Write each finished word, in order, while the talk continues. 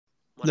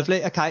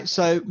Lovely. Okay,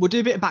 so we'll do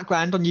a bit of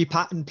background on you,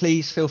 Pat, and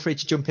please feel free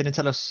to jump in and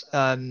tell us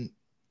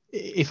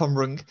if I'm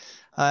wrong.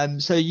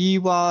 So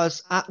you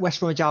was at West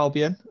Bromwich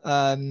Albion,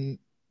 the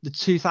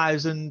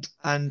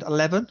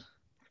 2011.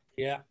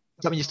 Yeah.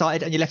 Is that when you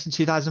started, and you left in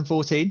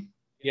 2014?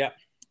 Yeah.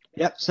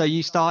 Yep. So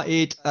you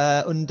started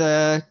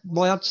under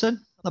Roy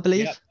Hodgson, I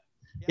believe. Yep.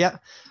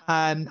 Yep.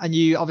 And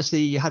you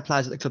obviously had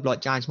players at the club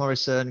like James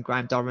Morrison,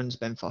 Graham Dorrans,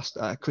 Ben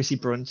Foster, Chrissy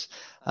Brunt.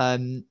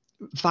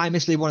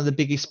 Famously, one of the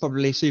biggest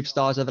probably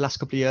superstars over the last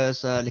couple of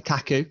years,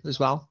 Lukaku as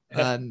well,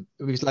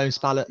 with his loan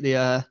spell at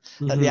the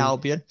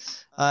Albion.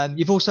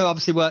 You've also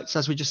obviously worked,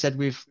 as we just said,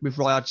 with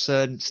Roy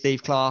Hodgson,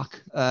 Steve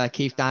Clarke,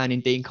 Keith Downing,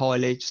 Dean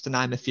Kiley, just to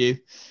name a few.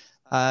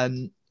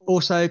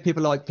 Also,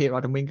 people like Peter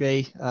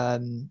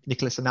Odemwingie,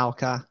 Nicholas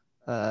Anelka,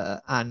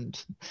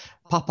 and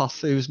Popoff,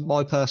 who's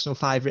my personal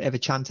favourite ever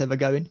chant ever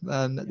going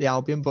at the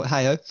Albion. But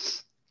hey-ho.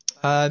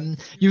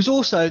 You was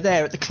also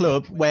there at the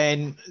club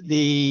when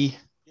the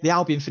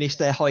Albion finished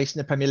their highest in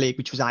the Premier League,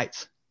 which was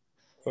 8th.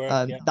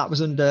 Correct, yeah. That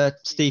was under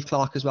Steve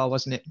Clarke as well,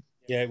 wasn't it?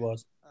 Yeah, it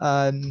was.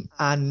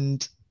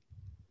 And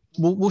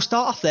we'll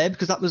start off there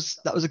because that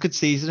was a good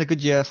season, a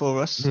good year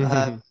for us.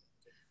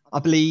 I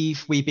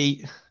believe we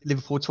beat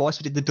Liverpool twice.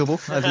 We did the double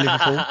over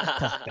Liverpool,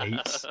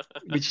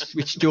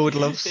 which George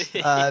loves.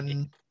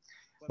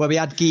 Where we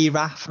had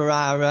Gira for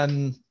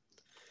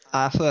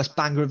our first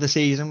banger of the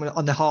season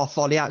on the half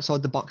volley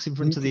outside the box in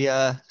front of the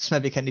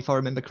Smethwick end, if I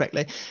remember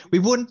correctly. We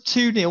won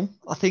 2-0,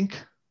 I think.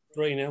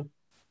 3-0.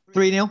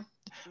 3-0.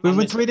 We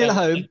won 3-0 at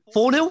home.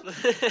 4-0?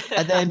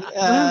 And then,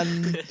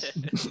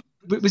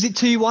 was it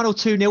 2-1 or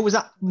 2-0? Was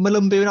that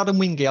Malumbu and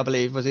Odemwingie, I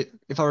believe, was it,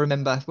 if I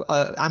remember?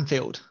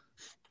 Anfield.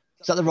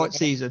 Is that the right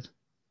season?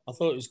 I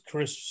thought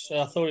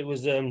it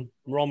was Romelu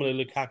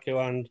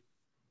Lukaku and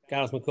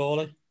Gareth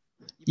McCauley.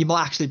 You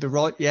might actually be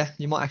right. Yeah,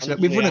 you might actually.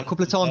 We've won a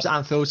couple of times at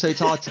Anfield, so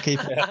it's hard to keep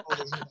it.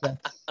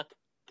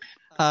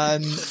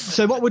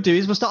 So what we'll do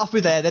is we'll start off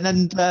with there then.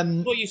 And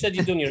Well, you said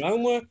you've done your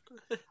homework.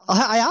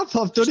 I have.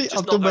 I've done it.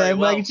 I've done my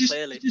homework.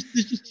 Well, there's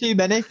just too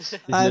many.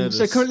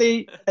 So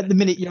currently, at the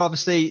minute, you're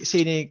obviously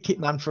senior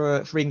kitman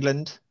for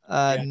England,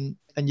 and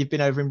you've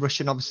been over in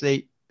Russia,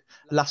 obviously,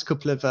 last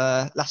couple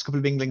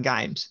of England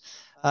games.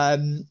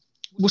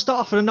 We'll start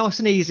off at a nice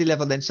and easy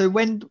level then. So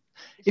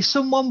if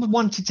someone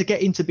wanted to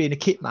get into being a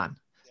kitman,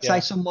 say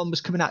someone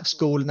was coming out of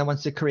school and they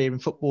wanted a career in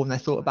football and they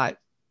thought about,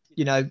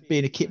 being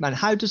a kitman,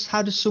 how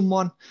does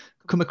someone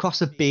come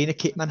across of being a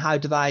kitman? How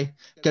do they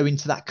go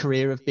into that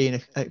career of being a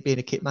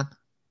kitman?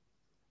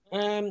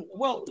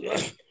 Well,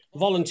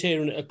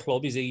 volunteering at a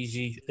club is an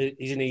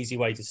easy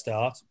way to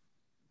start.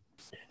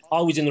 I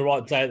was in the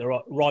right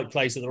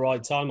place at the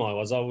right time. I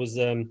was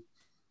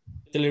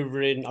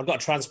delivering. I've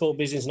got a transport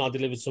business and I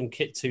delivered some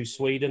kit to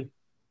Sweden.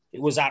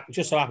 It was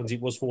just so happens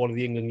it was for one of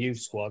the England youth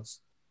squads,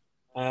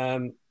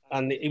 and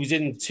it was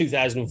in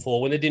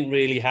 2004 when they didn't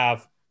really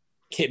have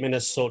kitmen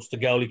as such. The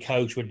goalie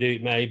coach would do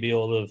it maybe,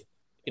 or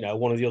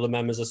one of the other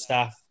members of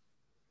staff.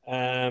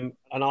 And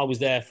I was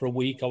there for a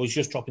week. I was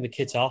just dropping the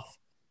kit off,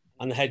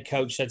 and the head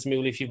coach said to me,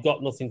 "Well, if you've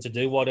got nothing to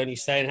do, why don't you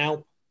stay and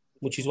help?"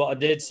 Which is what I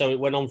did. So it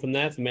went on from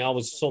there for me. I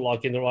was sort of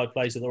like in the right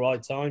place at the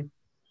right time.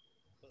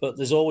 But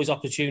there's always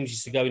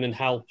opportunities to go in and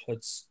help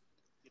at,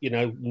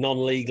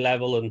 non-league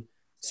level and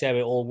see how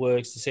it all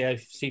works, to see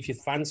if you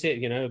fancy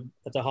it,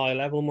 at a higher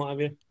level and what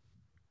have you.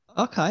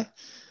 Okay.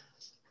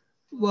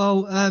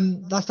 Well,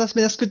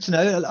 that's good to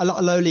know. A lot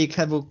of low league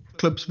level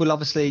clubs will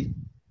obviously,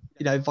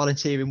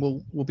 volunteering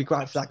will be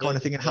great for that kind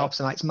of thing and helps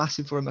them. It's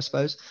massive for them, I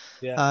suppose.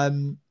 Yeah.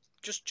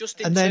 Just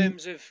in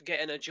terms of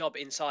getting a job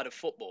inside of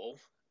football,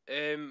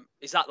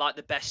 is that like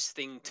the best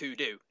thing to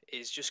do?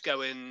 Is just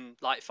go and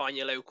like find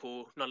your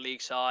local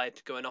non-league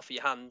side, go and offer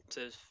your hand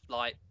to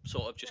like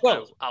sort of just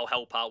go, I'll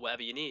help out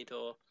whatever you need,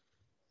 or?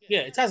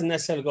 Yeah, it hasn't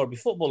necessarily got to be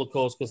football, of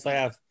course, because they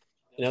have,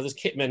 there's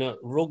kitmen at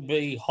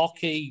rugby,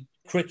 hockey,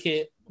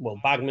 cricket,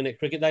 bagmen at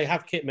cricket. They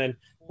have kitmen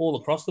all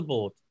across the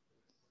board.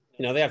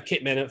 They have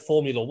kitmen at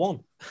Formula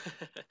One.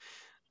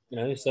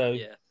 So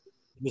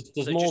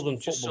there's more than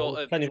football. Sort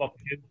of, plenty of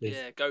opportunities.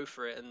 Yeah, go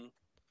for it and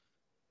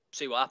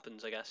see what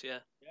happens, I guess. Yeah.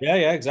 Yeah,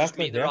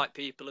 exactly. Just meet the right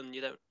people, and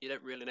you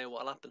don't really know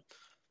what'll happen.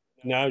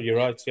 No, you're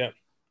right. Yeah.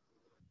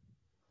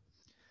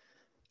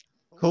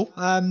 Cool.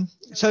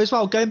 So as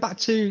well, going back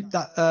to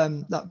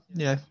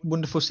that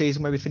wonderful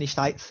season where we finished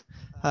 8th.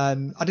 I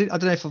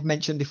don't know if I've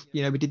mentioned if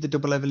we did the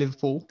double over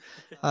Liverpool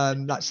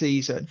that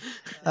season.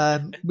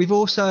 We've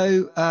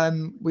also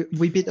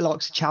we beat the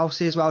likes of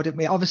Chelsea as well, didn't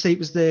we? Obviously, it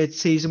was the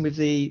season with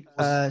the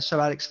Sir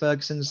Alex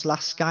Ferguson's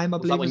last game, I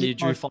believe. Was that when you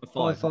drew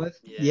 5-5?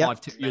 Yeah.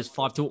 5-2. You was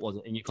 5-2, was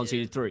it? And you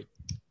conceded 3.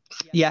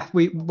 Yeah,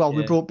 we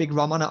brought Big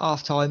Rom on at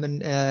half time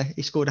and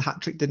he scored a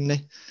hat trick, didn't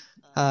he?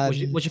 Was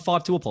you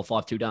 5-2 up or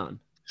 5-2 down?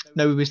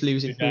 No, we was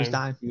losing. He was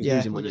down.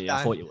 Losing one,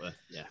 I thought you were.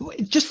 Yeah.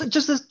 Just as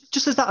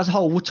that as a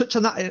whole, we'll touch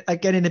on that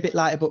again in a bit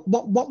later. But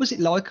what was it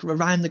like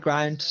around the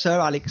ground? Sir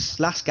Alex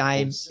last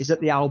game is at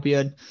the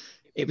Albion.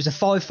 It was a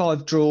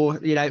 5-5 draw.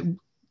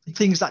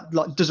 Things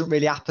that doesn't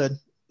really happen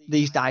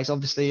these days,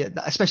 obviously,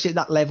 especially at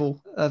that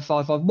level of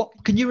 5-5. What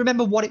can you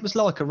remember what it was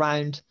like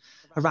around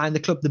around the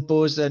club, the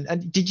buzz.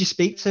 And did you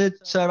speak to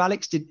Sir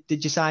Alex? Did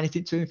you say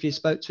anything to him if you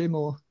spoke to him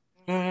or?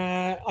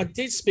 I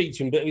did speak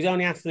to him, but it was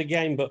only after the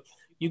game. But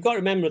you've got to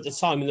remember at the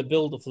time in the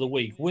build-up for the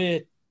week,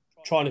 we're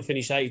trying to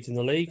finish 8th in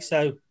the league.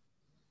 So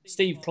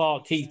Steve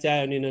Clarke, Keith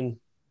Downing and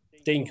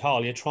Dean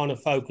Carley are trying to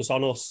focus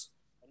on us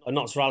and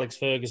not Sir Alex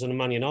Ferguson and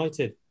Man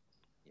United.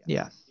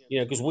 Yeah. You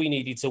know, because we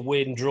needed to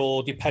win,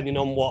 draw, depending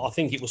on what I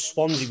think it was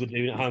Swansea were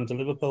doing at home to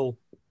Liverpool.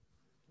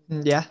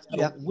 Yeah, so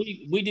yeah.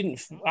 We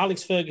didn't.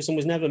 Alex Ferguson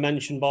was never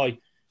mentioned by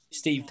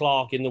Steve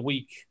Clarke in the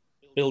week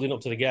building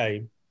up to the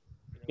game.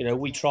 You know,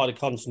 we tried to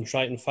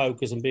concentrate and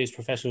focus and be as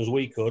professional as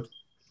we could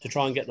to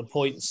try and get the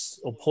points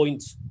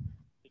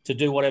to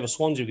do whatever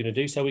Swansea were going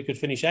to do so we could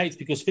finish 8th,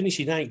 because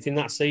finishing 8th in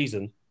that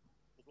season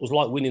was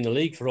like winning the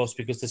league for us,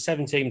 because the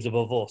 7 teams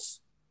above us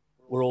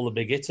were all the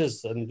big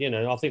hitters. And, you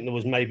know, I think there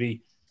was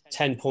maybe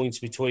 10 points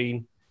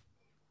between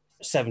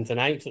 7th and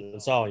 8th at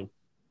the time.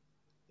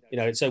 You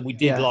know, so we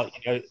did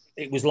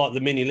it was like the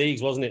mini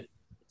leagues, wasn't it?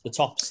 The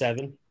top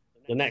 7,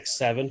 the next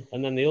 7,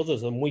 and then the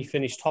others. And we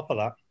finished top of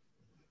that.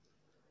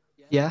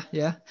 Yeah,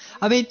 yeah.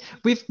 I mean,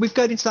 we've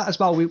gone into that as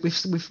well. With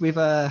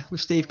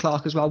Steve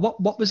Clarke as well.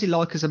 What was he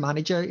like as a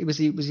manager? Was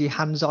he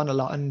hands on a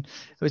lot, and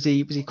was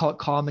he quite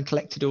calm and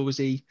collected, or was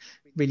he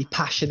really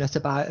passionate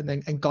about him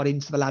and got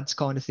into the lads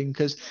kind of thing?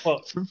 Because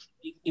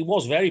he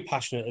was very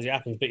passionate as it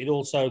happens, but he'd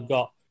also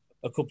got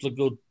a couple of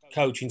good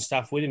coaching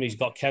staff with him. He's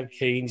got Kev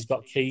Keane, he's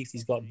got Keith,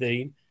 he's got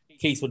Dean.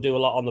 Keith would do a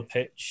lot on the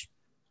pitch,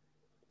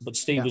 but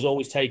Steve was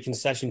always taking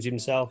sessions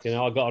himself. You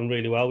know, I got on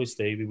really well with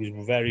Steve. He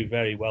was very,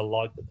 very well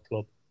liked at the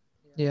club.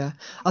 Yeah,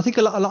 I think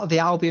a lot of the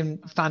Albion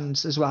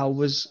fans as well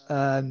was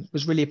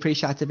really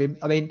appreciative of him.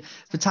 I mean,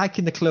 for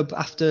taking the club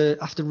after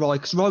Roy,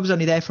 because Roy was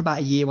only there for about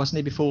a year, wasn't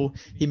he, before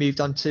he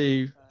moved on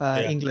to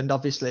England,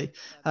 obviously.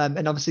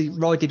 And obviously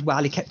Roy did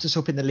well. He kept us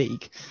up in the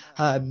league.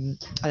 And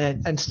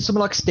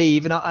someone like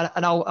Steve, and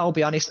I'll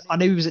be honest, I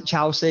knew he was at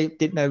Chelsea,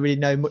 didn't really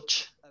know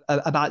much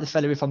about the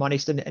fella, if I'm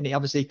honest, and he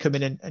obviously come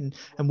in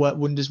and worked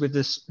wonders with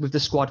the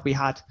squad we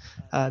had.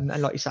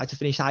 And like you said, to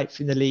finish 8th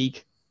in the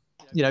league.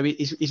 You know,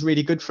 he's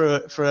really good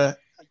for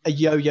a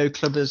yo-yo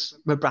club, as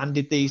we're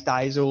branded these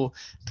days, or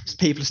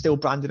people are still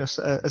branding us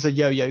as a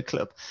yo-yo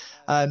club.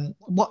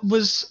 What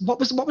was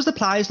the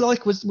players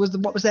like?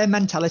 What was their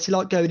mentality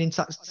like going into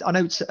that? I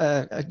know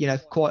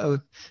it's quite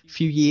a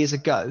few years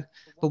ago,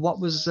 but what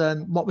was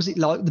it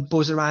like? The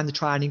buzz around the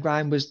training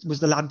ground, was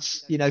the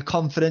lads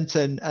confident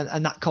and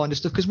that kind of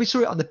stuff, because we saw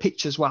it on the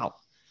pitch as well.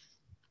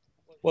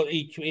 Well,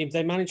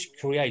 they managed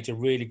to create a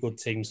really good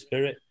team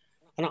spirit,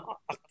 and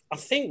I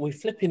think we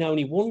flipping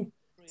only won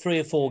 3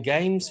 or 4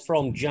 games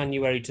from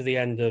January to the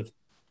end of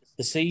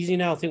the season. You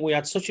know, I think we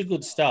had such a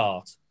good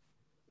start.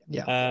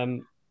 Yeah.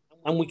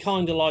 And we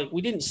kind of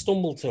we didn't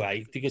stumble to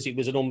 8th because it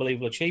was an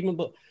unbelievable achievement,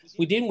 but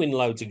we didn't win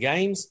loads of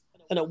games.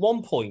 And at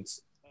one point,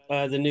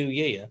 the new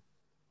year,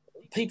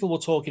 people were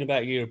talking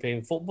about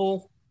European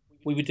football.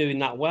 We were doing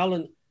that well.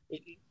 And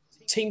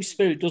team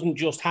spirit doesn't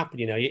just happen,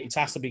 you know. It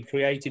has to be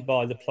created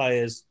by the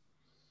players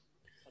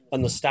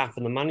and the staff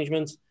and the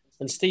management.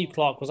 And Steve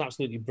Clarke was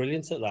absolutely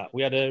brilliant at that.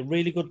 We had a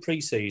really good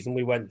pre-season.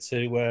 We went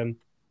to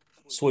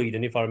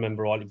Sweden, if I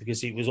remember rightly,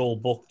 because it was all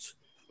booked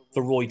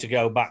for Roy to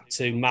go back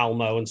to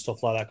Malmo and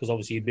stuff like that, because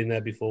obviously he'd been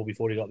there before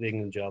he got the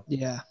England job.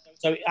 Yeah.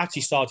 So it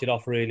actually started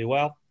off really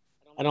well.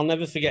 And I'll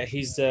never forget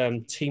his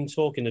team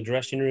talk in the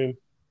dressing room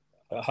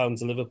at home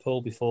to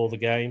Liverpool before the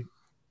game.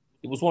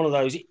 It was one of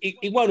those,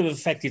 it won't have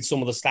affected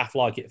some of the staff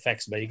like it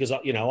affects me, because,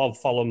 you know, I've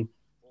followed them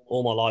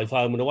all my life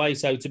home and away.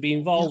 So to be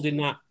involved in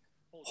that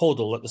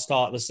huddle at the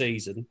start of the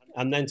season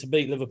and then to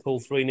beat Liverpool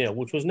 3-0,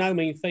 which was no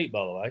mean feat,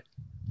 by the way.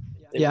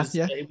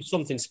 It was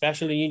something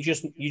special, and you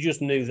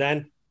just knew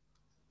then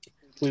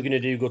we were going to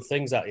do good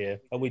things that year,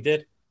 and we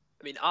did.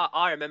 I mean,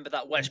 I remember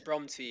that West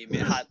Brom team.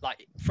 It had,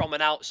 from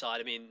an outside,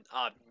 I mean,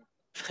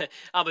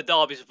 I'm a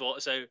Derby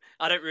supporter, so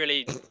I don't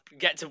really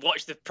get to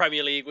watch the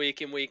Premier League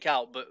week in, week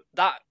out, but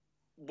that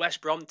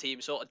West Brom team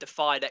sort of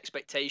defied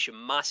expectation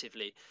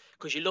massively,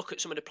 because you look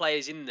at some of the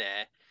players in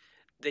there,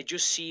 they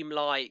just seem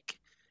like,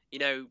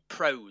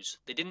 pros.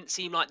 They didn't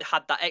seem like they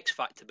had that X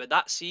factor, but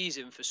that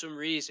season, for some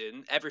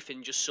reason,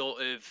 everything just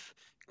sort of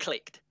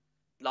clicked.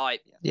 I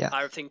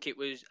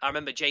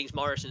remember James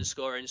Morrison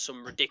scoring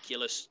some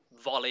ridiculous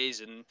volleys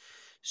and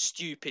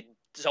stupid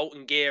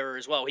Zoltan Gera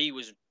as well. He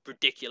was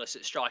ridiculous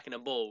at striking a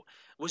ball.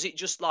 Was it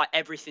just like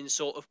everything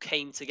sort of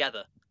came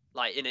together,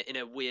 in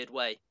a weird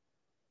way?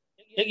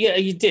 Yeah,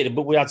 you did,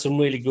 but we had some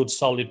really good,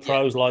 solid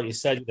pros, like you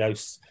said,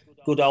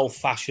 good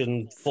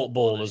old-fashioned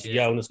footballers,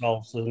 Jonas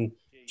Olsson,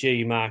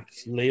 G-Mac,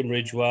 Liam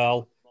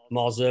Ridgewell,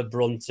 Mozza,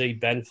 Brunty,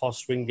 Ben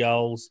Foster in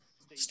goals.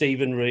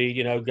 Stephen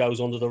Reid, goes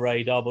under the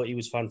radar, but he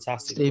was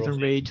fantastic. Stephen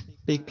Reid,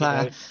 big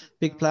player.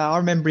 I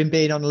remember him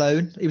being on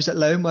loan. He was at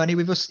loan, weren't he,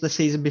 with us the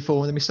season before,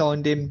 and then we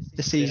signed him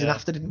the season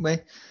after, didn't we?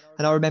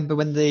 And I remember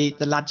when the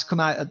lads come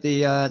out at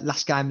the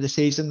last game of the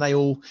season, they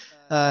all,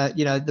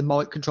 the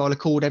mic controller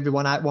called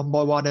everyone out one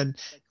by one, and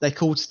they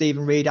called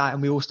Stephen Reid out,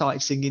 and we all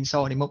started singing,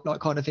 sign him up, like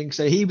kind of thing.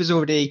 So he was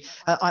already,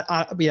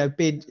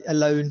 being a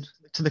loan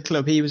to the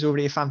club. He was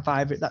already a fan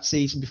favourite that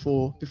season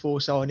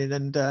before signing,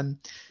 and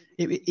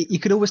you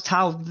could always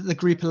tell the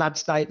group of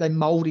lads they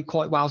moulded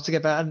quite well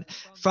together. And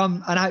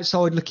from an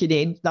outside looking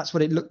in, that's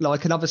what it looked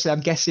like. And obviously,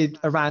 I'm guessing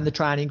around the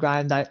training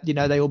ground,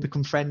 they all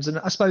become friends. And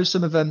I suppose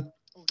some of them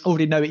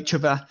already know each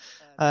other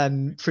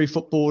through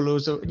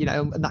footballers, or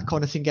and that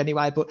kind of thing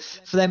anyway. But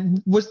for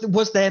them,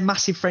 was there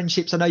massive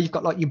friendships? I know you've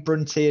got like your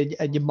Brunty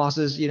and your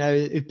Mozzers,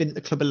 who've been at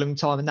the club a long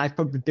time, and they've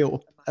probably built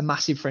up a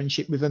massive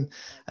friendship with them,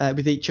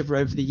 with each other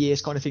over the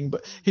years, kind of thing.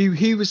 But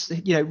who was,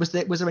 was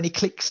there any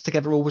cliques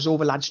together, or was all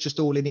the lads just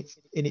all in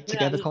it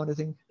together, kind of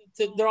thing?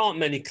 There aren't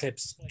many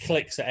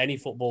cliques at any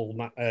football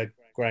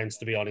grounds,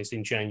 to be honest,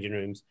 in changing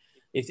rooms.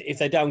 If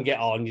they don't get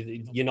on,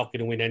 you're not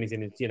going to win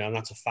anything, and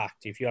that's a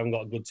fact. If you haven't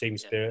got a good team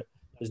spirit,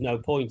 there's no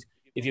point.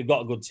 If you've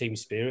got a good team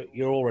spirit,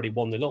 you're already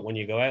 1-0 when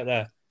you go out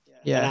there.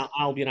 Yeah. And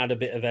Albion had a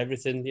bit of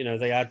everything.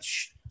 They had,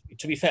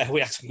 to be fair, we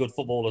had some good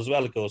football as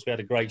well, of course. We had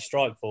a great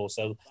strike force,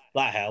 so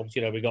that helped.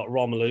 We got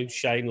Romelu,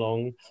 Shane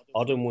Long,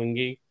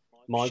 Odemwingie,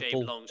 Michael.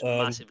 Shane Long's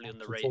massively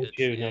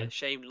underrated.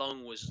 Shane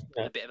Long was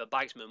a bit of a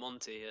bagsman,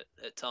 Monty,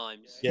 at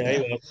times. Yeah,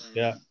 he was.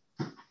 Yeah.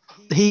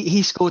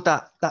 He scored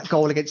that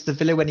goal against the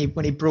Villa when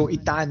he brought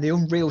it down, the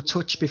unreal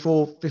touch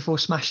before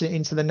smashing it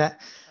into the net.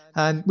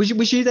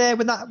 Was you there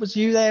when that was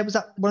you there? Was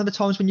that one of the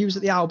times when you was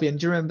at the Albion?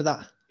 Do you remember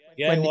that?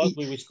 Yeah, when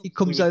he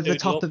comes over the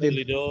top of him.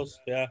 Doors.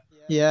 Yeah.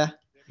 Yeah.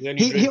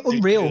 He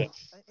unreal,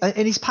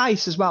 and his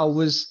pace as well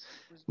was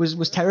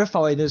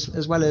terrifying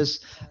as well as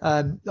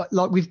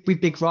like with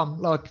Big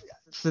Rom, like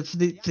for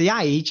the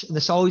age and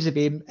the size of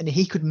him, and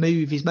he could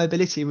move. His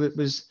mobility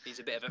was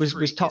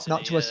top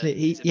notch, wasn't it?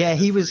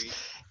 He was.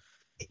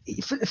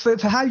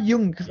 For how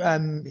young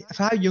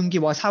he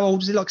was, how old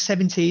was he? Like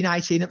 17,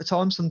 18 at the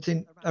time,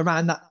 something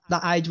around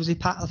that age was he,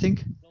 Pat? I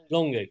think.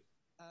 Longy.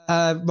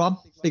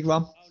 Big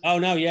Rom. Oh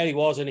no, yeah, he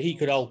was, and he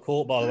could hold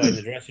court, by the way, in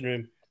the dressing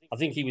room. I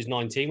think he was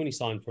 19 when he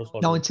signed for us.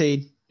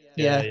 19.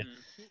 Yeah.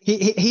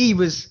 He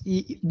was.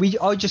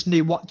 I just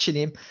knew watching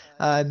him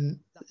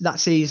that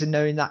season,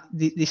 knowing that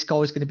this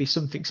guy is going to be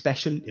something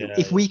special. Yeah,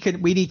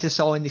 we need to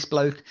sign this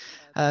bloke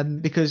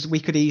because we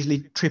could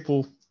easily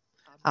triple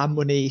our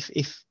money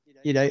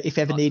if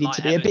ever needed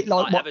to be. A bit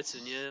like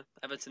Everton,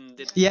 Everton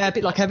did. Yeah, a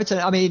bit like Everton.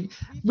 I mean,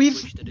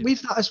 with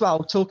that as well,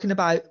 talking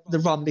about the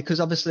run, because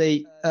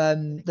obviously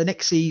the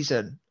next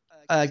season,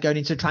 going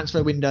into the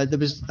transfer window, there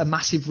was a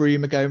massive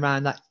rumour going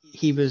around that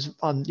he was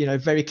on,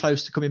 very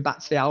close to coming back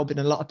to the Albion.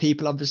 And a lot of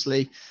people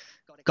obviously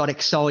got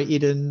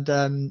excited.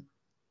 And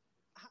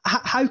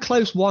how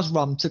close was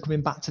Rom to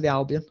coming back to the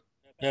Albion?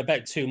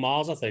 About 2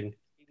 miles, I think.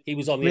 He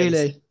was on the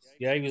M6.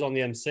 Yeah, he was on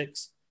the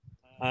M6.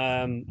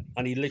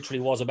 And he literally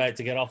was about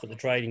to get off at the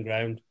training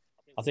ground.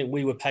 I think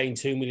we were paying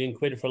 £2 million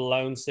for a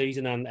loan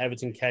season, and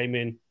Everton came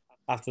in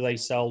after they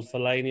sold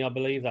Fellaini, I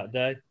believe, that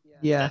day.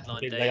 Yeah.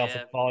 They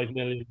offered £5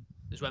 million.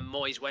 It was when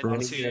Moyes went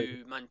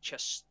to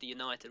Manchester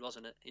United,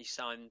 wasn't it? He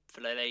signed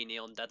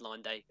Fellaini on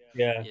deadline day.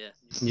 Yeah.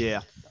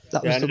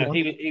 That was the one.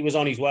 He was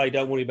on his way.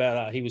 Don't worry about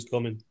that. He was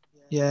coming.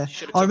 Yeah.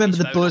 I remember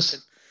the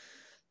buzz.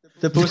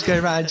 The buzz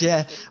going around,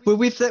 yeah. Well,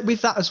 with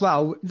that as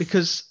well,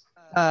 because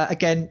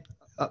again,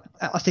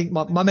 I think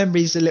my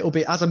memory is a little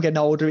bit, as I'm getting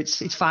older,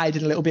 it's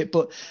fading a little bit.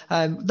 But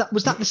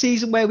was that the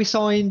season where we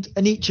signed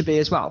Anichebe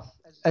as well?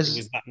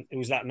 It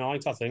was that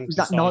night, I think. It was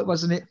that night,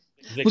 wasn't it?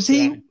 Victor, was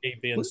he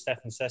and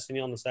Stefan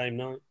Sessegnon on the same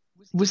night?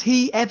 Was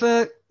he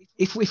ever?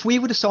 If we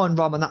would have signed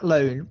Rom on that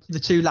loan, the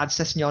two lads,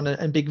 Sessegnon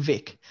and Big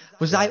Vic,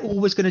 was they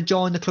always going to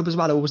join the club as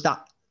well, or was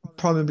that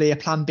probably a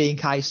plan B in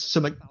case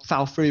something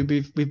fell through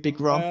with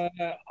Big Rom?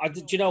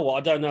 Do you know what?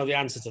 I don't know the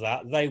answer to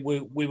that.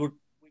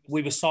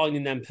 We were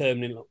signing them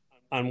permanently,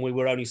 and we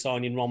were only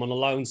signing Rom on a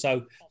loan.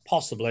 So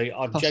possibly.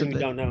 Genuinely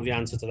don't know the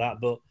answer to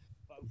that. But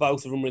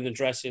both of them were in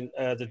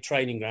the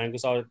training ground,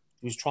 because I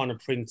was trying to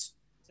print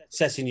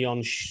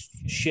Sessegnon's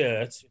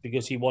shirt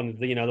because he wanted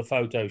the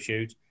photo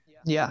shoot.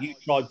 Yeah. You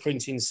tried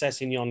printing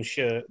Sessegnon's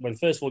shirt when,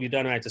 first of all, you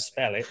don't know how to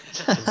spell it.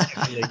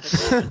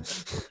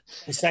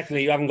 And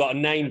secondly, you haven't got a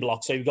name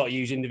block, so you've got to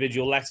use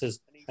individual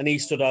letters. And he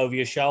stood over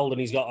your shoulder, and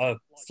he's got a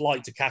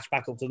flight to catch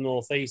back up to the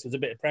northeast. There's a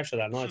bit of pressure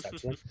that night,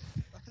 actually.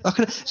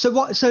 Okay.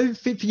 So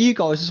for you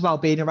guys as well,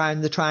 being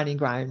around the training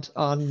ground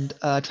on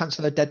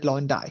transfer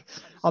deadline day,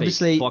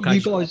 obviously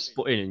you guys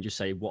put in and just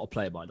say what a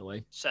player, by the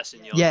way.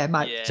 Sessegnon. Yeah,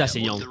 mate. Yeah,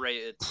 Sessegnon.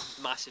 Underrated,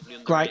 massively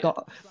underrated.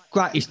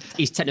 Great.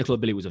 His technical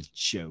ability was a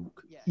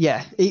joke.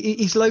 Yeah,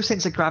 his low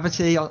sense of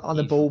gravity on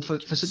the ball for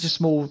such a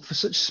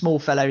small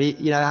fellow.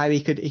 How he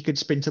could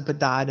sprint up and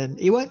down, and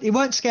he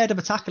weren't scared of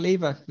a tackle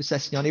either with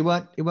Sessegnon. He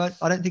weren't.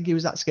 I don't think he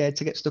was that scared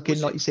to get stuck in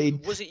like you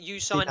seen. Was it you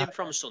signed him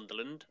from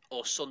Sunderland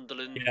or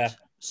Sunderland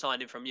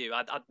signed him from you?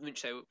 I wouldn't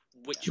say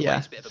which way.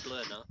 It's a bit of a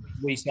blur now.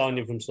 We signed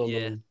him from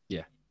Sunderland.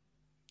 Yeah.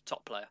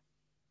 Top player.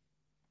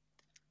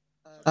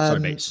 Sorry,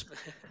 mates.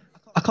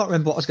 I can't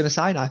remember what I was going to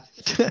say now.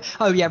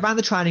 Oh yeah, around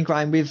the training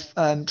ground with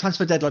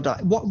transfer deadline.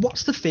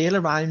 What's the feel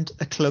around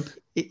a club?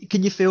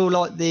 Can you feel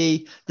like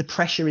the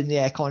pressure in the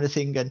air kind of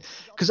thing? And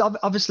because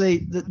obviously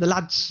the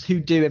lads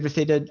who do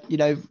everything and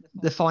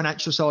the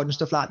financial side and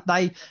stuff like that,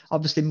 they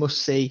obviously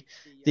must see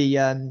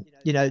the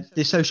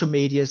the social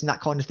medias and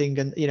that kind of thing,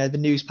 and the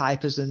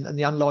newspapers and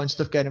the online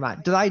stuff going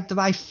around, do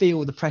they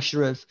feel the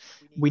pressure of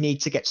we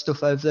need to get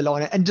stuff over the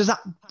line, and does that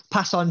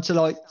pass on to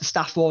like the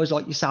staff wise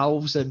like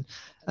yourselves and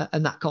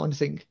that kind of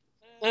thing?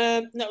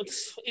 No,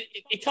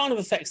 it kind of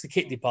affects the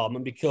kit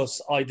department,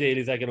 because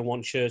ideally they're going to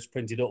want shirts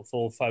printed up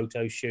for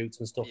photo shoots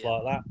and stuff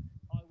like that.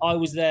 I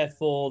was there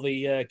for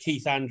the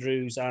Keith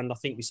Andrews, and I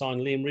think we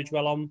signed Liam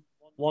Ridgewell on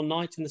one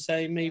night in the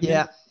same evening.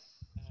 Yeah.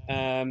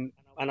 And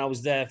I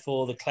was there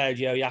for the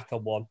Claudio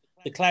Jacob one.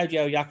 The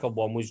Claudio Jacob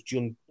one was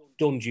done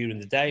during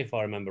the day, if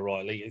I remember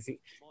rightly. I think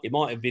it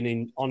might have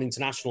been on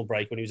international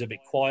break when it was a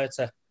bit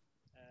quieter.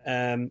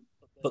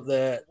 But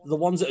the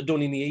ones that are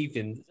done in the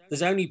evening,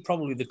 there's only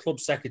probably the club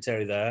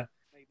secretary there,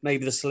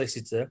 maybe the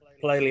solicitor,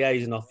 player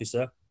liaison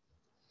officer,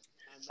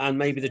 and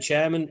maybe the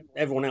chairman.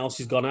 Everyone else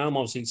has gone home.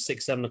 Obviously, it's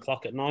 6, 7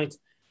 o'clock at night.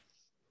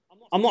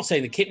 I'm not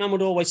saying the kitman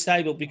would always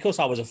stay, but because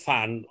I was a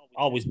fan,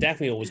 I was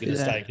definitely always going to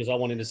stay, because I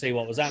wanted to see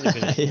what was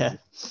happening.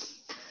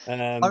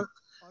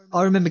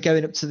 I remember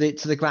going up to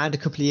the ground a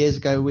couple of years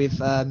ago with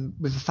a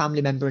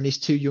family member and his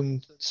 2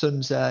 young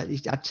sons.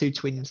 He had 2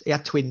 twins. He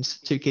had twins,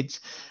 2 kids,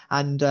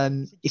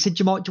 and he said,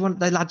 "Do you want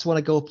the lads want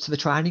to go up to the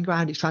training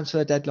ground? It's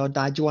transfer deadline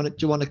day. Do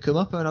you want to come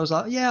up?" And I was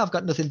like, "Yeah, I've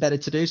got nothing better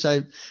to do."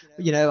 So,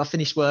 I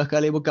finished work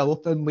early. We'll go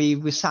up, and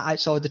we sat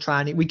outside the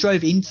training. We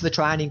drove into the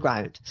training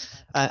ground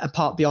and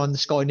parked behind the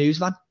Sky News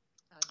van,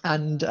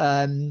 and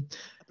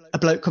a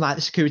bloke come out,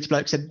 the security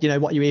bloke said,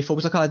 "What are you here for?" I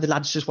was like, "Oh, the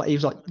lad's just what." He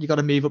was like, "You got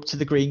to move up to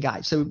the green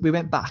gate." So we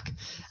went back,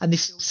 and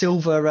this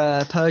silver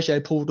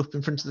Peugeot pulled up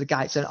in front of the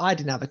gates, and I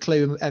didn't have a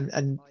clue,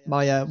 and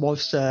my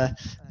wife's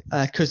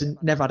cousin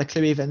never had a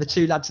clue either. And the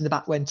 2 lads in the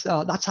back went,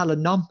 "Oh, that's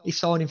Alan Nom. He's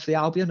signing for the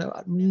Albion."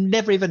 I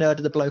never even heard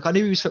of the bloke. I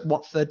knew he was from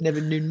Watford,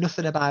 never knew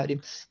nothing about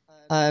him.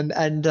 And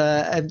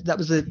that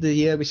was the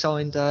year we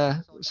signed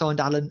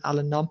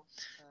Alan Nom.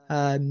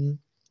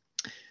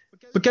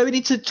 But going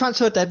into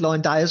transfer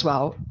deadline day as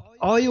well,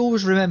 I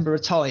always remember a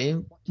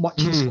time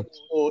watching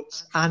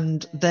sports,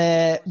 and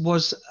there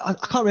was, I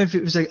can't remember if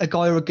it was a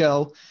guy or a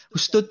girl who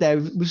stood there.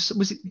 Was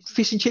it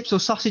fish and chips or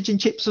sausage and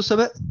chips or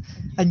something?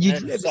 And you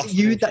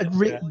that had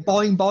written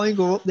boing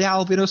or up the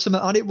Albion or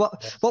something on it.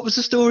 What was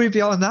the story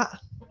behind that?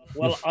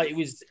 Well, it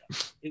was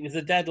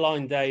the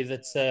deadline day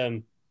that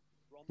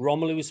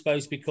Romelu was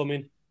supposed to be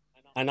coming,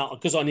 and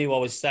because I knew I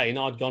was staying,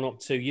 I'd gone up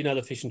to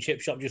the fish and chip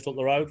shop just up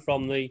the road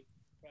from the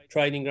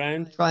training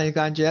ground.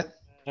 Yeah.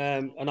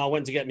 And I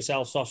went to get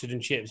myself sausage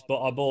and chips,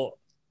 but I bought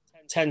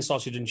 10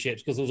 sausage and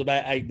chips because there was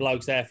about 8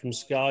 blokes there from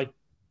Sky,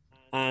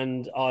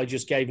 and I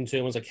just gave them to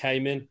him as I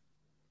came in.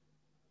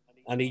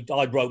 And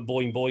I wrote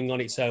boing boing on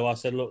it, so I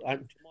said, "Look, there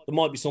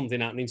might be something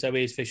happening, so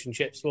here's fish and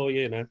chips for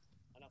you,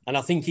 And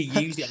I think he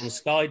used it on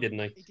Sky, didn't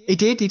he? He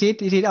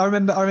did. I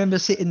remember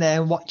sitting there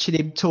and watching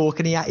him talk,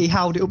 and he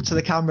held it up to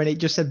the camera, and it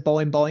just said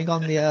boing boing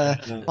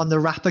on the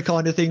wrapper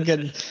kind of thing.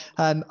 And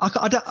I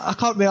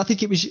can't remember. I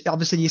think it was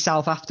obviously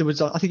yourself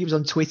afterwards. I think it was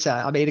on Twitter.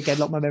 I mean, again,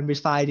 like my memory's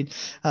faded,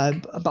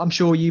 but I'm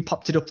sure you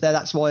popped it up there.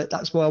 That's why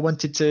I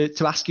wanted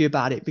to ask you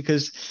about it,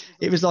 because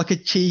it was like a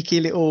cheeky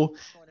little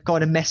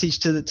kind of message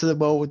to the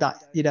world that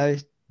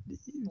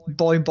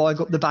boing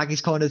up the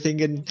baggies kind of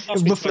thing, and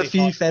ruffle a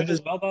few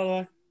feathers.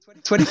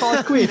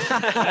 25 quid.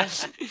 I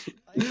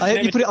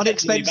hope you put it on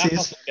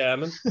expenses. I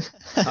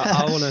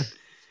want to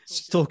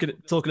talking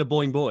of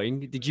boing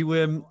boing. Did you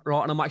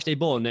write on a match day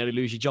ball and nearly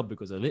lose your job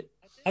because of it?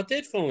 I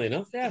did, funnily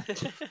enough. Yeah.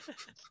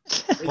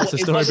 What's the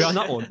story behind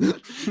that one?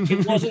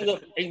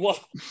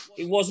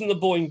 It wasn't the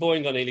boing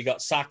boing I nearly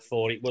got sacked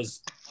for. It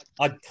was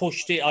I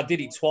pushed it. I did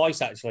it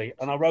twice actually,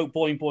 and I wrote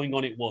boing boing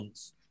on it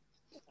once.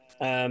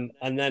 And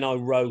then I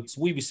wrote.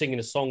 We were singing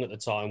a song at the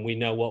time. We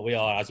know what we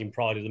are, as in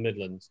Pride of the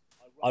Midlands.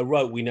 I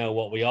wrote "We Know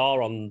What We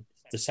Are" on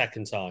the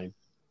second time,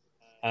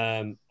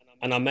 and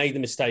I made the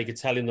mistake of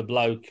telling the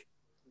bloke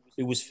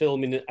who was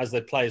filming as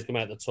the players come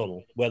out the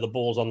tunnel, where the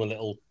ball's on the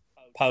little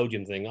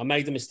podium thing. I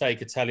made the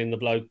mistake of telling the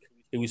bloke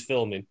who was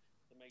filming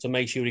to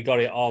make sure he got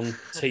it on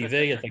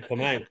TV as they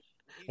come out.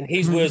 And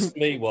his words to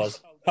me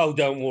was, "Oh,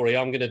 don't worry,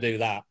 I'm going to do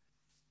that."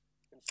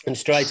 And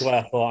straight away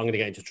I thought, I'm going to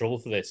get into trouble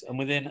for this. And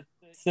within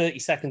 30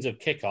 seconds of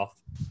kickoff,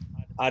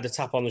 I had a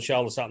tap on the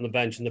shoulder, sat on the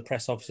bench, and the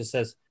press officer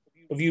says,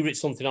 "Have you written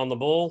something on the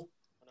ball?"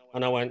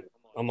 And I went,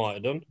 "I might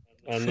have done."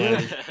 And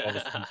then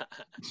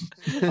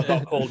I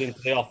got called into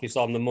the office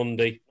on the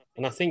Monday,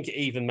 and I think it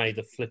even made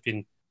the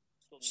flipping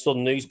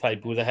Sun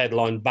newspaper with the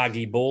headline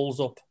 "Baggy Balls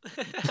Up."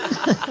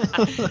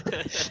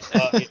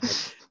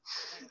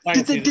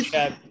 Thankfully,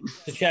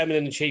 the chairman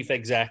and the chief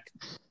exec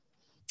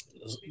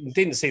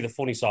didn't see the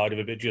funny side of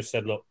it, but just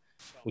said, "Look,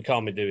 we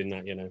can't be doing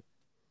that,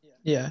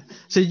 Yeah.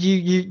 So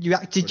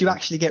did you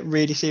actually get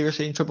really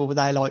seriously in trouble? Were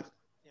they like,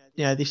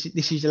 this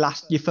is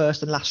your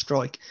first and last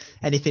strike?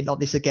 Anything like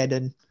this again?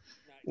 And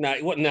no,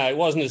 it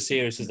wasn't as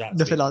serious as that.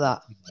 Nothing like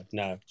that.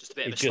 No, just a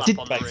bit of a slap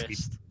on the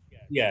wrist.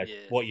 Yeah,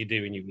 what you're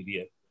doing, you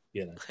idiot.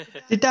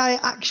 Did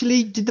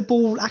the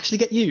ball actually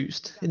get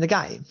used in the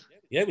game?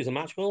 Yeah, it was a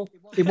match ball.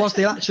 It was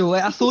the actual.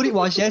 I thought it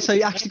was. Yeah, so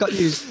you actually got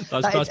used.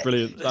 That's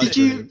brilliant.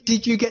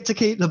 Did you get to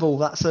keep the ball?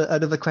 That's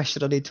another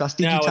question I need to ask.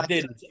 No, I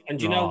didn't. And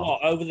do you know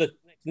what? Over the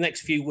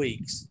next few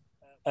weeks,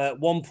 at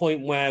one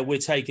point where we're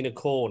taking a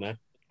corner,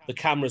 the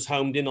camera's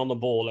homed in on the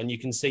ball and you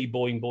can see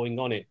boing boing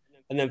on it.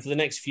 And then for the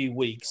next few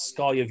weeks,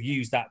 Sky have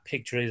used that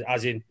picture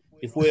as in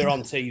if we're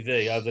on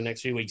TV over the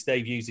next few weeks,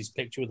 they've used this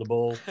picture of the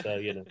ball. So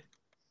Brilliant.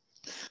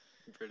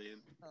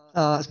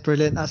 Oh, that's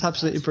brilliant. That's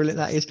absolutely brilliant.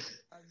 That is.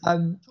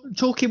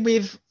 Talking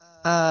with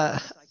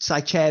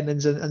say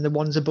chairmans and the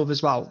ones above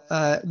as well.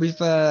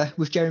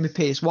 With Jeremy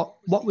Pearce,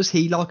 what was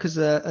he like as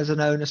an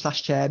owner /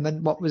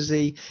 chairman? What was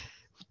he?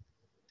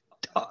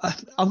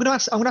 I'm going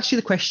to ask you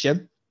the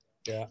question.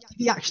 Yeah. Did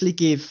he actually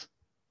give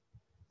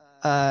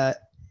a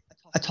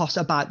toss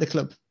about the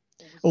club,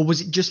 or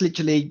was it just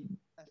literally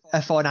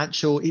a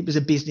financial? It was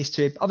a business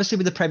to him. Obviously,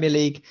 with the Premier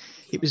League,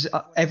 it was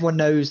everyone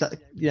knows that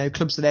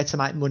clubs are there to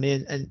make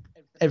money and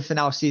everything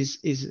else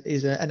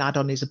is an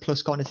add-on, is a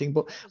plus kind of thing.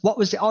 But what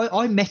was it?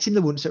 I met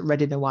him once at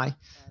Reading away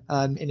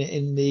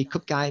in the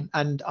cup game,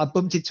 and I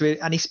bumped into him,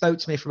 and he spoke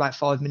to me for about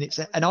 5 minutes,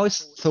 and I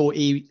thought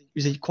he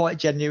was quite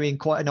genuine,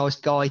 quite a nice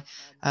guy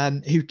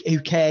who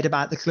cared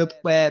about the club.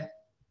 Where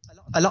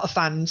a lot of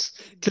fans,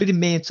 including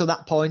me until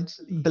that point,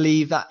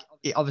 believe that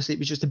it was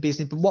just a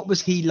business. But what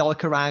was he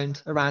like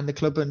around the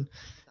club and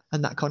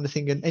that kind of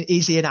thing? And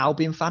is he an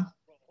Albion fan?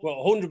 Well,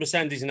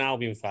 100% he's an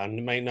Albion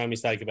fan. Make no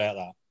mistake about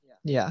that.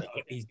 Yeah,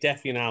 he's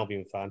definitely an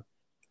Albion fan.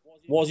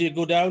 Was he a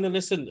good owner?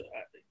 Listen,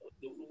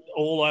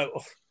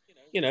 although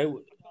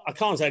I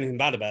can't say anything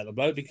bad about the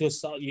bloke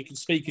because you can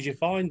speak as you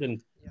find,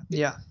 and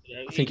yeah,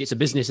 I think it's a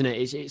business, isn't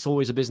it? It's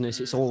always a business.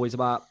 It's always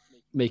about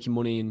making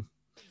money, and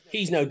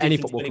he's no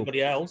different to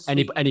anybody else.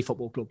 Any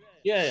football club.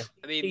 Yeah,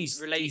 I mean,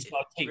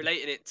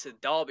 relating it to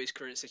Derby's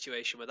current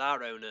situation with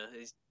our owner,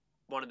 he's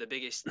one of the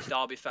biggest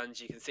Derby fans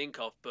you can think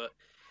of, but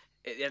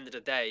at the end of the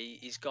day,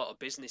 he's got a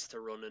business to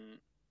run, and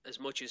as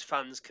much as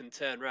fans can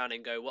turn around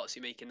and go, what's he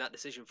making that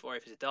decision for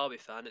if he's a Derby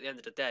fan? At the end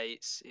of the day,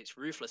 it's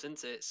ruthless,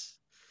 isn't it?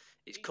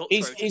 It's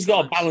cutthroat. He's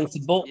got a balance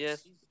of both. Yeah.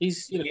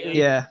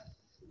 Yeah.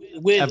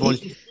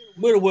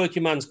 We're a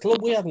working man's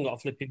club. We haven't got a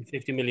flipping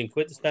 50 million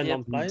quid to spend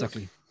on players.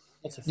 Exactly.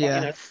 That's a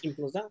fact,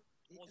 simple as that.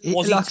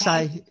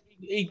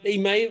 He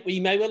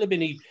may well have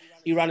been.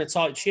 He ran a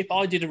tight ship.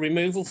 I did a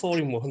removal for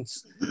him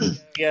once.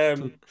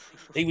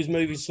 He was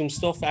moving some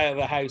stuff out of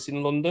a house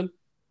in London.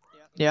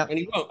 Yeah, and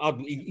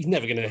he's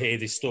never going to hear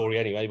this story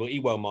anyway, but he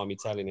won't mind me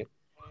telling it.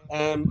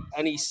 And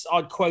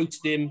I'd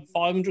quoted him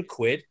 500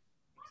 quid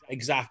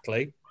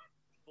exactly,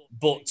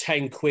 but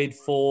 10 quid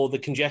for the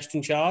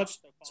congestion charge,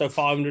 so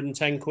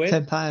 510 quid.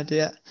 £10,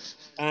 yeah.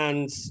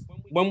 And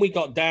when we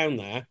got down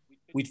there,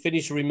 we'd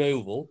finished the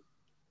removal.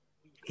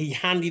 He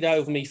handed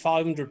over me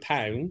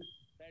 £500.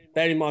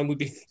 Bear in mind, we'd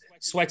been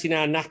sweating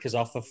our knackers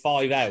off for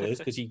 5 hours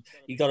because he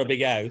got a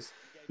big house.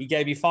 He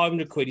gave me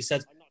 500 quid. He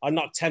said, I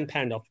knocked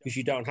 £10 off because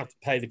you don't have to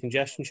pay the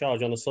congestion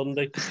charge on a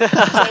Sunday. You're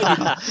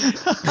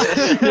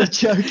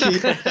joking.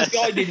 The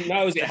guy didn't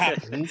know as it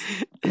happened,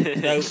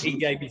 so he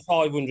gave me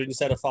 500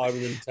 instead of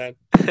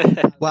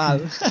 510. Wow,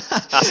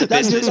 that's a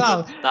business.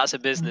 That's a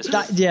business.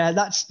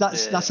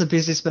 That's a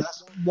business, but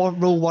that's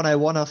rule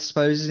 101, I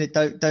suppose, isn't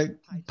it? Don't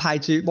pay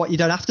to what you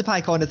don't have to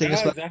pay, kind of thing. Yeah,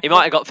 exactly. He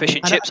might have got fish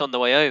and chips on the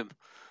way home.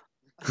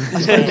 I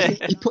suppose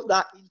you put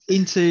that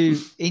into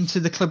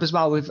the club as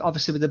well, with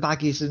the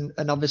Baggies and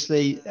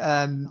obviously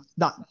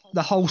that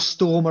the whole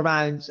storm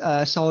around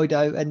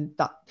Sido and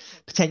that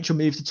potential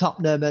move to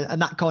Tottenham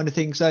and that kind of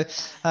thing. So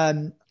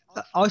I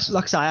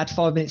had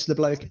 5 minutes with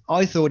the bloke.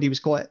 I thought he was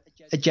quite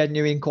a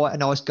genuine, quite a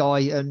nice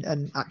guy,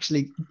 and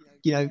actually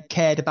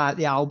cared about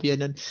the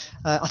Albion. And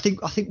I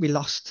think we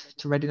lost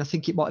to Reading. I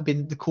think it might have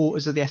been the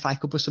quarters of the FA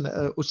Cup or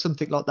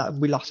something like that.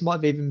 We lost. It might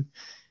have even.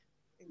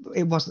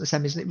 It wasn't the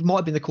semis. It might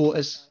have been the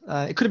quarters.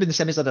 It could have been the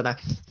semis. I don't know.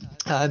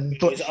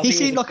 But he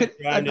seemed like a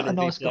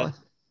nice guy.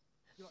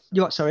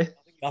 You what? Sorry.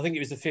 I think it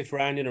was the 5th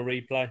round in a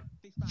replay.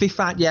 5th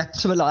round, yeah,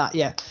 something like that,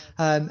 yeah.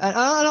 And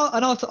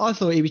I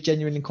thought he was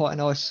genuinely quite a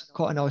nice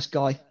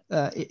guy.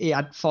 He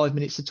had 5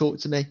 minutes to talk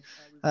to me.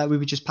 We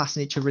were just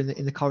passing each other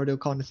in the corridor,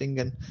 kind of thing,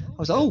 and I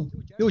was like, "Oh,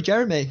 you're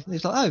Jeremy." And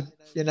he's like, "Oh,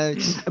 and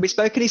we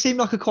spoke, and he seemed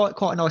like a quite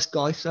a nice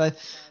guy." So,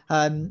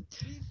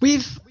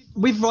 with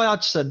Roy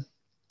Hodgson.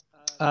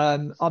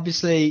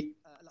 Obviously,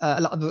 a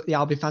lot of the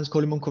Albion fans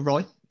call him Uncle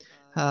Roy.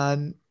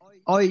 I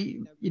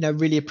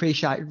really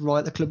appreciated Roy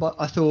at the club.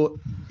 I thought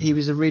he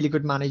was a really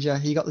good manager.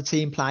 He got the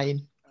team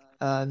playing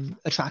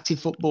attractive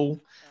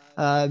football.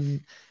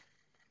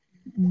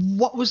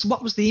 What was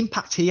the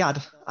impact he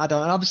had? And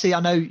obviously, I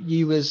know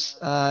it was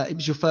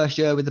your first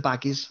year with the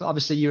Baggies.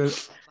 Obviously, you're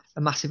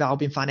a massive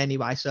Albion fan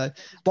anyway. So,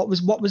 what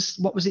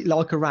was it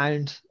like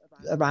around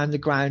the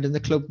ground and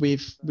the club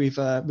with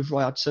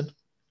Roy Hodgson?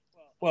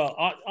 Well,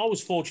 I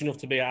was fortunate enough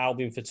to be at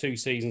Albion for 2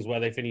 seasons where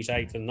they finished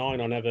 8th and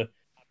 9th. I never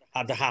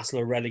had the hassle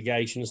of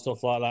relegation and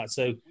stuff like that.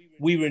 So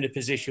we were in a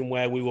position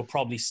where we were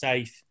probably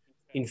safe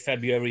in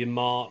February and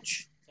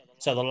March.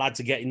 So the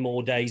lads are getting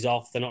more days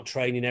off. They're not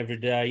training every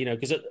day,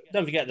 because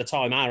don't forget at the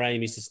time our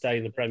aim is to stay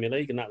in the Premier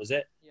League, and that was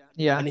it.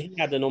 Yeah. And he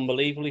had an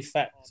unbelievable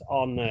effect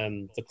on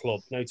the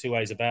club. No two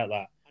ways about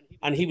that.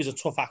 And he was a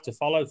tough act to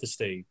follow for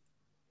Steve,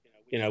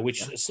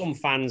 which some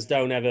fans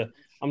don't ever.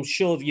 I'm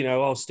sure,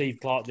 Steve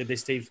Clarke did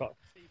this.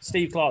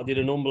 Steve Clarke did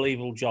an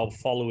unbelievable job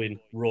following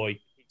Roy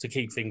to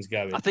keep things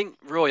going. I think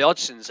Roy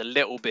Hodgson's a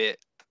little bit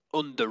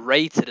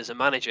underrated as a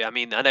manager. I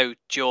mean, I know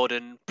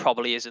Jordan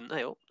probably isn't.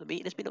 The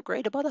meeting has been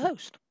upgraded by the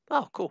host.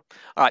 Oh, cool.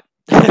 All right.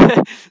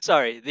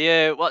 Sorry.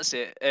 What's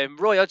it?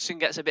 Roy Hodgson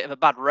gets a bit of a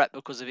bad rep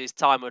because of his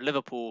time with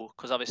Liverpool,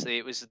 because obviously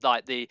it was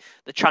like the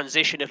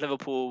transition of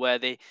Liverpool where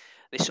they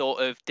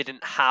sort of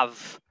didn't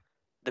have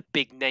the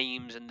big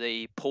names and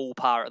the pull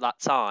power at that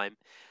time.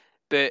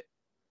 But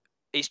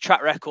his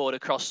track record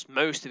across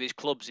most of his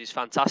clubs is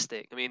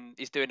fantastic. I mean,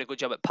 he's doing a good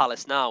job at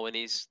Palace now, and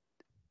he's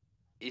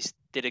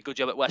did a good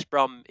job at West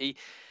Brom. He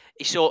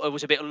sort of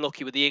was a bit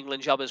unlucky with the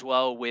England job as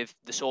well, with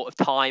the sort of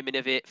timing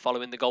of it,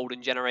 following the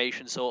golden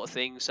generation sort of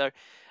thing. So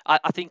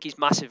I think he's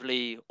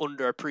massively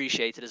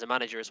underappreciated as a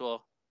manager as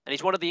well. And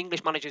he's one of the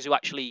English managers who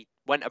actually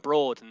went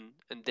abroad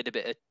and did a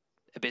bit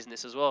of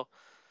business as well.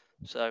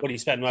 So he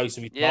spent most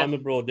of his time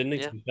abroad, didn't he?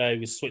 Yeah. To be fair, he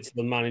was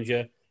Switzerland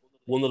manager,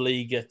 won the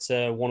league at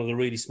one of the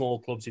really small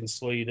clubs in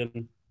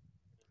Sweden.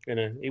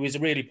 He was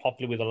really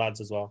popular with the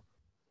lads as well.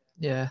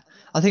 Yeah,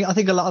 I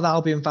think a lot of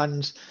Albion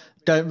fans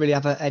don't really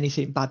have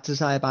anything bad to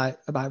say about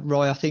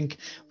Roy. I think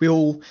we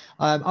all.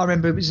 I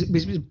remember it was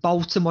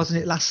Bolton,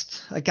 wasn't it?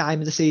 Last game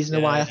of the season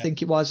away, I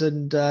think it was,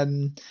 and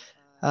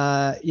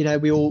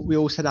we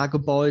all said our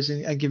goodbyes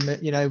and give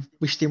him,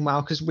 wished him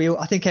well, because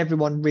I think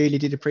everyone really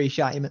did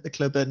appreciate him at the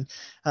club, and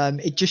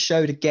it just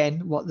showed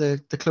again what the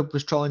club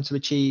was trying to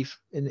achieve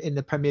in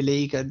the Premier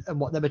League and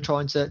what they were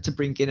trying to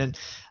bring in, and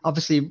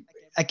obviously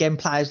again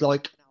players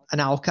like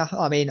Anelka.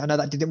 I mean, I know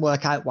that didn't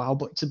work out well,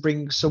 but to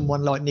bring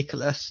someone like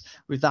Nicholas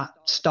with that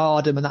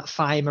stardom and that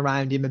fame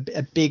around him,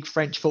 a big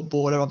French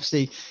footballer,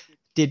 obviously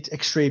did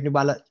extremely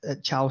well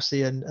at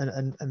Chelsea and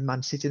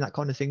Man City and that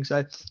kind of thing.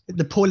 So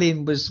the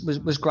pull-in was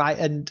great,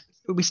 and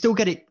we still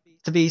get it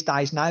to these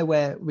days now,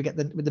 where we get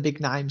the big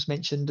names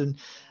mentioned and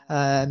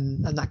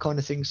that kind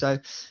of thing. So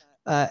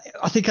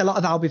I think a lot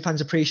of Albion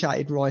fans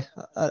appreciated Roy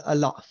a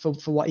lot for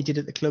what he did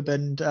at the club,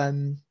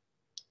 and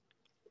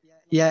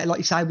yeah, like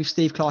you say, with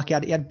Steve Clarke,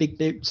 he had big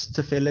boots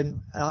to fill, and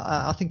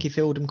I think he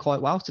filled them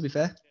quite well, to be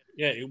fair.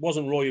 Yeah, it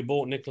wasn't Roy who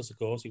bought Nicholas, of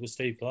course. It was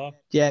Steve Clarke.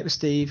 Yeah, it was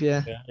Steve,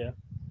 yeah.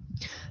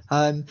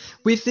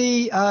 With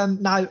the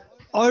now,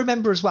 I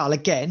remember as well,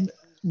 again,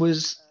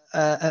 was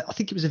I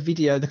think it was a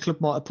video the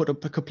club might have put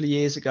up a couple of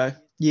years and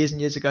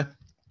years ago.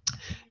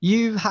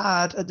 You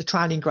had at the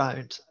training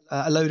ground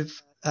a load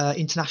of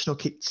international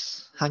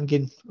kits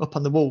hanging up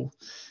on the wall.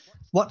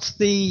 What's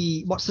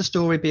the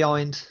story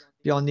behind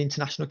the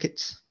international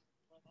kits?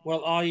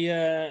 Well,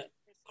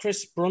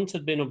 Chris Brunt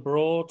had been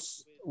abroad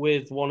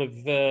with one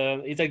of,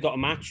 they got a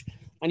match,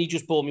 and he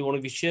just bought me one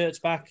of his shirts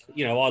back.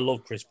 I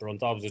love Chris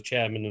Brunt. I was a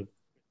chairman of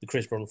the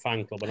Chris Brunt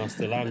fan club, and I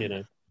still am,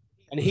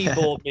 And he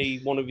bought me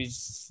one of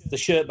the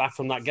shirt back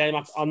from that game.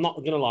 I'm not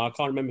going to lie, I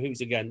can't remember who it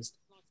was against.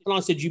 And I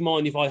said, do you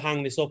mind if I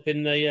hang this up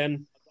in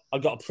the, I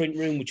got a print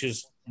room, which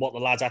is what the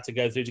lads had to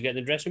go through to get in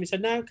the dressing room. He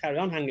said, no, carry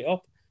on, hang it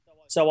up.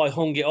 So I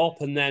hung it up,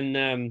 and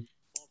then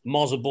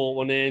Mozza bought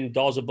one in,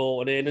 Dozza bought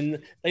one in,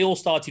 and they all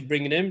started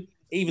bringing in.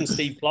 Even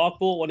Steve Clarke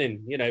bought one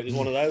in. It was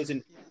one of those.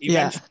 And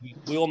eventually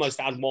we almost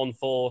had one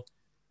for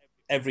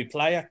every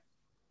player.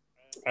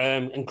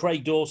 And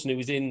Craig Dawson, who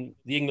was in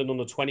the England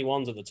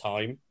under-21s at the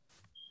time,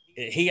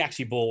 he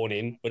actually bought one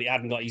in, but it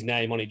hadn't got his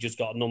name on it, just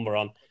got a number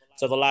on.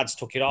 So the lads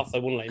took it off. They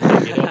wouldn't let him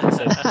hang it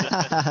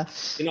up.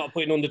 So you're not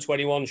putting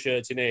under-21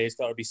 shirts in here. It's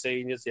got to be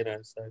seniors,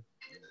 So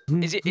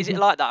Is it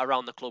like that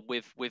around the club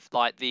with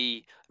like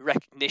the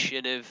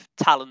recognition of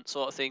talent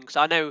sort of thing? Because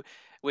I know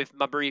with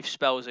my brief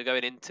spells of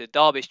going into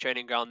Derby's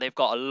training ground, they've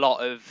got a lot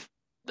of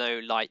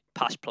like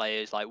past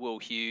players like Will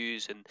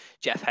Hughes and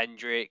Jeff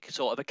Hendrick,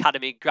 sort of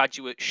academy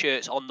graduate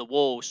shirts on the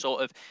wall,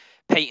 sort of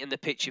painting the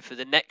picture for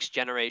the next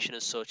generation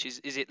as such.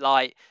 Is it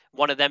like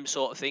one of them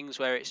sort of things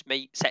where it's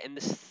setting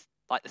this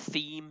like the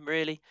theme,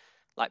 really,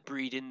 like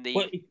breeding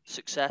the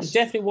success? It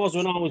definitely was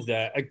when I was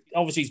there.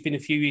 Obviously, it's been a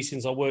few years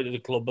since I worked at the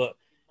club, but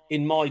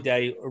in my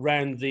day,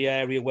 around the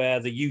area where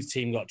the youth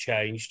team got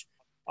changed,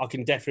 I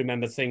can definitely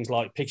remember things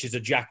like pictures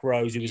of Jack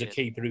Rose, who was a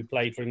keeper who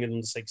played for England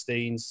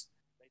under-16s.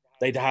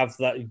 They'd have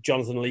that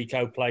Jonathan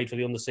Lico played for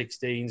the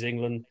under-16s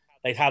England.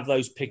 They'd have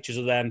those pictures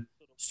of them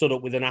stood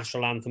up with the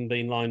national anthem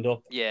being lined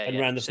up.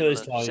 Around the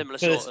first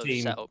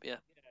team setup,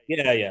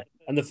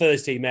 and the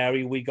first team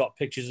area, we got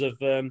pictures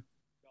of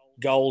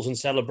goals and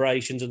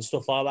celebrations and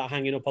stuff like that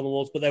hanging up on the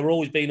walls. But they were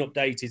always being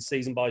updated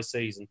season by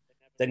season.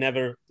 They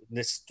never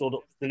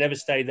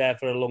stayed there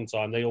for a long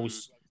time. They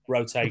always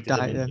rotated them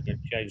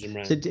and changed them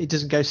around. So it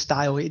doesn't go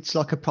stale. It's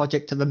like a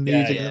project of them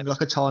moving them,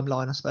 like a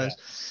timeline, I suppose.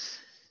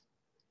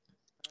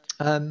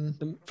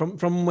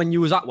 From when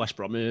you was at West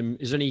Brom,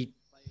 is there any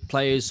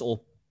players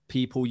or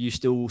people you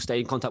still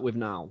stay in contact with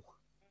now?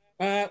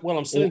 Well,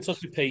 I'm still in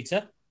touch with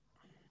Peter.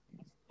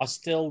 I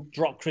still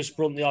drop Chris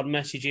Brunt the odd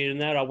message here and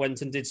there. I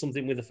went and did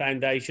something with the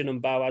foundation,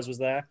 and Boaz was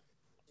there.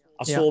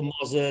 I saw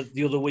Mozza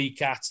the other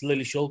week at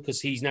Lillishall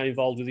because he's now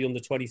involved with the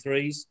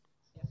under-23s.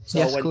 So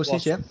Yes, I of went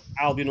course, to watch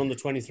Albion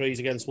under-23s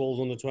against Wolves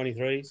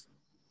under-23s.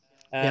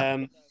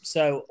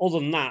 So other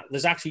than that,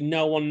 there's actually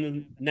no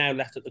one now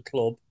left at the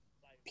club,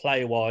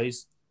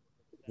 player-wise,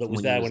 that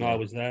was there when I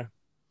was there.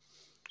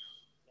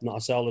 Not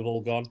a soul, they've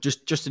all gone.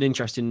 Just an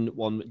interesting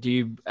one. Do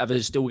you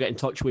ever still get in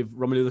touch with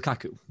Romelu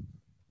Lukaku?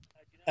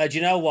 Do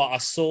you know what? I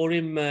saw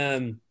him.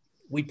 I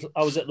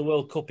was at the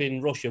World Cup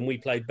in Russia and we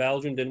played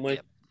Belgium, didn't we?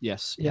 Yep.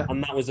 Yes. Yeah.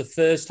 And that was the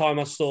first time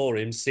I saw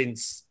him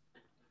since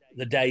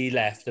the day he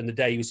left and the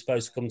day he was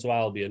supposed to come to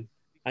Albion.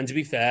 And to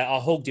be fair, I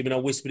hugged him and I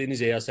whispered in his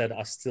ear, I said,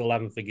 I still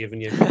haven't forgiven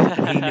you.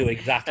 And he knew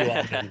exactly what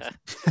I meant.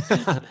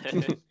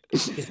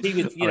 Because he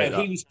was,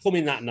 he was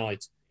coming that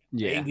night.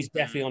 Yeah. He was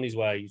definitely on his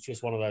way. It's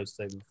just one of those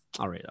things.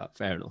 I read that.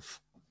 Fair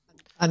enough.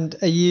 And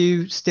are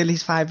you still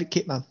his favourite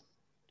kitman?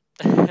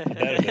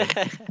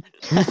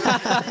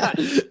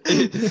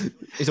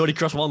 He's already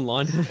crossed one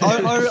line.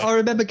 I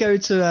remember going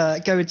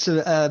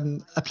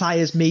to a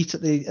players' meet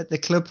at the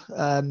club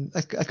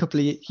a couple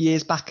of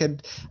years back,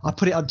 and I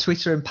put it on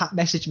Twitter, and Pat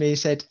messaged me and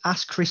said,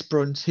 "Ask Chris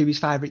Brunt who his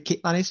favourite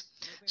kitman is."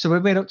 So we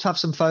went up to have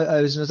some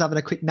photos, and I was having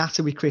a quick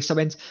natter with Chris. I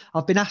went,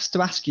 "I've been asked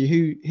to ask you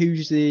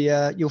who's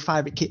your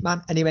favourite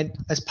kitman," and he went,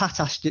 "Has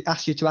Pat asked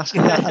you to ask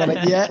me that?" And I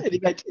went, "Yeah." And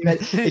he went,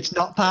 "It's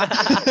not Pat."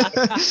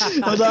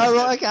 I was like, "All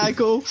right, okay,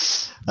 cool."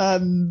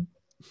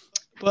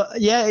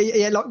 But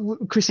yeah, like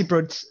Chrissy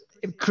Brunt,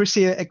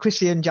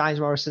 Chrissy and James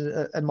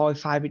Morrison are my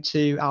favourite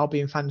two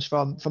Albion fans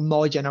from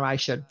my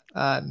generation.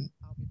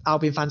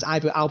 Albion fans,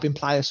 Albion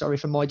players, sorry,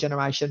 from my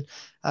generation.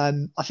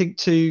 I think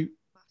two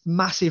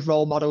massive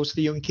role models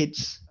for young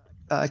kids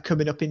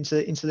coming up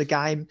into the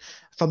game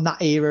from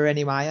that era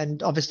anyway.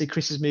 And obviously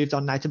Chris has moved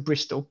on now to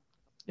Bristol.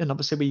 And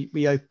obviously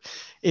we hope,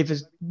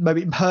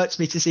 maybe it hurts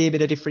me to see him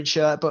in a different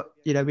shirt, but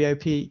we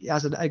hope he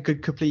has a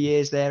good couple of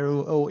years there,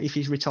 or if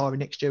he's retiring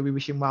next year, we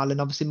wish him well.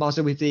 And obviously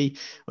Mozza with the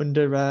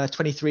under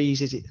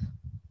 23s, is it?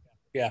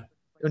 Yeah.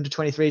 Under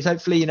 23s.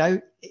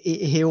 Hopefully,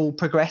 he'll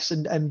progress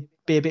and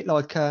be a bit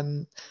like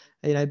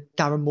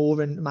Darren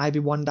Moore, and maybe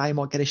one day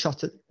might get a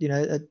shot at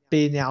at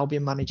being the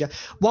Albion manager.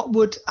 What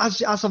would,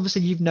 as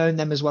obviously you've known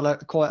them as well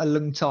quite a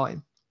long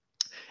time,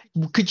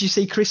 could you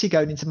see Chrissy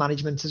going into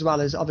management as well,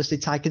 as obviously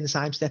taking the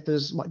same step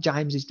as what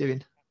James is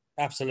doing?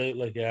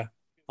 Absolutely, yeah.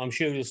 I'm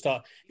sure he'll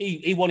start.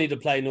 He wanted to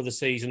play another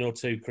season or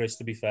two, Chris,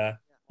 to be fair.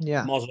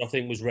 Yeah. Mozza, I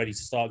think, was ready to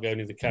start going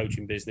into the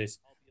coaching business.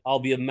 I'll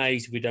be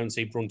amazed if we don't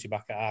see Brunty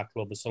back at our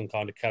club as some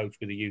kind of coach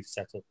with a youth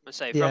setup. I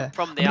say,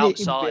 from the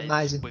outside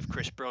with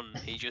Chris Brunt,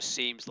 he just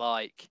seems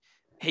like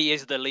he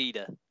is the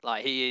leader.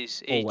 Like he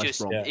is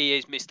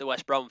Mr.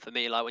 West Brom for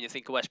me. Like when you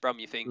think of West Brom,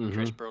 you think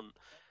Chris Brunt.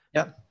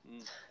 Yep.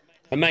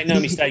 And make no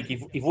mistake,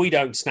 if we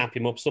don't snap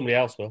him up, somebody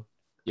else will.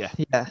 Yeah.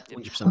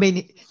 100%. I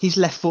mean, his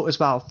left foot as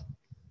well.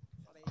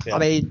 Yeah. I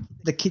mean,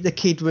 the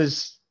kid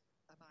was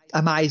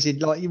amazing.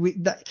 Like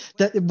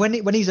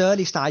when his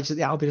early stages at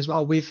the Albion as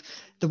well, with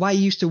the way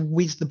he used to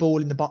whiz the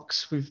ball in the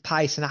box with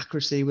pace and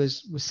accuracy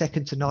was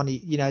second to none.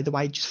 The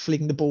way he just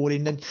fling the ball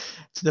in and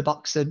to the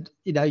box, and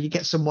you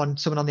get someone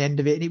on the end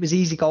of it, and it was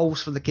easy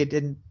goals for the kid.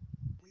 And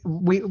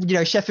we,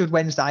 Sheffield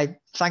Wednesday,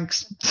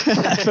 thanks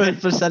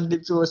for sending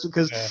him to us,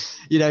 because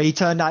he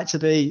turned out to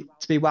be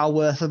well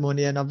worth the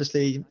money. And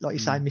obviously, like you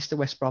say, Mr.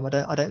 West Brom,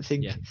 I don't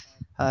think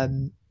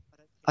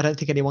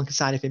anyone can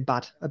say anything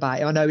bad about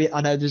him. I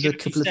know there's a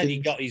couple of things. He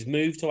got his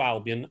move to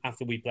Albion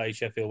after we played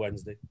Sheffield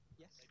Wednesday.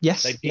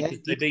 Yes,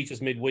 they beat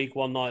us midweek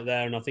one night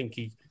there, and I think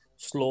he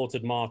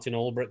slaughtered Martin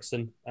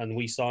Ulbrichtson, and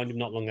we signed him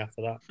not long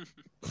after that.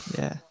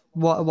 Yeah.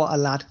 What a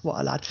lad!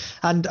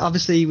 And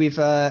obviously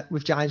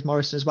with James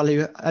Morrison as well,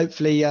 who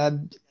hopefully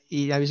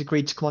he's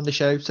agreed to come on the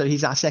show, so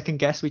he's our second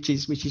guest, which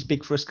is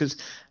big for us, because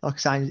like I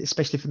say,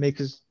 especially for me,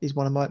 because he's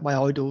one of my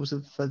idols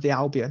of the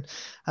Albion.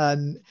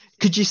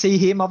 Could you see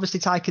him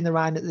obviously taking the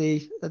reign at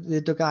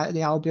the dugout at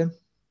the Albion?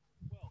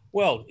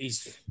 Well,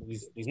 he's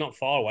not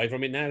far away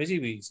from it now, is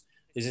he?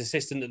 He's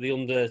assistant at the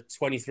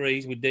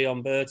under-23s with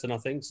Dion Burton, I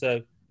think.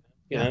 So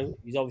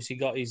he's obviously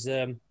got his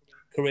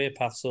career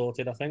path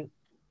sorted, I think.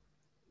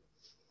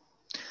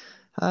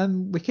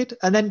 Wicked.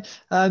 And then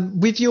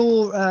with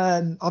your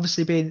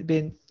obviously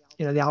being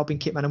the Albion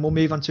kitman, and we'll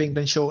move on to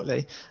England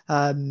shortly.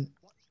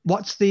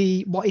 What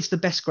is the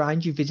best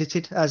ground you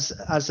visited as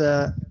West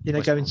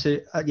going Brom.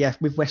 To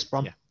with West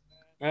Brom? Yeah.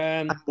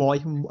 And why,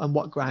 and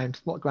what ground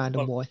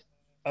and why?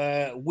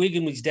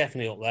 Wigan was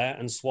definitely up there,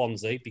 and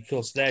Swansea,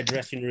 because their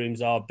dressing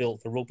rooms are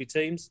built for rugby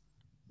teams.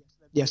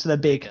 Yeah, so they're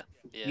big.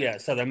 Yeah,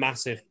 so they're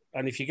massive.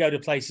 And if you go to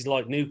places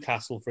like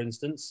Newcastle, for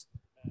instance,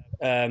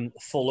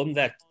 Fulham,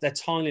 they're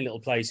tiny little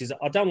places.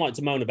 I don't like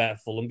to moan about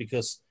Fulham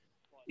because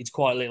it's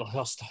quite a little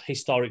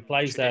historic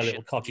place there, a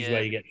little cottage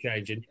where you get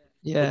changing.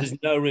 Yeah. But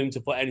there's no room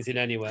to put anything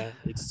anywhere.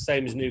 It's the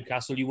same as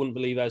Newcastle. You wouldn't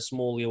believe how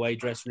small the away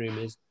dressing room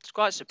is. It's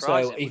quite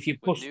surprising. So if you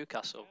push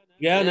Newcastle.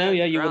 You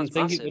wouldn't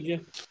think it, would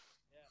you?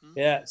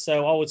 Yeah.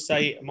 So I would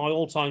say my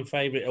all-time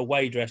favourite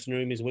away dressing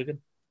room is Wigan.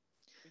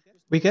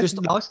 Wigan,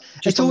 Just, nice.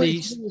 just It's on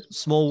always- the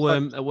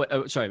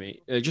small, sorry,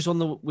 mate. Just on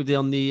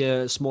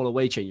the small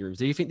away change rooms.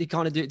 Do you think they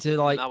kind of do it to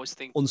like I was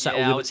thinking, unsettle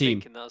yeah, the I other was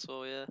team? thinking that as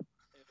well. Yeah.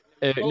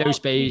 No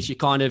space. You're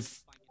kind of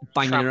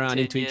banging Trapped around in,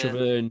 into each yeah.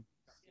 other and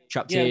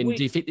trapped Yeah, in.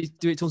 Do you think they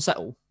do it to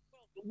unsettle?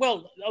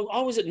 Well,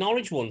 I was at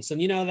Norwich once, and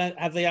you know,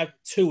 they had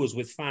tours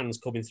with fans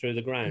coming through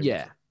the ground.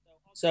 Yeah.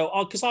 So,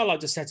 because I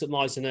like to set up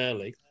nice and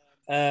early,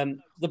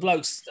 the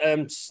blokes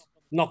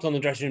knocked on the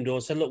dressing room door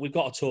and said, "Look, we've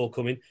got a tour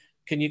coming.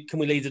 Can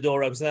we leave the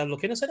door open so they have a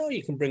look in?" I said, "Oh,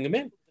 you can bring them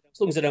in as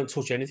long as they don't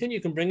touch anything.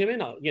 You can bring them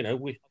in.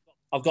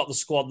 I've got the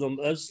squad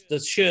numbers. The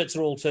shirts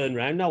are all turned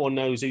around. No one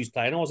knows who's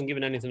playing. I wasn't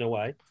giving anything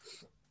away."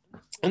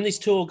 And this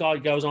tour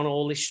guide goes on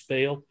all this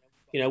spiel.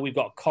 We've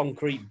got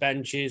concrete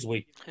benches.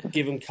 We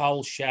give them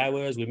cold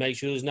showers. We make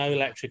sure there's no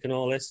electric and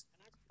all this.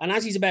 And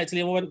as he's about to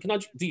leave, I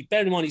went,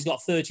 bear in mind, he's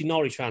got 30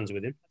 Norwich fans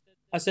with him.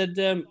 I said,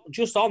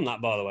 just on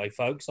that, by the way,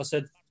 folks, I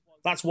said,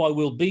 that's why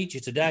we'll beat you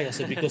today. I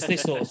said, because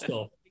this sort of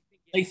stuff,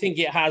 they think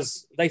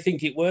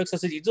it works. I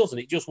said, it doesn't.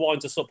 It just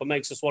winds us up and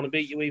makes us want to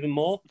beat you even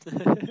more.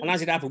 And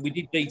as it happened, we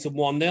did beat them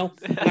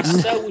 1-0. And I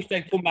so wish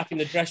they'd come back in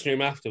the dressing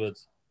room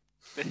afterwards.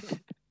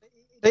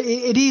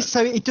 It is,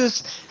 so it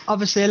does,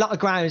 obviously a lot of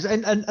grounds,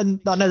 and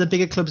I know the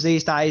bigger clubs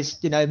these days,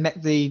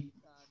 make the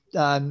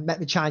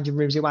changing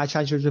rooms, the away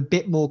changing rooms a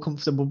bit more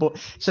comfortable. But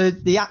so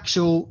the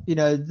actual,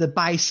 the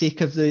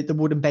basic of the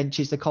wooden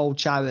benches, the cold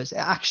showers, it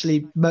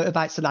actually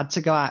motivates the lad to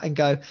go out and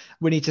go,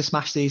 we need to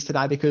smash these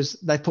today because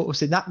they put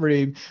us in that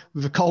room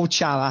with a cold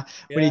shower.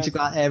 Yeah. We need to go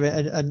out there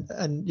and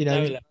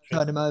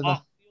turn them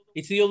over.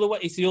 It's the other way.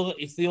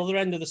 It's the other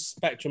end of the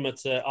spectrum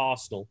at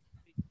Arsenal.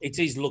 It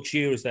is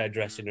luxurious, their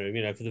dressing room,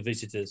 for the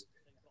visitors.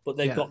 But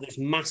they've got this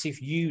massive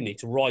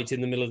unit right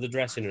in the middle of the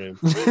dressing room.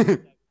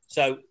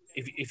 So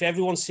if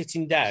everyone's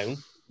sitting down,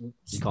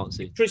 you can't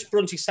see. Chris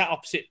Brunty sat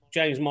opposite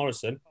James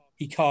Morrison,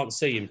 he can't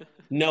see him.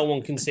 No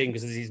one can see him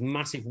because there's this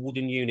massive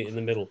wooden unit in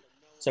the middle.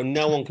 So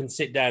no one can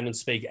sit down and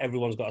speak.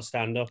 Everyone's got to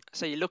stand up.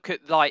 So you look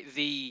at like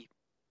the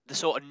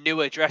sort of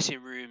newer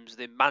dressing rooms,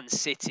 the Man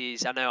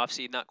Cities. I know I've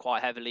seen that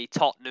quite heavily.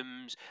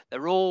 Tottenham's.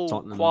 They're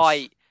all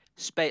quite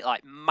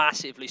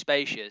massively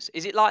spacious.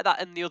 Is it like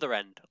that in the other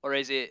end, or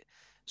is it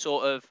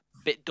sort of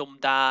a bit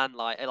dumbed down,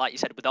 like you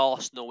said with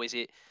Arsenal? Is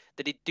it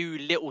that they do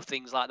little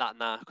things like that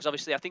now? Because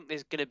obviously I think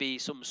there's going to be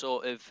some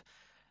sort of,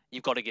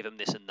 you've got to give them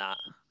this and that.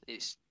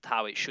 It's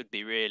how it should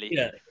be, really.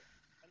 Yeah.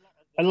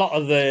 A lot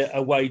of the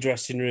away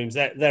dressing rooms,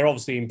 they're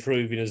obviously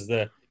improving as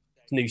the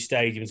new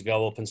stadiums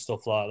go up and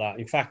stuff like that.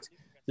 In fact,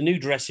 the new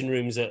dressing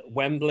rooms at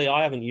Wembley,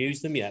 I haven't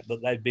used them yet, but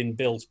they've been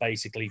built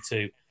basically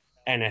to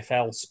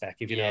NFL spec,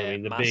 if you know what I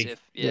mean. The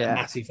massive,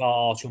 massive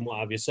arch and what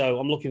have you. So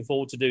I'm looking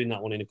forward to doing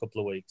that one in a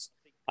couple of weeks.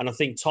 And I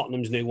think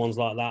Tottenham's new one's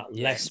like that.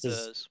 Yeah,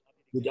 Leicester's.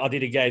 I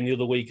did a game the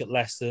other week at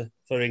Leicester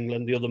for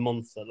England, the other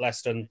month at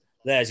Leicester, and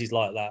theirs is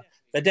like that.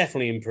 They're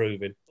definitely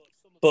improving.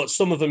 But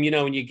some of them,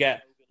 when you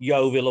get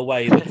Yeovil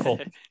away in the cup,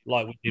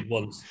 like we did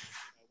once,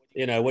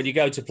 when you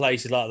go to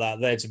places like that,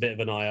 there's a bit of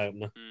an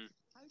eye-opener.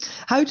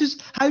 How do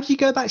you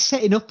go about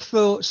setting up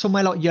for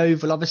somewhere like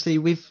Yeovil? Obviously,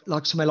 with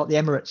like somewhere like the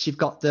Emirates, you've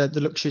got the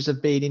luxuries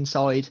of being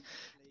inside,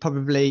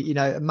 probably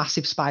a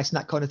massive space and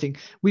that kind of thing.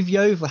 With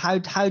Yeovil, how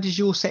does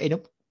your setting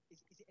up?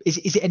 Is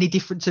it any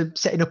different to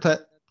setting up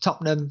at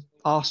Tottenham,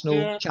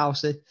 Arsenal,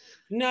 Chelsea?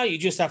 No, you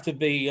just have to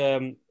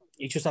be.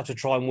 You just have to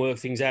try and work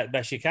things out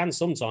best you can.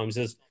 Sometimes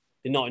there's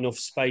not enough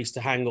space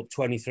to hang up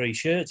 23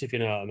 shirts, if you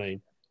know what I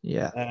mean.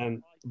 Yeah.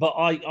 But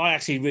I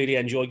actually really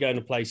enjoy going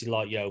to places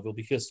like Yeovil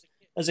because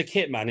as a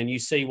kit man and you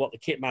see what the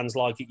kit man's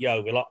like at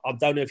Yeovil, I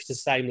don't know if it's the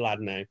same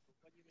lad now,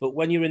 but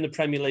when you're in the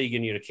Premier League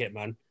and you're a kit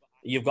man,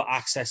 you've got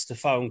access to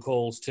phone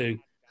calls to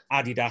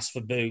Adidas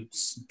for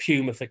boots,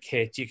 Puma for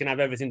kit. You can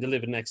have everything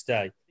delivered next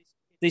day.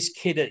 This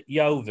kid at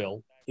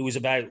Yeovil, who was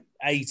about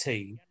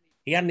 18,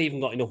 he hadn't even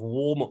got enough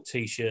warm-up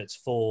T-shirts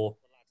for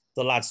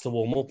the lads to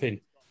warm up in.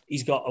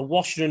 He's got a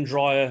washer and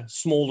dryer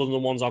smaller than the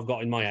ones I've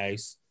got in my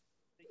house.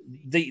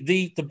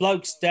 The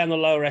blokes down the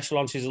lower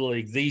echelons of the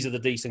league, these are the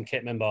decent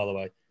kitmen, by the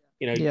way.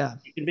 You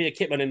can be a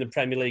kitman in the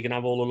Premier League and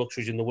have all the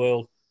luxuries in the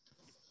world.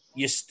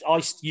 You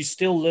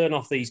still learn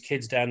off these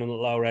kids down on the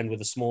lower end with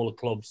the smaller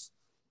clubs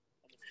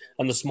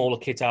and the smaller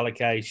kit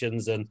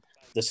allocations and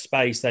the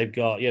space they've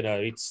got.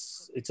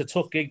 It's a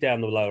tough gig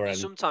down the lower end.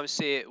 You sometimes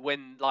see it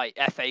when like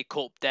FA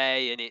Cup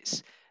day and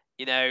it's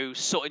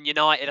Sutton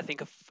United. I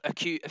think a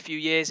few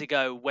years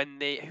ago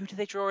when who did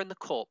they draw in the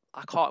cup?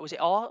 Was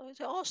it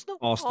Arsenal?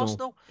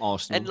 Arsenal.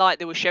 And like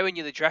they were showing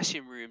you the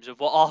dressing rooms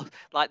of what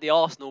the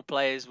Arsenal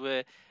players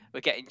were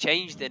getting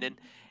changed in, and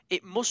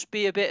it must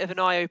be a bit of an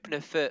eye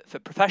opener for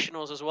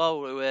professionals as well,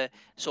 who are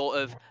sort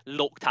of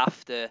looked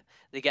after.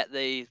 They get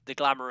the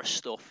glamorous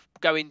stuff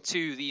going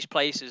to these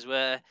places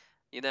where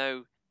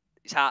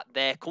it's at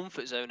their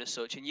comfort zone as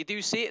such, and you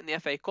do see it in the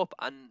FA Cup.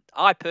 And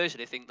I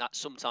personally think that's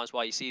sometimes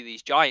why you see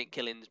these giant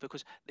killings,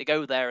 because they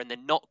go there and they're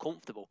not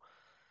comfortable.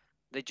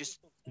 They just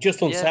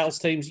unsettles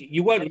teams.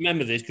 You won't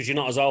remember this because you're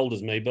not as old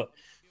as me, but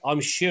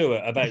I'm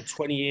sure about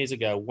 20 years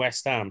ago,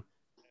 West Ham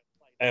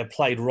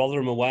played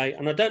Rotherham away,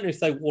 and I don't know if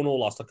they won or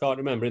lost. I can't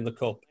remember in the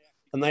cup.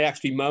 and they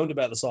actually moaned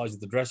about the size of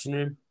the dressing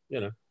room.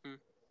 You know,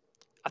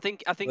 I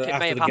think it may after have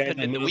the game, happened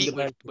they in the moaned week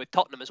about with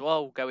Tottenham as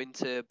well, going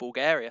to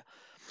Bulgaria.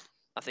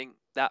 I think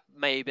that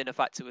may have been a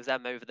factor with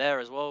them over there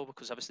as well,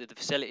 because obviously the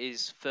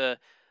facilities for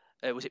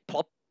was it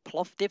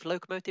Plovdiv,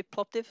 Lokomotiv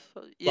Plovdiv?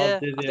 Yeah,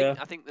 Plovdiv, I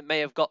yeah. think that may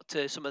have got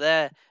to some of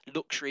their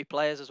luxury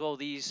players as well.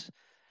 These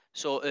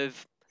sort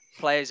of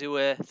players who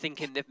were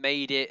thinking they've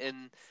made it,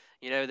 and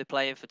they're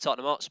playing for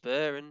Tottenham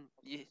Hotspur, and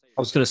I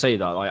was going to say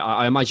that. Like,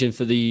 I imagine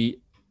for the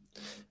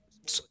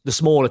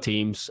smaller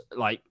teams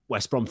like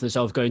West Brom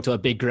themselves going to a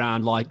big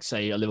ground like,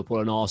 say, a Liverpool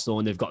and Arsenal,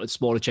 and they've got a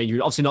smaller changing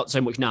room. Obviously, not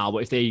so much now, but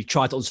if they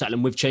try to unsettle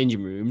them with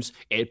changing rooms,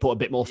 it'd put a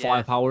bit more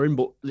firepower in.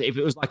 But if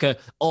it was like a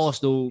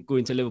Arsenal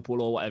going to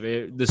Liverpool or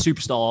whatever, the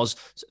superstars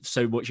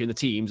so much in the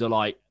teams are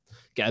like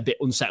get a bit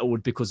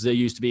unsettled because they're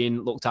used to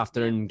being looked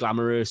after and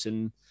glamorous.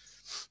 And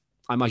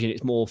I imagine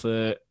it's more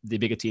for the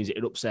bigger teams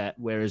it'd upset.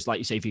 Whereas, like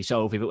you say for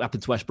yourself, if it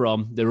happened to West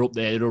Brom, they're up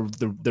there,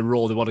 they're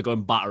raw, they want to go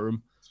and batter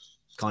them,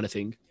 kind of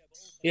thing.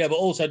 Yeah, but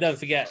also don't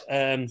forget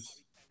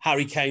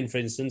Harry Kane, for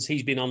instance.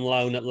 He's been on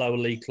loan at lower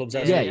league clubs.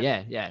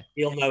 Yeah.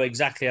 He'll know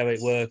exactly how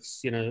it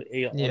works.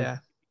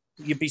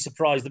 You'd be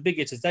surprised. The big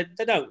hitters, they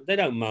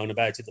don't moan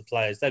about it. The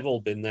players, they've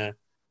all been there.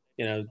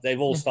 They've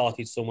all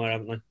started somewhere,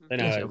 haven't they? They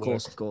know how it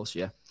works. Of course,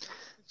 yeah.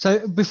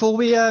 So before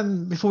we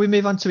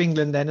move on to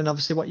England, then, and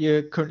obviously what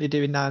you're currently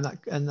doing now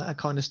and that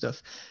kind of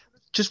stuff,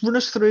 just run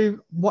us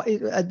through what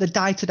is the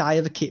day-to-day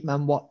of a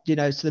kitman, what, to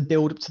the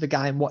build up to the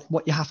game,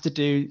 what you have to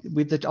do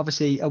with the,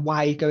 obviously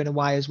going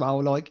away as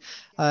well. Like,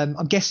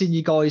 I'm guessing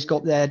you guys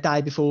got there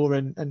day before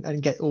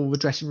and get all the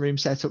dressing room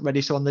set up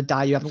ready. So on the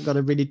day, you haven't got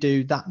to really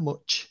do that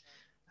much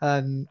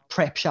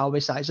prep, shall we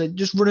say. So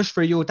just run us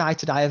through your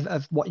day-to-day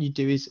of what you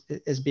do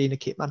as being a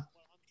kitman.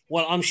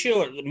 Well, I'm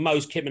sure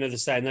most kitmen are the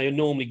same. They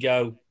normally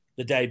go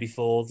the day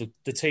before.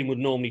 The team would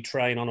normally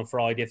train on a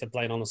Friday if they're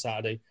playing on a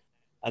Saturday.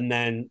 And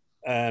then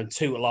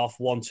 2 off,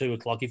 2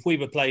 o'clock. If we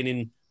were playing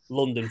in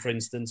London, for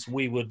instance,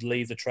 we would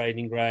leave the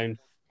training ground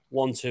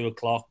 2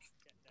 o'clock,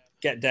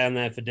 get down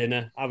there for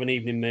dinner, have an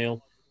evening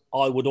meal.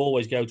 I would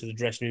always go to the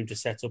dressing room to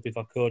set up if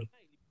I could,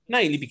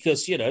 mainly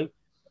because,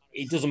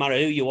 it doesn't matter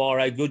who you are,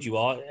 how good you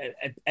are.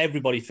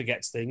 Everybody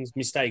forgets things.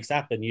 Mistakes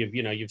happen.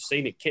 You've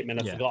seen it.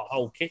 Kitmen have forgot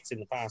whole kits in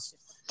the past.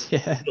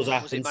 Yeah, it does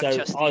happen. Was it So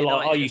Manchester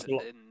United? I used to.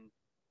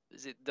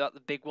 Is it the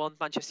big one,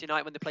 Manchester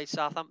United, when they played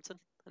Southampton?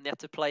 And they had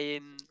to play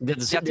in... They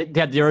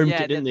had their own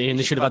kit, didn't they? And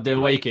they should have had their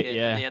away kit,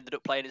 And they ended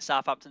up playing in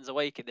Southampton's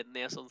away kit, didn't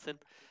they, or something?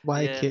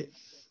 Away kit.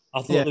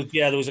 I thought,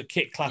 there was a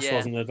kit clash,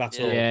 wasn't there? That's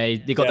all. Yeah,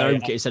 they got their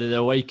own kit instead of their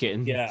away kit.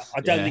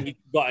 I don't think he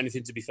got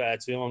anything, to be fair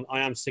to him.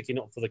 I am sticking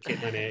up for the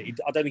kitman here.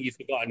 I don't think he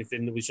forgot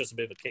anything. There was just a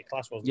bit of a kit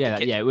clash, wasn't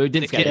it? Yeah, we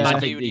didn't forget.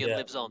 The kitman union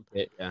lives on.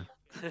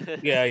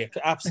 Yeah,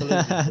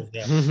 absolutely.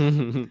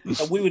 Yeah.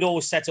 So we would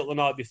always set up the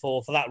night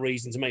before for that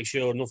reason, to make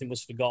sure nothing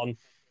was forgotten.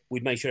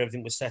 We'd make sure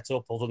everything was set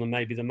up, other than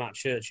maybe the match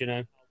shirts,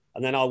 And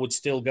then I would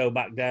still go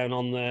back down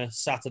on the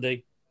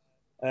Saturday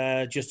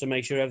just to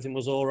make sure everything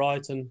was all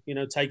right, and,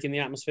 take in the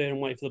atmosphere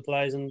and wait for the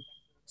players and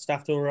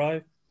staff to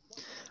arrive.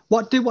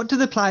 What do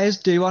the players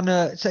do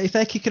so if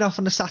they're kicking off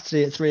on a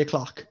Saturday at 3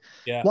 o'clock?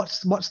 Yeah.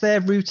 What's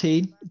their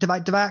routine? Do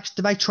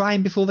they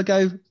train before they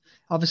go?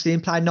 Obviously,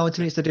 in playing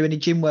 90 minutes, they do any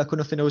gym work or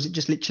nothing, or is it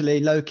just literally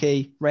low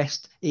key,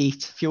 rest,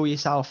 eat, fuel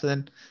yourself, and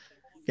then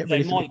get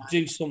ready? They might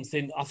do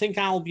something. I think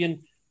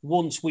Albion,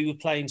 once we were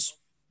playing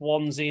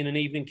Swansea in an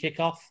evening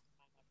kickoff,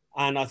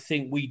 and I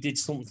think we did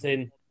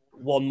something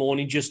one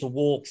morning, just a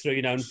walk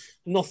through,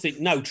 nothing,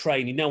 no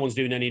training, no one's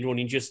doing any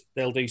running, just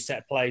they'll do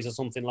set plays or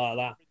something like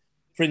that.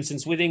 For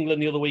instance, with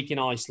England the other week in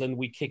Iceland,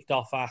 we kicked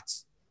off at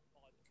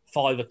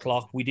 5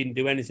 o'clock. We didn't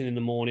do anything in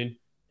the morning.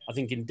 I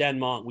think in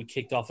Denmark we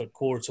kicked off at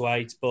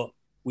 7:45, but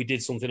we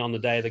did something on the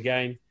day of the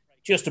game,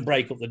 just to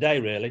break up the day,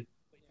 really.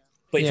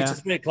 But if it's a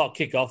 3 o'clock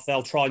kickoff,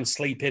 they'll try and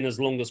sleep in as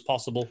long as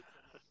possible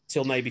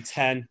till maybe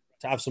 10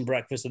 to have some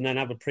breakfast and then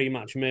have a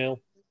pre-match meal.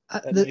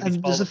 And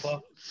there's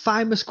a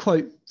famous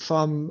quote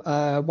from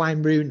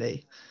Wayne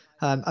Rooney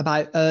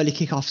about early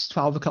kickoffs,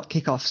 12 o'clock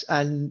kickoffs,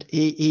 and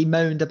he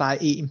moaned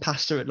about eating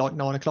pasta at like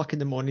 9 o'clock in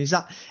the morning. Is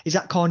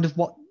that kind of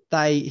what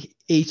they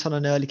eat on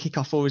an early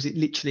kickoff, or is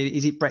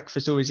it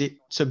breakfast, or is it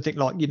something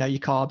like, your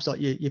carbs,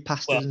 like your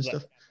pastas and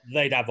stuff?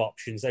 They'd have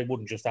options. They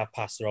wouldn't just have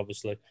pasta,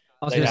 obviously.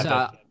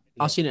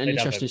 I've seen an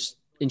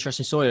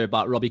interesting story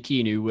about Robbie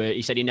Keane, who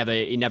he said he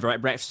never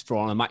ate breakfast for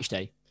on a match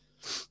day.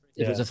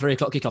 If it was a 3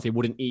 o'clock kickoff, he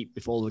wouldn't eat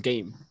before the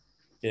game.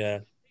 Yeah.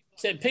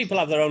 So people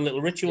have their own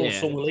little rituals.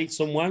 Some will eat,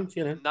 some won't,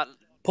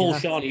 Paul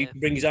Sharney can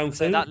bring his own food.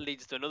 So that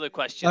leads to another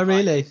question. Oh,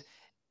 really?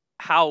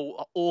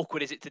 How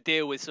awkward is it to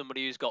deal with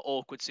somebody who's got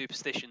awkward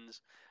superstitions?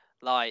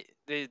 Like,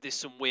 there's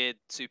some weird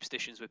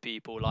superstitions with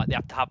people. Like, they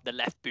have to have the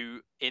left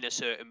boot in a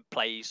certain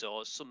place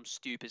or some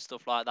stupid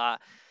stuff like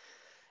that.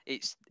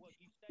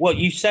 Well,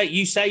 you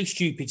say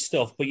stupid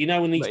stuff, but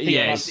when these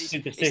people have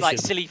superstitions, it's like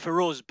silly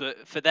for us,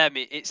 but for them,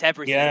 it's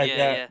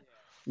everything.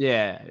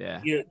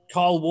 Yeah.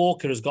 Carl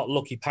Walker has got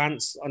lucky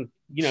pants, and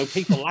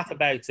people laugh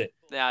about it.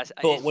 Yeah,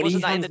 but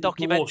wasn't that in the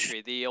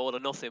documentary, the All or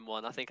Nothing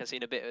one? I think I've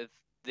seen a bit of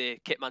the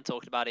Kitman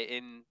talking about it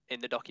in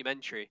the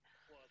documentary.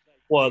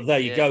 Well, there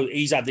you go.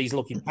 He's had these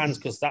lucky pants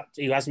because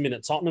he hasn't been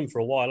at Tottenham for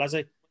a while, has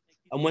he?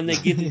 And when they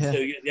give them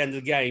to you at the end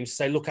of the game,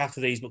 say, look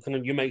after these, but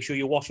can you make sure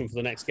you wash them for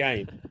the next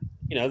game?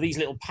 You know, these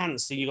little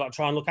pants, you got to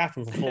try and look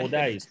after them for 4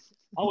 days.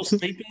 I was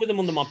sleeping with them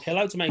under my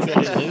pillow to make sure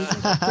I didn't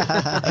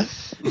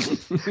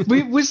lose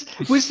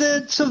them. Was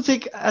there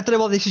something, I don't know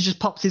what this has just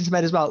popped into my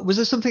head as well. Was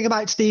there something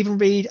about Stephen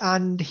Reid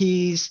and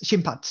his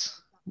shin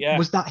pads? Yeah.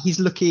 Was that his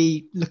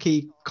lucky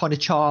kind of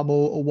charm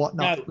or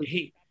whatnot? No,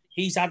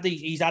 he's had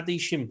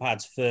these shin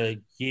pads for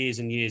years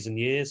and years and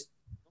years.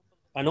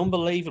 And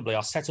unbelievably,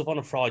 I set up on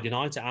a Friday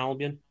night at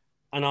Albion,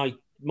 and I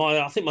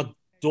think my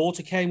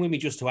daughter came with me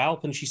just to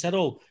help, and she said,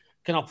 "Oh,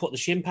 can I put the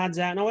shin pads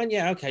out?" And I went,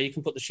 "Yeah, okay, you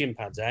can put the shin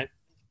pads out."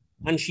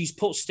 And she's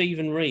put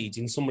Stephen Reid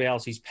in somebody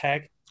else's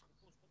peg.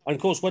 And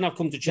of course, when I've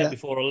come to check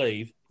before I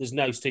leave, there's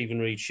no Stephen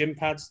Reid shin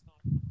pads.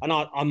 And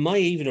I may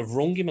even have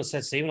rung him and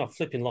said, "Stephen, I've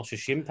flipping lost your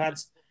shin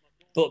pads."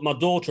 But my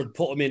daughter had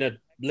put them in a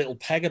little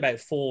peg about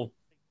 4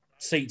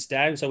 seats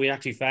down, so we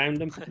actually found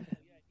them.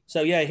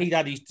 So yeah, he'd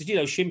had his,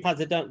 shin pads.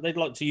 They'd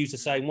like to use the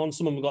same one.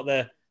 Some of them got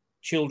their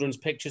children's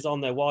pictures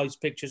on, their wives'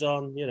 pictures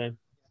on.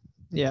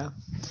 Yeah.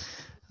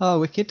 Oh,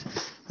 wicked.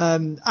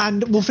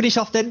 And we'll finish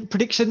off then.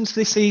 Predictions for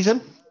this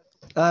season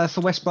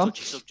for West Brom.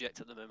 Touchy subject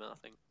at the moment, I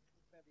think.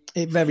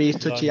 It very is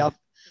touchy. I'm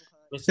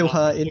still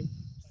hurting.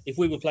 If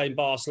we were playing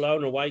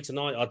Barcelona away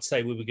tonight, I'd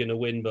say we were going to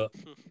win, but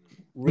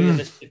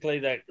realistically,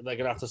 they're going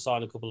to have to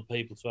sign a couple of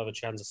people to have a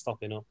chance of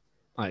stopping up.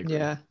 I agree.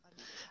 Yeah.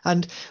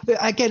 And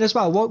again, as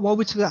well, while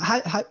we're talking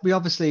about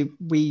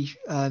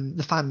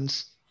the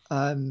fans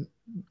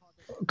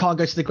can't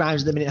go to the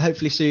grounds at the minute.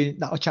 Hopefully soon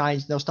that'll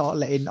change. They'll start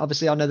letting.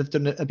 Obviously, I know they've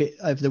done a bit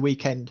over the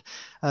weekend.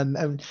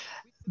 And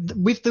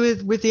with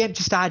the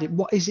empty stadium,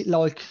 what is it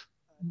like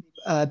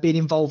being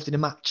involved in a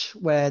match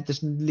where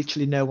there's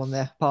literally no one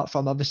there apart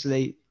from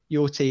obviously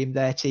your team,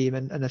 their team,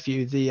 and a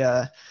few of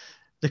the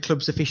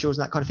club's officials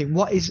and that kind of thing?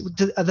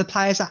 Are the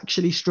players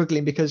actually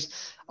struggling? Because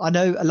I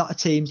know a lot of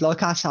teams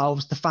like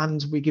ourselves, the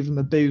fans, we give them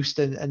a boost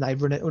and they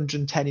run at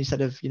 110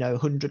 instead of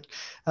 100.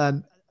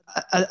 Are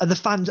the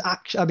fans are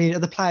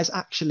the players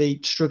actually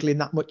struggling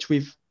that much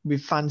with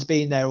fans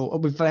being there, or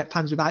with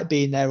fans without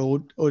being there,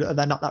 or are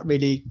they not that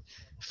really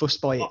fussed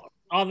by it?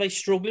 Are they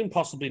struggling?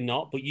 Possibly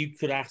not, but you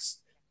could ask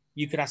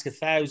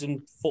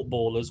 1,000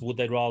 footballers, would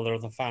they rather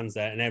have the fans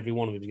there, and every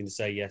one of them is going to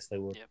say yes, they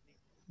would. Yep.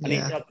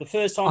 And the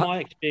first time I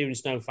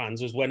experienced no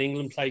fans was when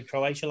England played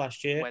Croatia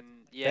last year.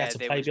 They had to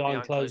play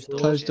behind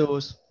closed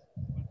doors.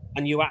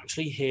 And you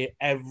actually hear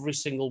every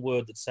single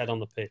word that's said on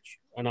the pitch.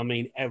 And I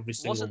mean every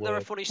single word. Wasn't there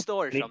a funny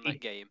story from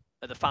that game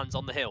of the fans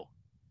on the hill?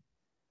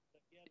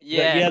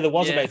 Yeah, there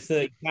was about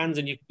 30 fans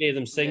and you could hear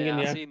them singing.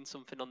 I've seen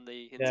something on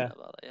the internet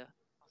about that,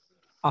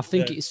 I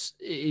think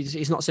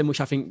it's not so much.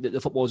 I think that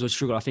the footballers would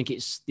struggle. I think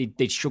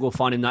they'd struggle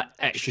finding that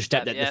extra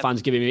step that the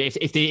fans give me.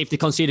 If they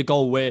concede a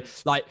goal, where,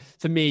 like,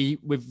 for me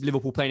with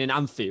Liverpool playing in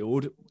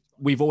Anfield,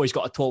 we've always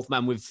got a 12th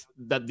man with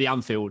the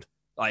Anfield.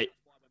 Like,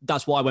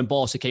 that's why when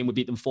Barca came, we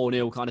beat them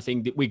 4-0 kind of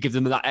thing. We give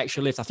them that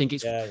extra lift. I think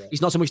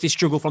it's not so much they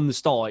struggle from the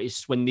start.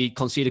 It's when they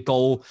concede a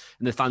goal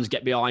and the fans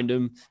get behind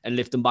them and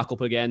lift them back up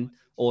again.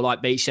 Or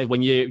like Bates said,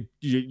 when you're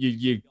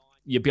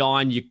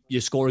behind, you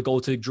score a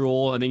goal to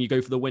draw and then you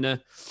go for the winner.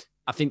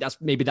 I think that's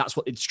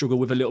what they'd struggle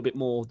with a little bit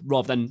more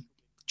rather than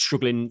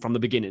struggling from the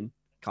beginning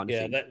kind of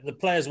thing. The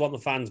players want the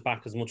fans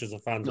back as much as the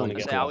fans want to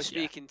get. I was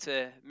speaking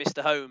to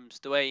Mr. Holmes,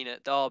 Dwayne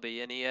at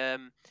Derby,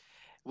 and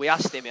we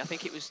asked him, I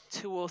think it was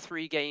 2 or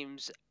 3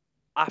 games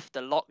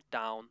after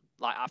lockdown,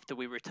 like after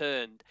we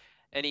returned,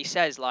 and he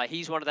says like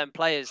he's one of them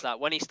players that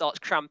when he starts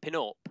cramping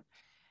up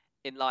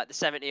in like the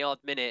 70-odd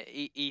minute,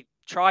 he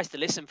tries to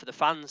listen for the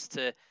fans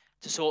to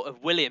sort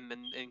of will him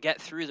and get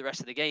through the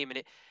rest of the game,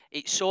 and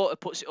it sort of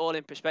puts it all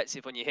in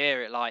perspective when you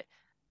hear it. Like,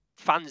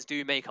 fans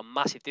do make a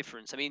massive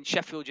difference. I mean,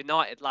 Sheffield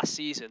United last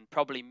season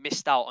probably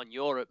missed out on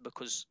Europe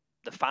because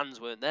the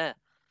fans weren't there.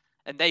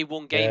 And they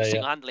won games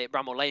single-handedly at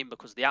Bramall Lane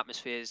because the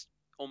atmosphere is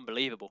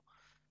unbelievable.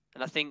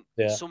 And I think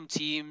some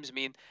teams, I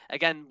mean,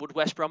 again, would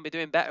West Brom be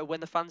doing better when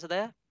the fans are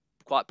there?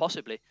 Quite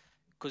possibly.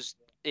 Because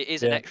it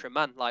is an extra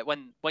man. Like,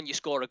 when you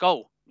score a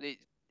goal, it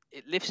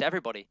lifts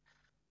everybody.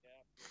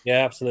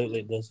 Yeah,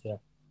 absolutely it does,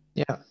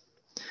 Yeah.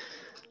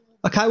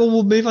 Okay, well,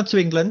 we'll move on to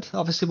England.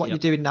 Obviously, what you're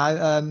doing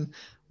now,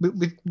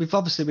 we've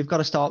got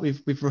to start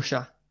with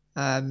Russia.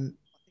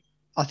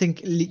 I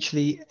think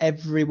literally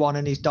everyone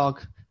and his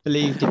dog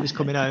believed it was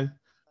coming home.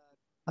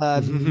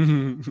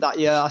 That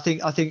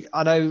year,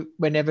 I know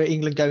whenever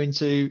England go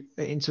into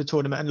a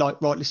tournament, and like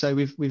rightly so,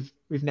 with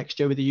next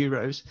year with the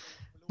Euros,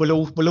 we'll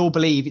all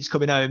believe it's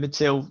coming home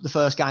until the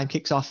first game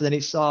kicks off, and then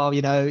it's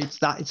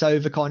it's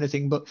over kind of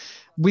thing. But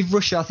with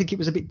Russia, I think it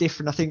was a bit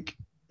different. I think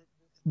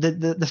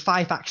the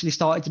faith actually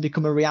started to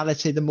become a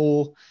reality the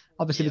more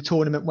obviously the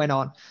tournament went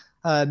on,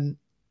 and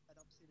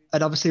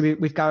obviously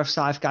with Gareth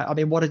Southgate, I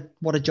mean, what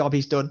a job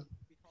he's done.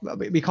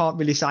 We can't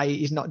really say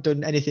he's not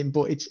done anything,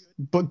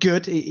 but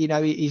good.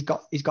 He's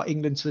got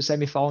England to a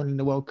semi-final in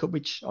the World Cup,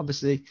 which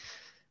obviously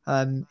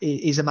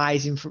is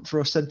amazing for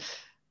us. And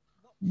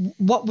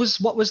what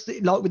was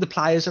like with the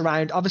players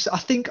around? Obviously, I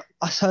think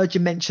I heard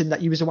you mention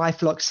that you was away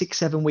for like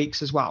 6-7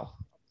 weeks as well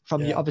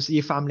from your, obviously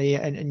your family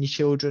and your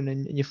children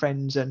and your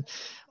friends. And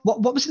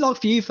what was it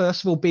like for you,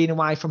 first of all, being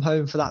away from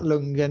home for that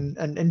long?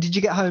 And did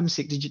you get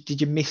homesick?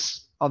 Did you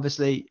miss,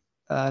 obviously,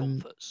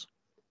 comforts?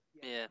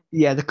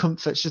 The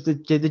comforts, just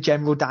the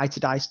general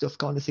day-to-day stuff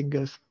kind of thing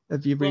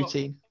of your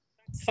routine?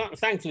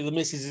 Thankfully, the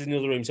missus is in the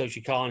other room, so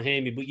she can't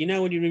hear me. But you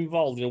know, when you're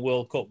involved in a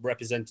World Cup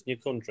representing your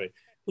country,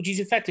 which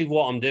is effectively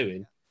what I'm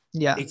doing.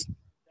 Yeah.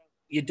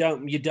 You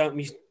don't.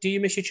 Do you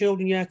miss your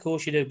children? Yeah, of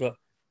course you do. But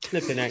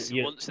flipping out, It's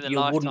once in a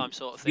lifetime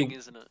sort of thing,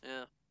 isn't it?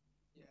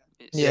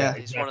 Yeah.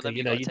 It's one of them.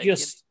 You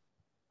just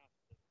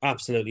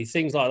absolutely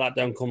things like that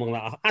don't come along.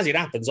 That as it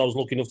happens, I was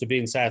lucky enough to be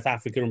in South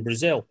Africa and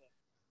Brazil,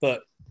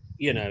 but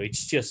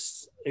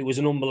it was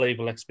an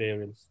unbelievable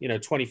experience.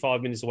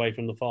 25 minutes away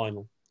from the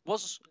final.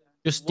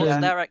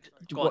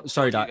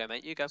 Sorry, Dad.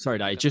 You go. Sorry,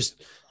 Dad.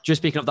 Just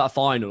speaking of that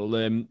final,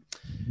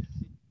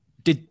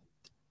 did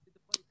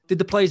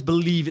the players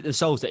believe it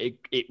themselves that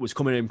it was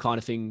coming in, kind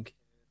of thing?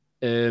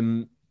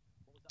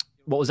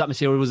 What was that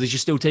material? Was they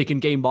just still taking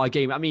game by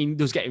game? I mean,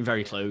 it was getting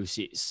very close.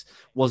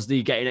 Was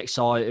they getting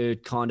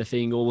excited, kind of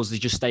thing, or was they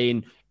just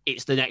saying,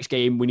 it's the next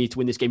game, we need to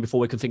win this game before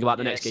we can think about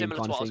the next game, kind of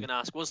thing? Similar to what I was going to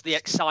ask. Was the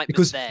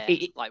excitement there?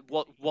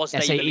 What was they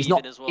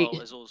believing as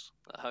well as us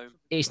at home?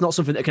 It's not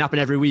something that can happen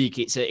every week.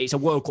 It's a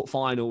World Cup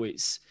final.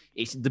 It's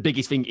the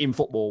biggest thing in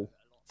football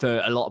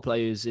for a lot of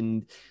players,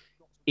 and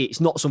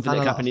it's not something that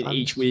can happen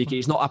each week.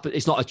 It's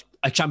not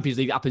a Champions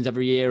League that happens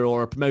every year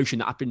or a promotion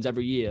that happens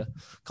every year,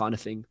 kind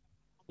of thing.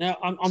 Now,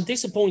 I'm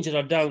disappointed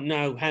I don't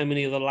know how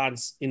many of the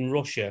lads in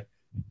Russia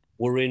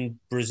were in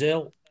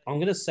Brazil. I'm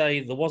going to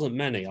say there wasn't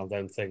many, I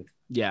don't think.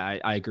 Yeah,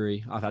 I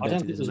agree. I don't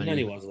think there's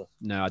many, was there?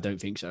 No, I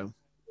don't think so.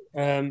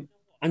 And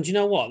you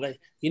know what?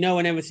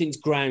 When everything's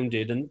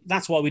grounded, and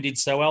that's why we did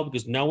so well,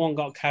 because no one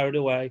got carried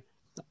away.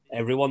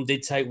 Everyone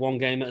did take one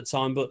game at a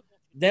time, but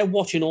they're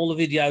watching all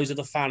the videos of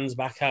the fans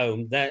back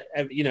home.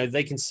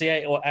 They can see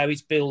how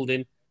it's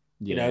building,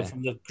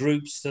 from the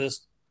groups to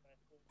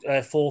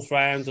the fourth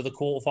round to the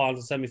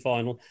quarterfinal,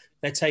 semi-final.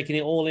 They're taking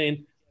it all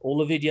in. All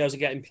the videos are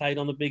getting played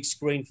on the big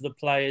screen for the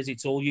players.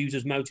 It's all used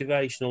as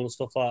motivational and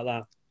stuff like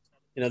that.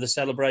 The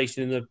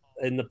celebration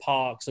in the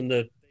parks and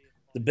the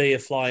beer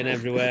flying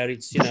everywhere.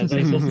 It's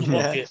they love to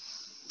watch it.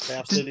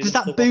 Does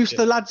that boost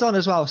the lads on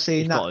as well,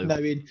 seeing that,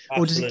 knowing,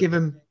 or does it give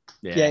them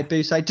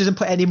boost? So it doesn't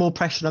put any more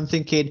pressure on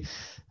thinking,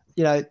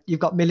 you've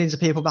got millions of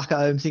people back at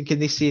home thinking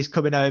this is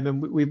coming home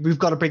and we've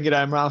got to bring it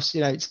home, or else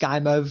it's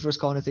game over for us,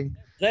 kind of thing.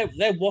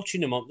 They're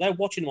watching them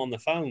on their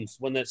phones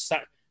when they're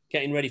sat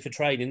getting ready for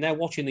training. They're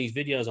watching these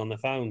videos on their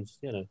phones.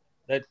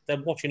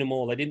 They're watching them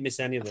all. They didn't miss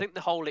any of them. I think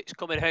the whole "it's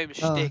coming home"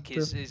 shtick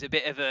is a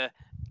bit of a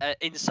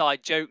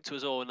inside joke to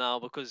us all now,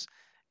 because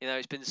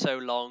it's been so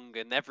long,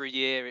 and every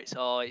year it's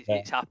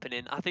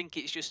happening. I think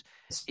it's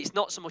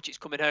not so much it's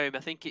coming home. I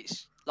think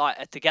it's like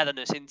a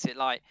togetherness, isn't it?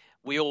 Like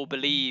we all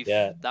believe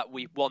that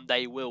we one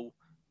day will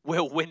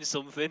win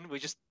something. We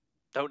just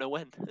don't know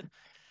when.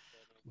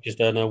 Just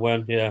don't know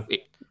when. Yeah.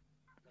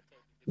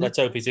 Let's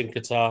hope he's in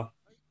Qatar.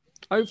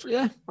 Hopefully,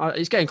 yeah.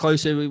 It's getting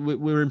closer.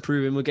 We're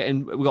improving. We've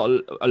got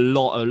a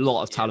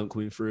lot of talent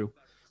coming through.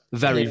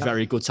 Very,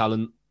 very good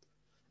talent.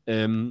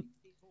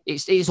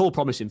 It's all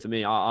promising for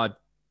me. I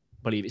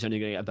believe it's only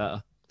going to get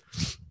better.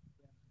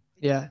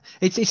 Yeah,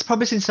 it's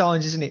promising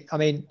signs, isn't it? I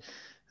mean,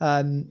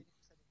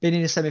 being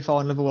in a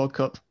semi-final of a World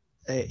Cup,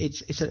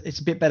 it's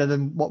a bit better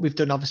than what we've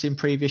done, obviously, in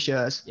previous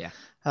years. Yeah.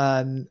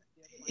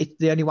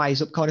 The only way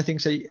is up, kind of thing.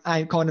 So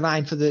aim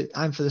for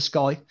the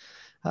sky.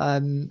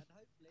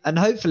 And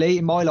hopefully,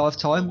 in my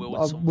lifetime,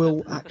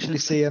 we'll actually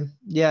see him,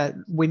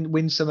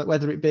 win something,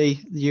 whether it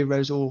be the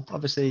Euros or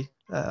obviously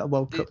a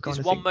World Cup kind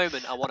of thing. There's one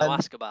moment I want to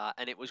ask about,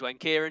 and it was when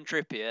Kieran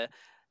Trippier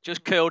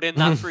just curled in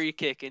that free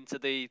kick into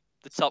the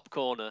top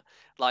corner.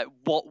 Like,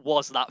 what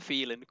was that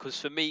feeling? Because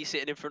for me,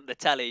 sitting in front of the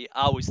telly,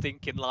 I was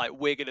thinking, like,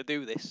 we're going to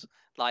do this.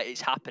 Like,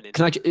 it's happening.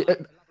 Can I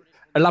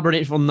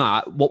elaborate on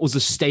that? What was the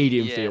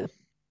stadium feel?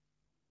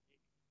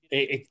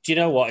 Do you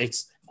know what?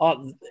 It's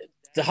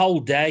the whole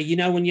day,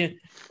 when you...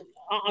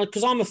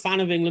 Because I'm a fan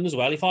of England as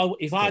well. If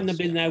I hadn't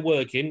been there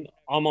working,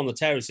 I'm on the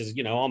terraces.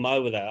 I'm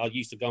over there. I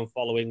used to go and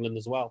follow England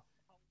as well.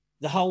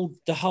 The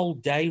whole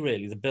day,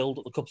 really, the build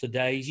up, a couple of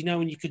days,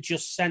 and you could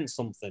just sense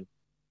something.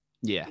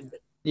 Yeah.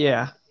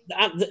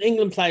 The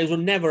England players were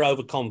never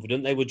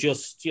overconfident. They were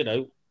just,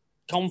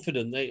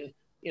 confident.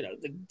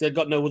 They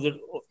got no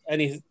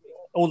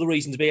other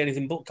reason to be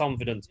anything but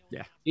confident.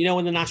 Yeah.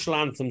 When the national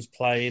anthem's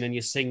playing and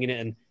you're singing it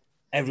and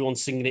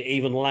everyone's singing it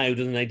even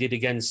louder than they did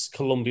against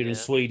Colombia and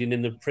Sweden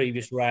in the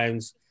previous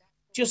rounds.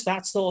 Just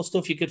that sort of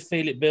stuff, you could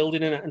feel it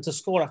building. And to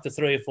score after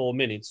 3 or 4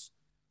 minutes,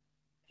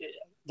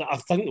 I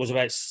think there was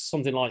about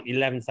something like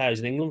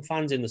 11,000 England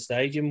fans in the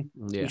stadium,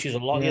 which is a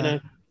lot,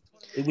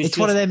 It's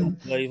one of them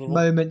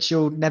moments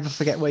you'll never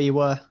forget where you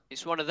were.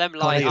 It's one of them,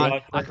 like,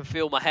 I can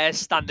feel my hair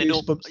standing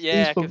up.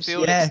 Yeah, I can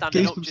feel it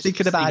standing up. Just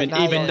thinking about it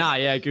now. Even now,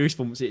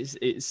 goosebumps.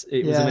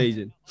 It was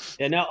amazing.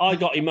 Yeah, no, I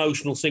got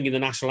emotional singing the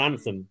national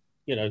anthem.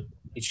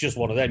 It's just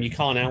one of them. You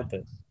can't help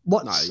it.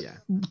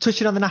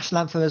 touching on the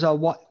national anthem as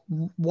well?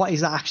 What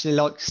is that actually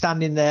like?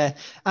 Standing there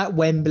at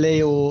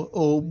Wembley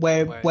or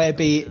where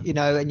be it, you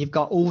know, and you've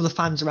got all the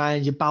fans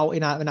around you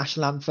belting out the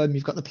national anthem.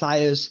 You've got the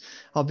players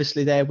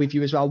obviously there with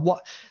you as well.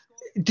 What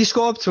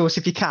describe to us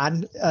if you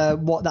can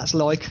what that's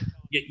like?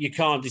 You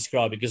can't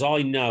describe it because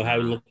I know how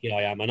lucky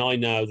I am, and I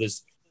know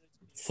there's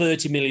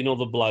 30 million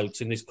other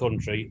blokes in this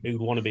country who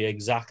want to be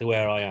exactly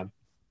where I am.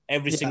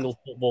 Every single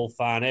football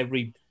fan,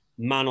 every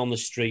man on the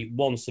street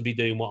wants to be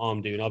doing what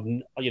I'm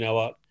doing.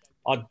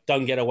 I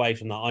don't get away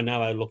from that. I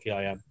know how lucky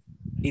I am.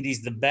 It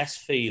is the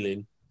best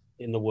feeling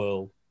in the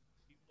world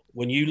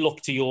when you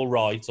look to your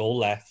right or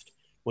left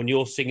when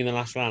you're singing the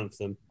national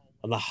anthem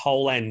and the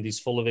whole end is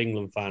full of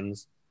England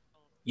fans.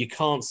 You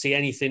can't see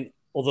anything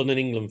other than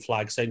England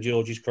flags, St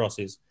George's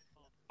crosses.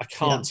 I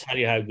can't tell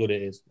you how good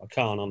it is. I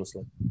can't,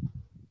 honestly.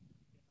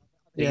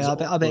 Yeah,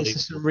 I bet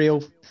it's a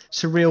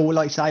surreal,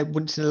 like you say,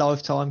 once in a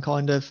lifetime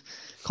kind of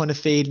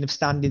feeling of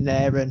standing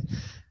there and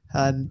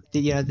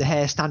the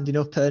hair standing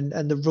up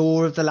and the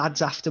roar of the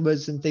lads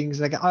afterwards and things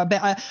like that. I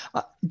bet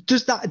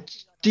does that.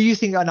 Do you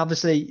think? And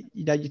obviously,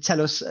 you tell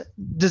us.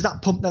 Does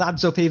that pump the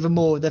lads up even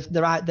more?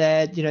 They're out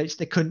there. It's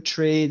the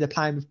country. They're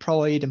playing with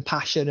pride and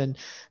passion, and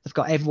they've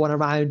got everyone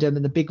around them.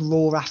 And the big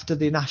roar after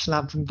the national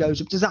anthem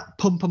goes up. Does that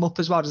pump them up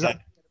as well? Does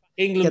that?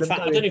 England fan,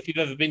 I don't know if you've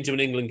ever been to an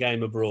England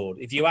game abroad.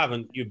 If you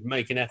haven't, you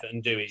make an effort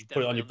and do it. You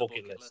put it on your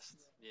bucket list.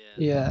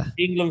 Yeah.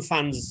 England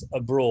fans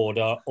abroad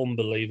are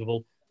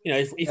unbelievable.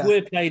 If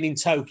we're playing in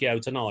Tokyo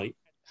tonight,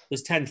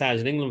 there's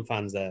 10,000 England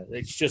fans there.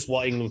 It's just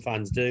what England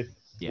fans do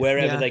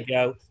wherever they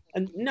go.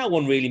 And no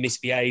one really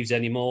misbehaves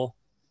anymore.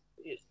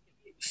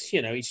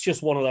 It's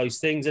just one of those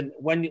things. And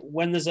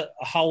when there's a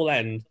whole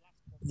end,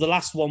 the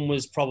last one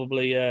was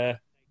probably the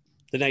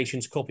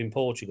Nations Cup in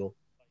Portugal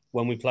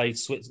when we played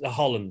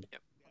Holland.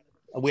 Yep.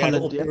 We had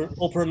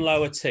upper and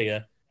lower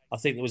tier. I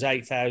think there was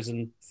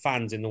 8,000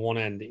 fans in the one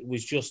end. It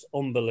was just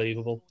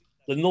unbelievable.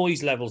 The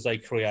noise levels they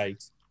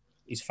create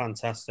is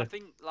fantastic. I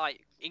think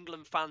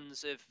England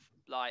fans have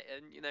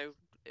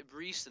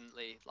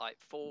recently,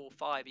 4 or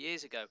 5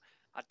 years ago,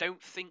 I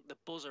don't think the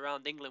buzz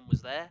around England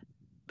was there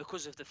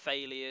because of the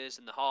failures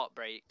and the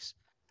heartbreaks.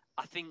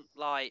 I think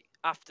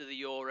after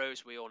the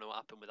Euros, we all know what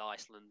happened with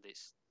Iceland.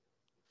 It's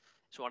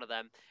one of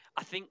them.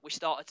 I think we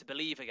started to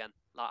believe again.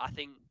 I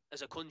think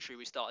as a country,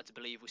 we started to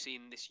believe. We're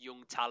seeing this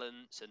young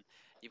talent, and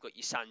you've got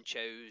your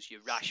Sanchos,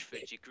 your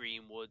Rashfords, your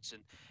Greenwoods,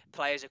 and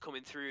players are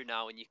coming through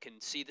now, and you can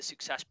see the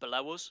success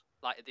below us,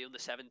 like the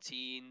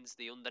under-17s,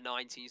 the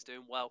under-19s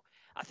doing well.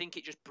 I think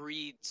it just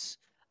breeds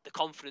the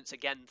confidence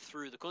again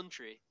through the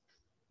country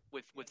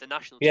with the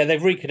national team. Yeah,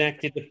 they've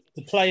reconnected.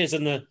 The players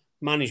and the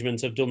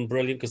management have done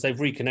brilliant because they've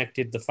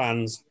reconnected the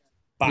fans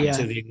back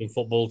to the England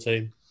football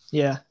team.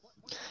 Yeah.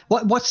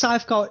 What's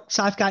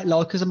Southgate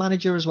like as a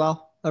manager as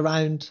well?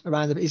 Around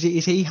is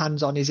he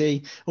hands on? Is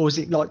he, or is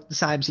it like the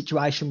same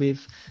situation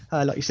with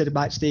like you said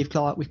about Steve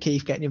Clarke with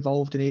Keith getting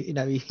involved and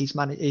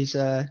his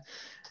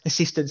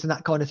assistants and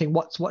that kind of thing?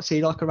 What's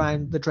he like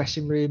around the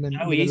dressing room? And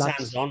he's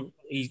hands on.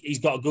 He's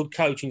got a good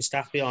coaching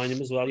staff behind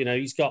him as well.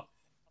 He's got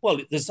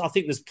I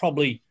think there's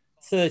probably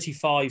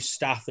 35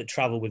 staff that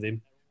travel with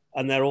him,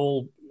 and they're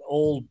all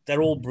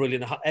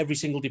brilliant. Every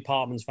single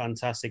department's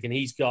fantastic, and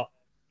he's got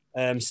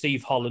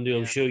Steve Holland, who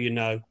I'm sure you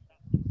know.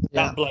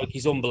 That bloke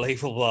is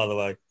unbelievable, by the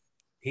way.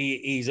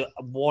 He's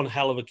one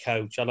hell of a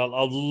coach. And I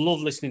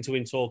love listening to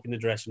him talk in the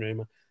dressing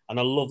room. And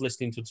I love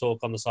listening to him talk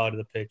on the side of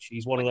the pitch.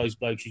 He's one of those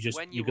blokes you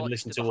can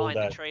listen to all day.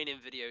 Behind the training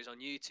videos on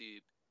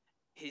YouTube,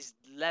 his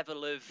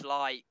level of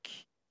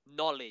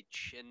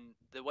knowledge and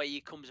the way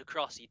he comes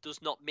across, he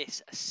does not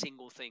miss a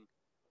single thing.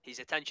 His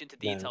attention to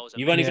details.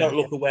 You've only got to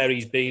look at where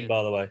he's been,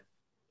 by the way.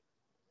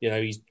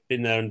 He's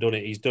been there and done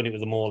it. He's done it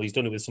with them all. He's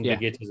done it with some big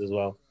hitters as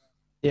well.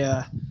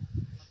 Yeah.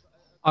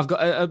 I've got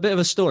a bit of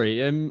a story.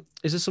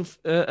 Is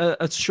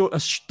there a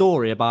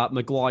story about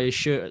Maguire's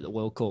shirt at the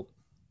World Cup?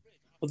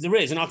 Well, there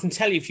is, and I can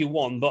tell you if you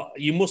want, but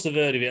you must have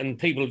heard of it, and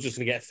people are just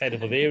going to get fed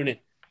up of hearing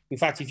it. In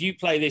fact, if you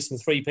play this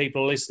and 3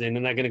 people are listening,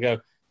 and they're going to go,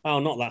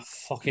 "Oh, not that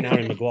fucking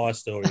Harry Maguire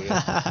story."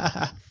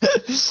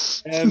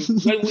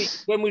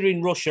 When we were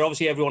in Russia,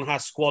 obviously everyone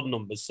has squad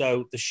numbers,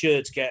 so the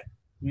shirts get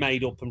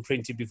made up and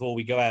printed before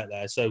we go out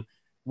there. So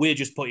we're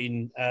just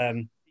putting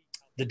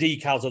the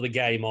decals of the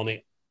game on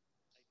it,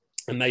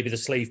 and maybe the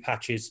sleeve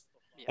patches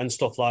and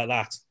stuff like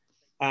that.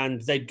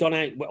 And they've gone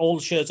out, all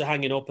the shirts are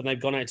hanging up, and they've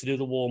gone out to do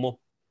the warm-up,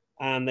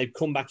 and they've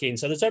come back in.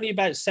 So there's only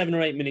about 7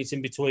 or 8 minutes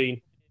in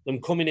between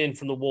them coming in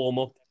from the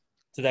warm-up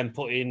to them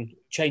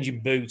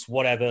changing boots,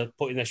 whatever,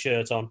 putting their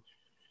shirt on.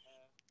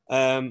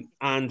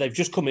 And they've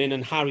just come in,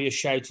 and Harry has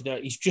shouted,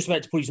 he's just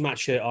about to put his match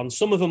shirt on.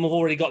 Some of them have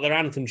already got their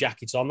anthem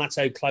jackets on. That's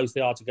how close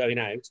they are to going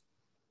out.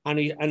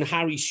 And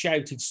Harry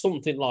shouted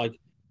something like,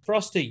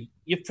 "Frosty,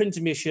 you've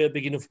printed me a shirt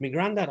big enough for me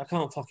granddad. I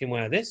can't fucking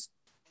wear this."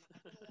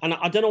 And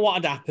I don't know what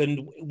had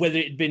happened, whether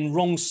it had been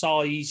wrong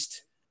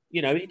sized,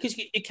 because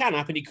it can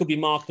happen. It could be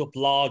marked up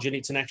large and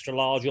it's an extra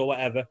large or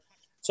whatever.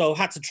 So I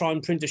had to try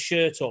and print a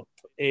shirt up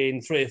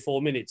in 3 or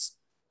 4 minutes.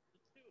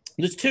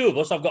 There's 2 of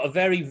us. I've got a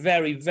very,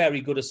 very,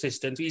 very good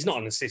assistant. He's not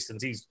an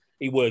assistant. He's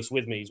he works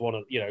with me. He's one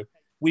of,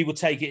 we would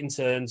take it in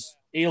turns.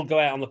 He'll go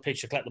out on the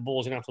pitch to collect the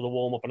balls in after the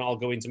warm-up, and I'll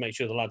go in to make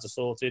sure the lads are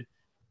sorted.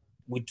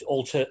 We'd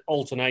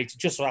alternate. It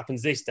just so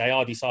happens this day,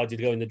 I decided to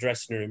go in the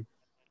dressing room,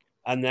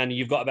 and then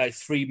you've got about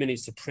 3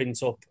 minutes to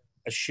print up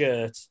a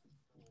shirt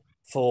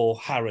for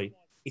Harry.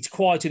 It's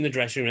quiet in the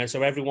dressing room,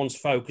 so everyone's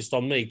focused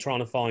on me, trying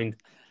to find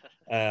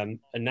a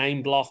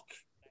name block,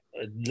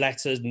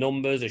 letters,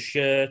 numbers, a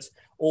shirt,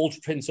 all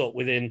to print up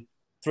within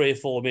 3 or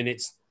 4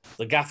 minutes.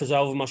 The gaffer's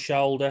over my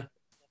shoulder.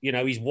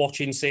 He's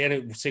watching,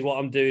 see what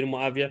I'm doing and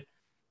what have you.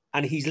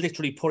 And he's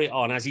literally put it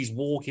on as he's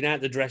walking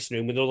out the dressing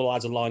room with other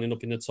lads are lining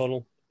up in the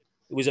tunnel.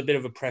 It was a bit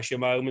of a pressure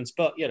moment,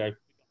 but,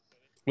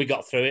 we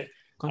got through it.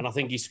 And I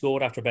think he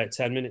scored after about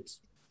 10 minutes.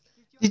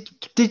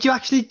 Did you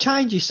actually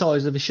change your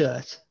size of a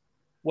shirt?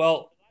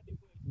 Well,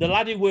 the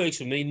lad who works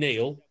for me,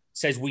 Neil,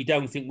 says we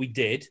don't think we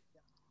did.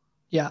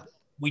 Yeah.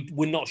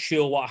 We're not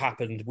sure what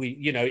happened.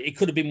 It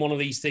could have been one of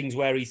these things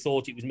where he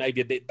thought it was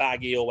maybe a bit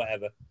baggy or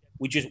whatever.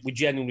 We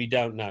genuinely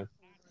don't know.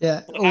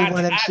 Yeah, all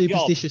one of them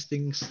superstitious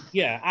things.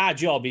 Yeah, our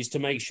job is to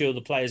make sure the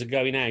players are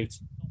going out,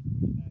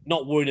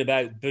 not worrying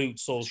about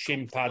boots or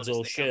shin pads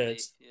or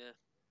shirts. Yeah.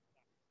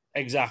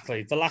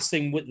 Exactly. The last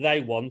thing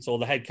they want, or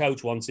the head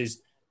coach wants,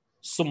 is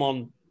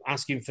someone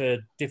asking for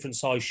different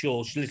size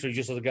shorts, literally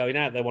just as they're going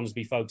out. They want us to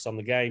be focused on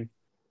the game.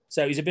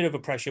 So it was a bit of a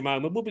pressure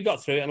moment, but we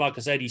got through it. And like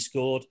I said, he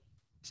scored.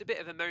 It's a bit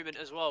of a moment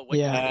as well when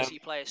you see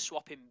players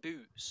swapping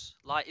boots.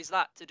 Like, is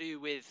that to do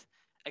with,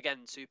 again,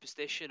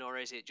 superstition, or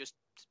is it just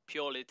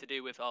purely to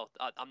do with,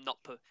 I'm not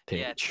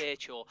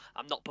pitch, or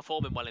I'm not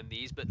performing well in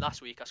these, but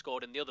last week I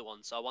scored in the other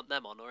one, so I want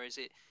them on, or is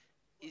it?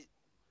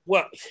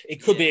 Well,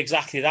 it could be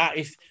exactly that.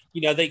 If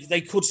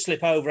they could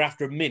slip over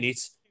after a minute,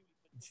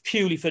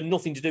 purely for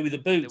nothing to do with the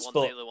boots,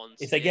 but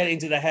if they get it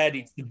into their head,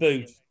 it's the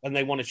boot, and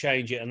they want to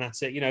change it, and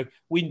that's it.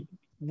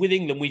 With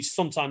England, we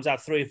sometimes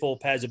have 3 or 4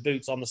 pairs of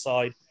boots on the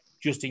side,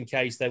 just in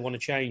case they want to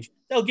change.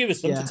 They'll give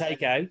us them to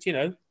take out,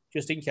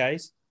 just in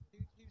case.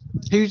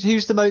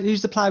 Who's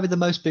the player with the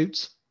most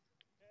boots?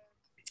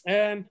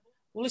 Well,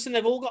 listen,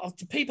 they've all got.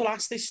 People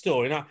ask this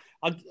story, and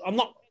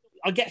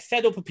I get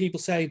fed up with people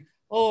saying,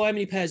 "Oh, how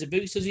many pairs of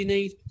boots does he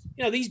need?"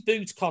 These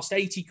boots cost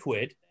 80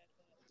 quid.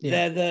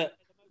 Yeah.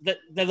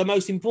 They're the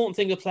most important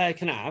thing a player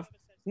can have.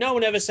 No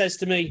one ever says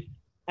to me,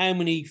 "How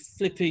many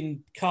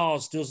flipping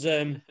cars does?"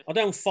 I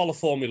don't follow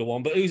Formula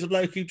One, but who's the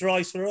bloke who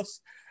drives for us?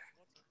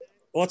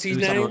 What's his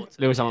name?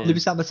 Lewis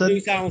Hamilton.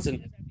 Lewis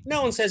Hamilton.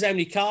 No one says how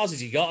many cars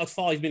has he got at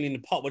 5 million a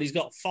pop, but he's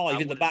got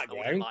 5 in the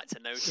background. I would like to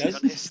know, to be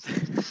honest.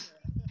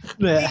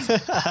 Yeah.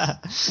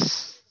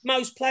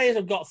 Most players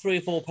have got 3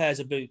 or 4 pairs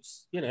of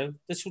boots.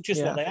 That's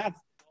just what they have.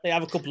 They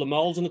have a couple of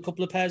molds and a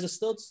couple of pairs of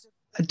studs.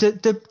 Do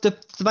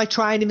they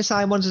train in the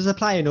same ones as they're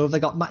playing, or have they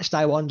got match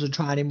day ones and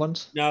training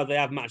ones? No, they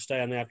have match day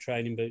and they have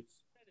training boots.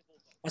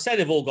 I say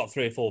they've all got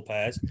 3 or 4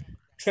 pairs.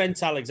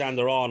 Trent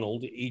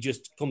Alexander-Arnold, he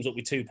just comes up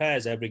with 2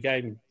 pairs every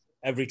game.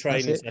 Every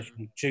training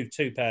session,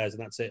 2 pairs,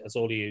 and that's it. That's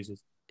all he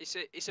uses.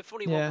 It's a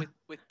funny one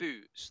with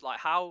boots.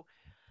 Like I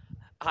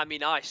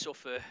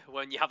suffer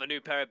when you have a new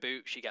pair of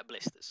boots, you get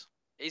blisters.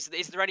 Is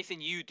there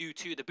anything you do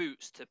to the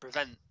boots to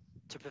prevent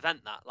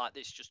that? Like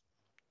this,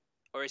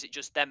 or is it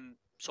just them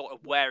sort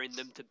of wearing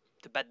them to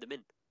bed them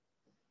in?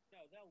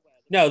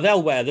 No,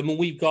 they'll wear them, and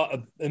we've got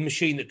a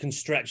machine that can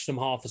stretch them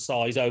half a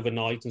size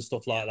overnight and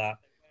stuff like that.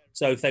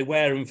 So if they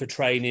wear them for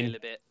training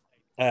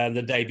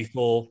the day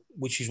before,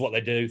 which is what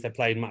they do if they're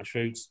playing match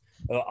boots,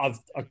 I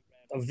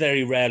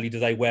very rarely do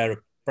they wear a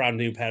brand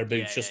new pair of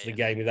boots just for the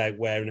game without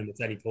wearing them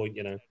at any point,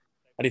 And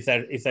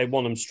if they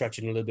want them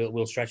stretching a little bit,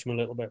 we'll stretch them a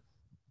little bit.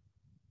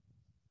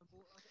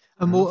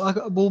 And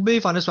we'll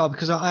move on as well,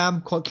 because I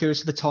am quite curious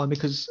of the time,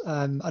 because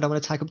I don't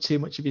want to take up too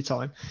much of your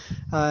time.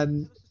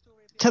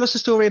 Tell us the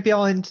story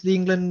behind the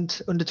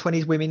England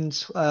under-20s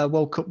women's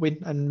World Cup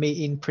win and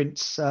meeting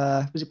Prince.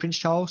 Was it Prince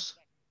Charles?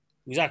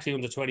 He was actually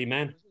under-20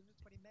 men.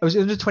 Oh, was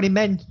it under-20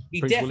 men?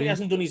 He definitely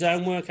hasn't done his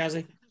homework, has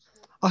he?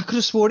 I could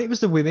have sworn it was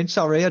the women.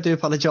 Sorry, I do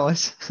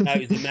apologise. No,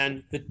 it was the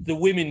men. The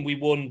women, we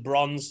won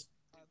bronze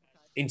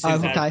in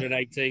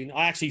 2018.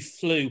 I actually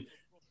flew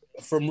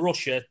from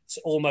Russia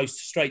almost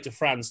straight to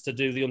France to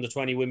do the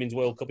under-20 Women's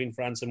World Cup in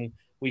France, and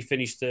we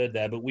finished 3rd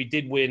there. But we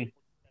did win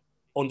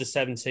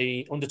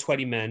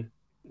under-20 men.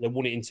 They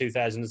won it in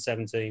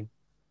 2017.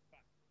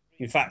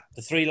 In fact,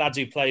 the 3 lads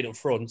who played up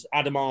front,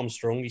 Adam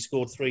Armstrong, he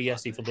scored 3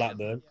 yesterday for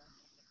Blackburn.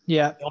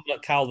 Yeah.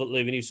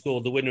 Calvert-Lewin, who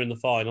scored the winner in the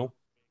final,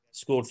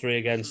 scored 3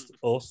 against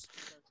us.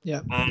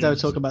 Yeah, don't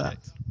talk about that.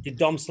 Did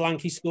Dom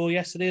Slanky score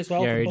yesterday as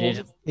well? Yeah, he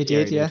did. He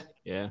did,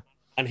 yeah.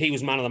 And he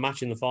was man of the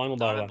match in the final, by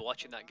the way. I remember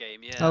watching that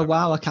game, yeah. Oh,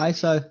 wow, okay,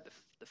 so...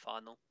 The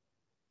final.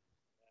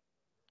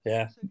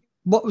 Yeah.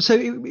 So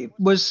it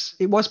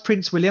was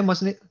Prince William,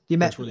 wasn't it? You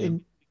met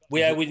him?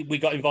 We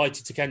got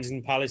invited to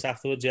Kensington Palace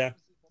afterwards, yeah.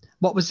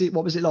 What was it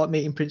like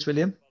meeting Prince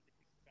William?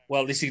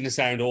 Well, this is going to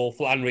sound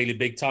awful and really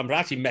big time, but I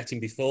actually met him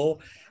before.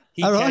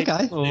 He came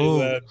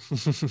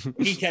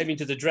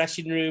into the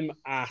dressing room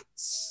at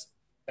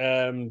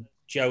I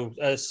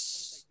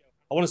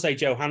want to say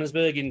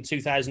Johannesburg in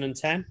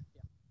 2010.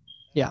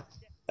 Yeah.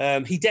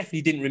 He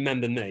definitely didn't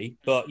remember me,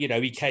 but,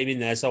 he came in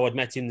there, so I'd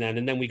met him then.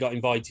 And then we got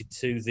invited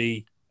to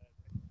the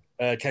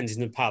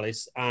Kensington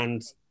Palace,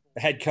 and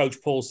the head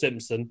coach, Paul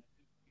Simpson,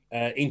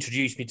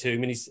 introduced me to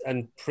him,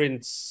 and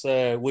Prince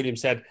William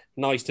said,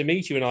 "Nice to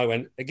meet you." And I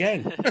went,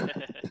 "Again."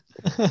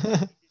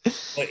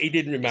 But he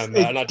didn't remember.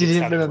 And I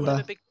didn't remember.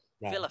 He's a big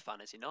Villa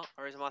fan, is he not?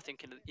 Or am I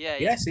thinking? Yeah.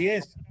 Yes, he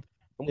is.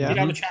 And we did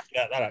have a chat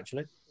about that,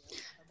 actually.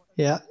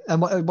 Yeah.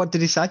 And what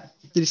did he say?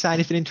 Did he say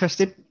anything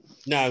interesting?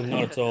 No,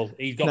 not at all.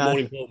 He's got more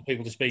important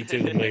people to speak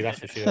to than me, that's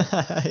for sure.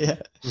 Yeah.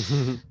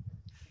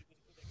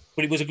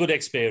 But it was a good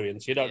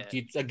experience.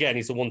 Again,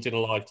 it's a once in a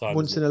lifetime.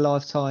 Once in a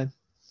lifetime.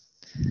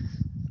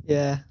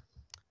 Yeah.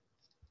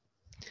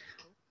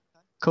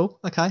 Cool.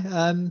 Okay.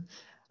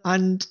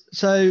 And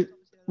so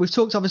we've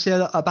talked obviously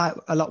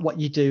about a lot what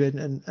you do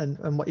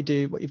and what you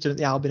do, what you've done at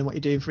the Albion and what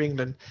you're doing for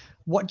England.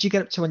 What do you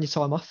get up to on your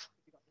time off?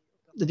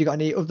 Have you got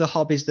any other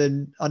hobbies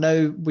then? I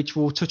know, which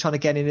we'll touch on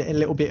again in a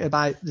little bit,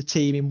 about the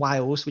team in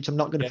Wales, which I'm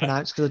not going to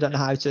pronounce because I don't know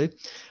how to.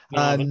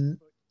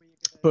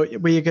 But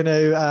we're going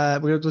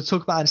to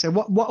talk about it and say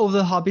what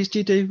other hobbies do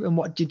you do, and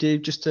what do you do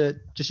just to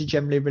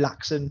generally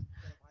relax and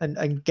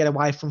get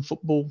away from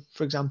football,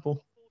 for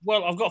example?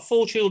 Well, I've got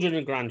 4 children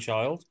and a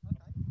grandchild.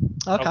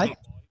 Okay.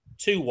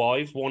 2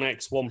 wives, 1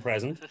 ex, 1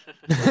 present.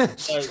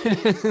 So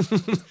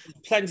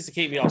plenty to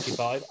keep me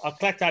occupied. I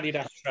collect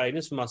Adidas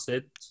trainers for my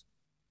kids.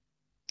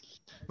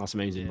 That's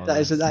amazing. That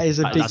is a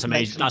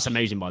big. That's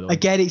amazing, by the way.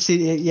 Again,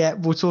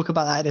 we'll talk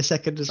about that in a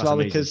second as well,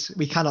 amazing. Because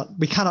we cannot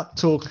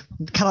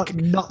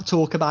not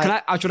talk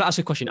about. I should ask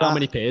a question. How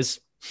many pairs?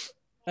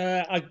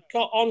 I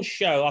got on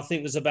show. I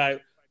think there's about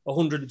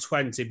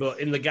 120, but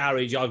in the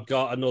garage I've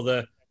got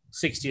another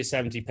 60 or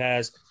 70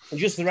 pairs. And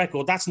just for the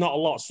record, that's not a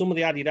lot. Some of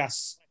the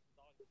Adidas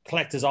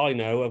collectors I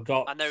know have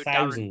got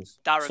thousands.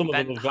 Darren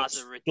Bent has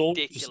a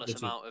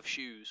ridiculous amount of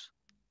shoes.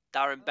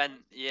 Darren Bent,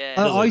 yeah.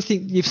 I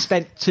think you've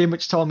spent too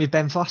much time with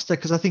Ben Foster,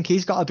 because I think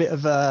he's got a bit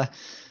of a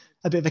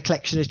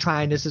collection of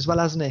trainers as well,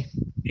 hasn't he?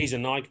 He's a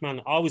Nike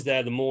man. I was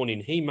there the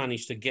morning. He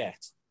managed to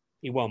get.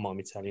 He won't mind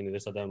me telling you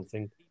this, I don't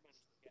think.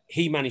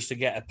 He managed to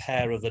get a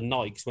pair of the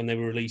Nikes when they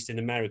were released in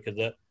America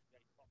that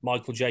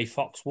Michael J.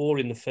 Fox wore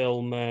in the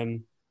film.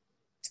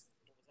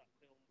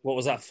 What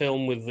was that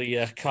film with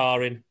the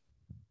car in?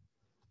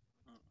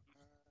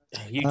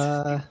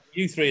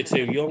 You 3 are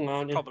too young,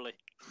 aren't you? Probably.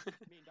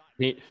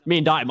 Me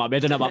and Dottie might be. I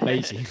don't know about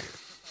Maisie.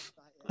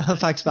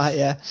 Thanks, mate.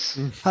 Yeah.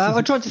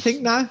 I'm trying to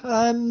think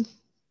now.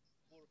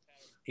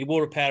 He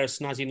wore a pair of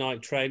snazzy Nike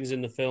trainers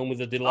in the film with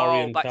the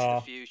DeLorean Back car.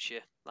 to the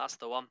Future. That's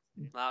the one.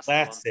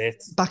 That's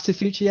it. Back to the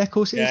Future, yeah, of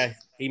course it is. Yeah,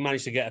 he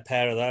managed to get a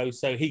pair of those.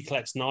 So he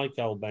collects Nike,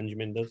 old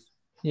Benjamin does.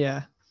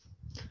 Yeah.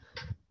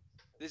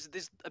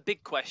 There's a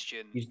big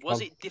question.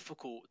 Was it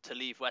difficult to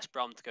leave West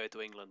Brom to go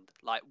to England?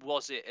 Like,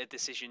 was it a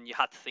decision you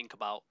had to think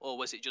about? Or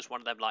was it just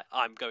one of them, like,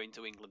 I'm going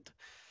to England?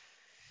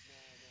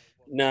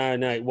 No,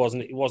 it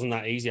wasn't. It wasn't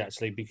that easy,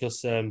 actually,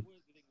 because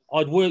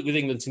I'd worked with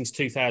England since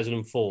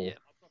 2004. Yeah.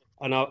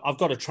 And I've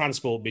got a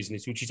transport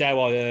business, which is how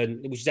I earn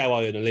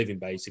a living,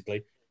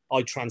 basically.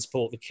 I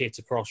transport the kit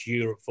across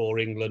Europe for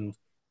England,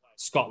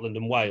 Scotland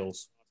and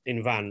Wales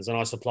in vans, and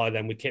I supply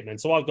them with kitmen.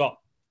 So I've got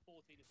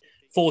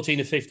 14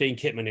 or 15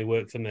 kitmen who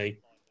work for me,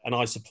 and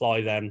I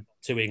supply them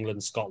to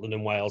England, Scotland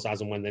and Wales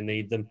as and when they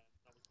need them.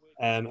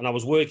 And I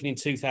was working in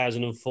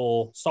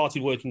 2004,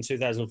 started working in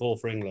 2004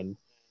 for England,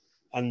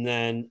 and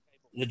then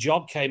the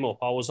job came up.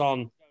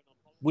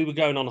 We were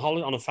going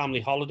on a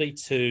family holiday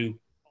to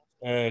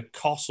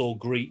Kos or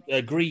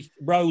Greece,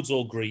 Rhodes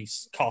or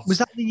Greece. Kos. Was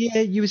that the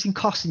year you was in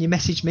Kos and you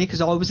messaged me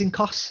because I was in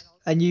Kos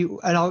and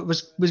I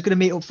was going to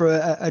meet up for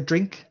a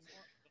drink?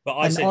 But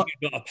I said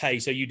you got to pay,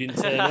 so you didn't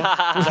turn up.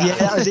 Yeah,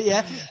 that was it.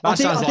 Yeah, that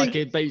sounds like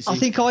it. Basically,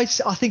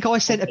 I think I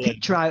sent a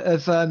picture out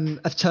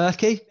of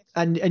Turkey,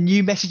 and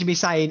you messaged me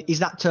saying, "Is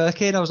that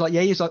Turkey?" And I was like,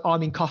 "Yeah." He was like,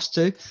 "I'm in Kos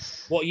too."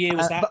 What year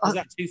was that? Was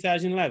that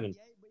 2011?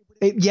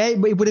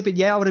 It would have been.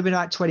 Yeah, I would have been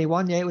at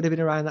 21. Yeah, it would have been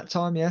around that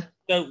time. Yeah.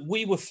 So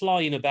we were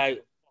flying about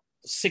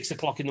 6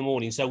 o'clock in the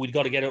morning, so we'd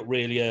got to get up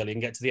really early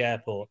and get to the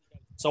airport.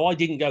 So I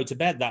didn't go to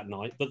bed that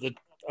night, but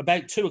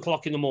about 2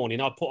 o'clock in the morning,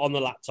 I put on the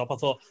laptop. I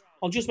thought,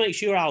 I'll just make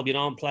sure Albion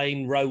aren't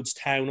playing Rhodes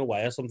Town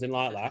away or something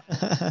like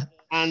that.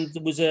 And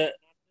there was an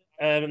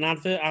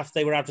advert after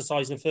they were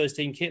advertising a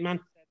first-team kitman.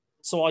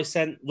 So I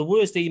sent the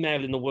worst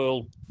email in the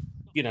world,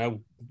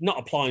 not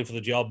applying for the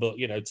job, but,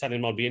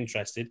 telling them I'd be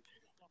interested.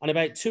 And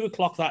about 2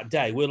 o'clock that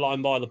day, we're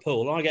lying by the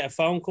pool, and I get a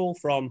phone call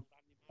from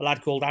a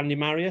lad called Andy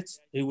Marriott,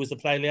 who was the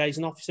player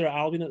liaison officer at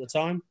Albion at the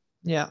time.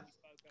 Yeah.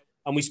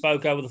 And we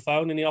spoke over the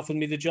phone, and he offered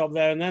me the job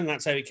there and then.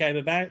 That's how it came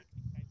about.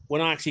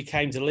 When I actually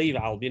came to leave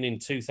Albion in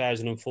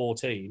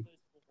 2014,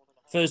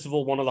 first of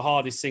all, one of the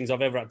hardest things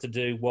I've ever had to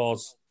do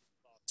was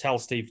tell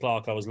Steve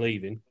Clarke I was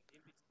leaving.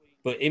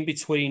 But in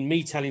between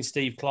me telling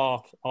Steve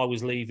Clarke I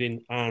was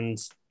leaving and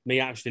me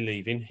actually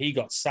leaving, he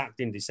got sacked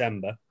in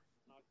December.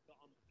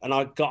 And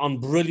I got on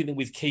brilliantly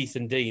with Keith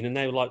and Dean, and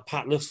they were like,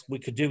 "Pat, look, we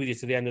could do with you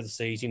to the end of the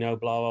season, blah,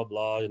 blah,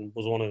 blah," and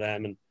was one of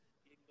them. And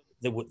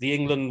the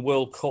England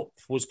World Cup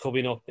was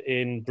coming up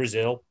in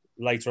Brazil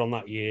later on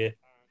that year.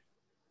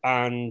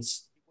 And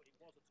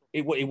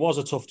it was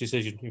a tough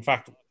decision. In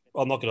fact,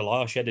 I'm not going to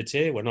lie, I shed a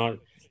tear when I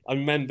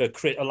remember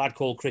a lad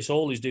called Chris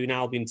Hall, who's doing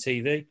Albion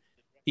TV.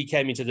 He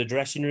came into the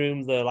dressing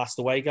room the last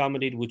away game I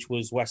did, which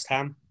was West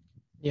Ham.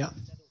 Yeah.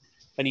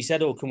 And he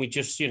said, "Oh, can we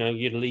just,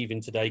 you're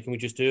leaving today. Can we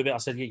just do a bit?" I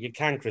said, "You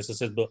can, Chris." I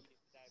said, "But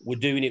we're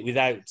doing it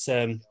without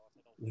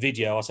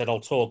video." I said, "I'll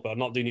talk, but I'm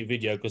not doing it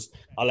video because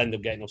I'll end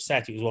up getting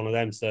upset." It was one of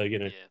them. So,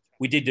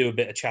 we did do a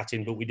bit of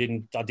chatting, but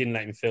I didn't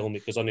let him film it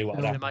because I knew what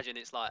I can imagine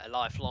it's like a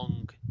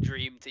lifelong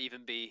dream to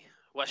even be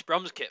West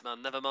Brom's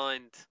kitman, never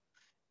mind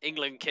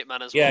England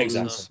kitman as well. Yeah,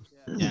 exactly.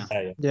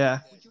 So. Yeah.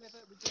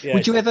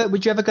 Would you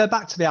ever go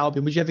back to the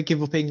Albion? Would you ever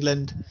give up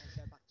England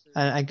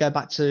and go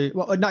back to,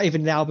 well, not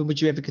even the Albion?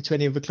 Would you ever go to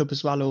any other club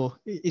as well, or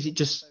is it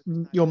just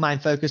your main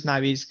focus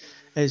now is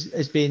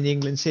as being the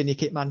England senior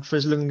kitman for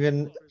as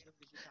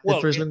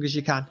long as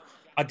you can?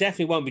 I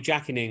definitely won't be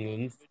jacking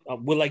England.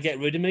 Will they get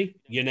rid of me?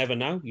 You never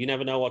know. You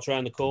never know what's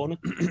around the corner.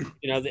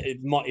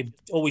 It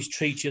always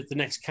treats you at the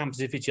next camp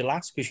as if it's your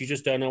last because you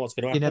just don't know what's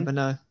going to happen. You never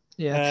know.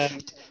 Yeah.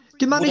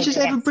 Do managers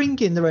ever bring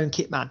in their own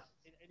kitman?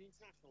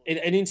 An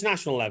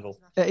international level?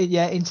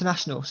 Yeah,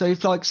 international. So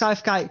if like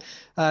Southgate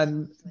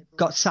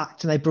got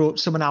sacked and they brought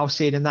someone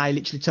else in and they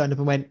literally turned up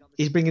and went,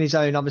 he's bringing his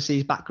own, obviously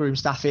his backroom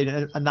staff in,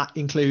 and that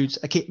includes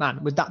a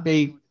kitman. Would that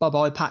be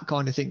bye-bye Pat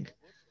kind of thing?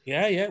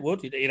 Yeah, it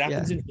would. It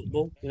happens in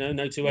football.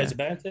 No two ways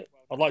about it.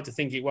 I'd like to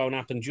think it won't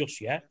happen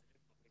just yet.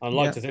 I'd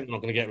like to think they're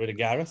not going to get rid of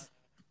Gareth.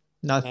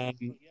 No.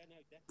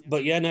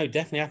 But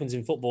definitely happens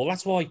in football.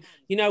 That's why,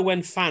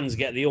 when fans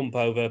get the ump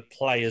over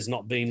players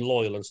not being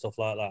loyal and stuff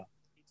like that,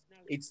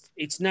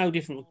 it's no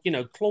different.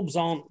 Clubs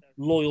aren't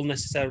loyal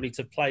necessarily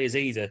to players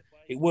either.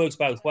 It works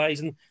both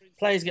ways. And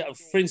players get,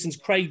 for instance,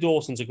 Craig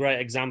Dawson's a great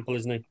example,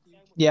 isn't he?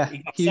 Yeah. He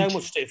got so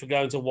much stick for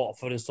going to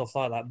Watford and stuff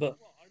like that. But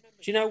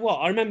do you know what?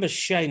 I remember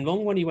Shane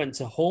Long when he went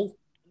to Hull.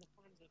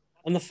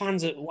 And the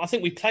fans, I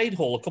think we played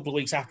Hull a couple of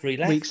weeks after he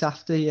left. Weeks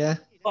after, yeah.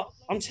 But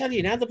I'm telling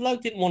you now, the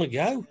bloke didn't want to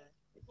go.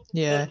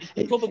 Yeah.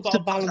 The club have got to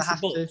balance the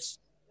books.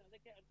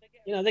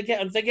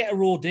 They get a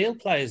raw deal,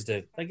 players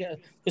do.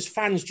 Because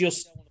fans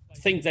just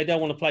think they don't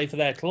want to play for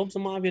their clubs,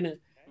 and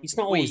it's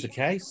not always the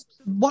case.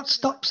 What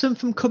stops them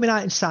from coming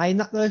out and saying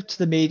that though to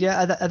the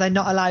media? Are they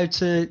not allowed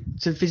to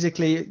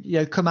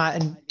physically come out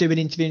and do an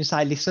interview and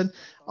say, listen,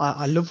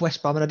 I love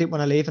West Brom and I didn't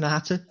want to leave and I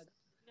had to?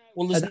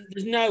 Well,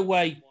 there's no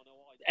way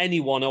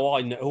anyone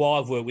who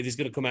I've worked with is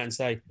going to come out and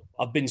say,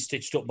 I've been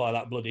stitched up by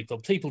that bloody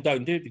club. People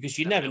don't do it because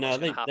you never know.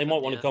 They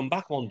might want to come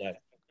back one day.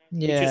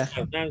 Yeah. You just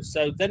don't know.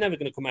 So they're never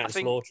going to come out and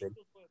slaughter them.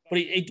 But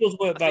it does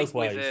work both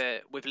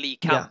ways. With Lee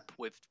Camp,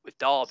 with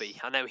Derby,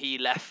 I know he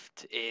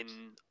left in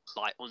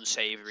like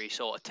unsavoury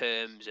sort of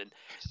terms, and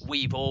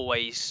we've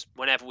always,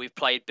 whenever we've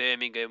played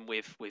Birmingham,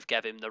 we've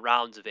given him the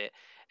rounds of it.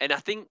 And I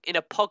think in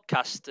a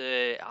podcast,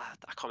 I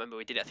can't remember who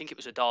we did it. I think it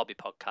was a Derby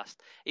podcast.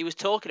 He was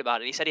talking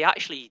about it, and he said he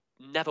actually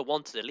never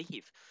wanted to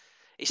leave.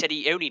 He said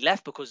he only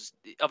left because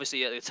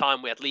obviously at the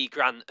time we had Lee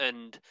Grant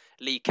and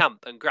Lee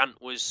Camp, and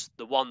Grant was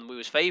the one we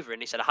was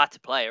favouring. He said I had to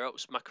play, or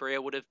else my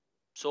career would have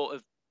sort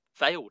of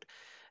failed.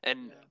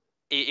 And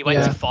he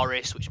went to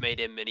Forest, which made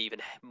him an even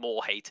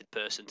more hated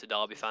person to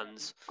Derby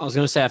fans. I was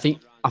going to say, I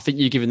think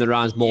you're giving the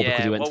rounds more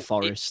because he went to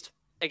Forest.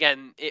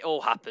 It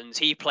all happens.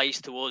 He plays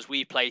to us,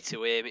 we play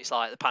to him. It's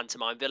like the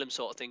pantomime villain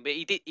sort of thing. But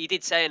he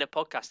did say in a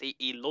podcast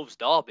he loves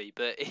Derby,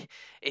 but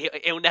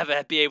he'll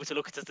never be able to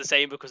look at us the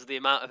same because of the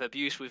amount of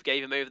abuse we've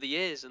gave him over the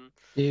years. And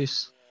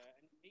abuse.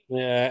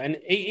 Yeah, and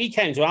he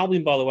came to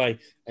Albion, by the way,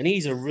 and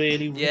he's a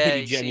really,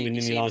 really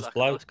genuinely nice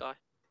bloke. Guy.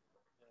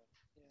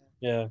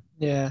 Yeah.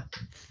 Yeah.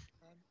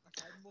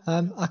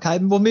 Okay,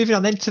 well, moving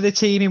on then to the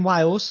team in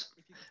Wales,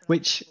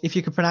 which, if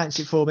you could pronounce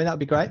it for me, that would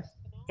be great.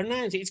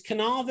 Pronounce it. It's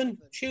Carnarvon.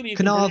 Surely you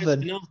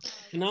Carnarvon. can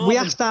Carnarvon. We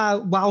asked our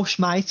Welsh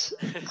mate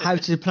how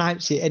to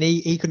pronounce it, and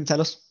he couldn't tell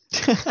us.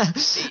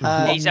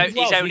 He's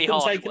only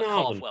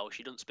half Welsh.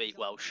 He doesn't speak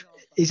Welsh.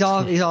 He's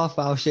half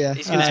Welsh, yeah.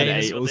 He's going to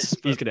hate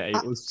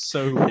us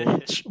so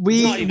much.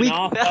 We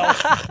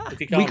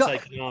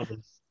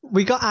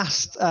got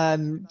asked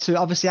to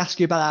obviously ask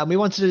you about that, and we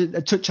wanted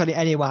to touch on it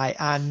anyway.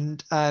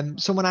 And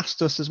someone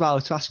asked us as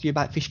well to ask you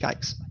about fish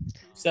cakes.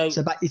 So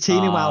about your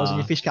team in Wales and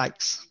your fish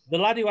cakes. The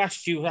lad who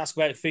asked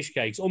about fish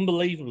cakes,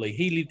 unbelievably,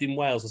 he lived in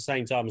Wales the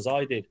same time as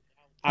I did.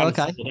 And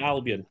followed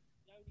Albion.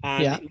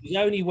 And it was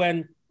only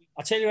when,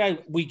 I tell you how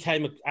we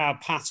our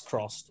paths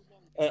crossed.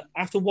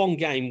 After one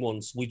game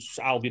once, which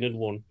Albion had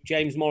won,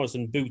 James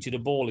Morrison booted a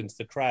ball into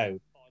the crowd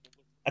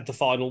at the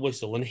final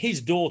whistle, and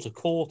his daughter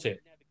caught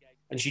it,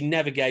 and she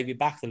never gave it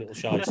back, the little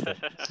shyster.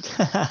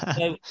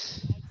 So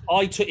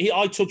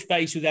I touched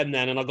base with them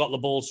then, and I got the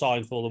ball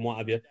signed for them, what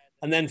have you,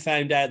 and then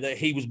found out that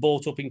he was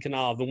brought up in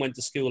Carnarvon and went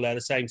to school there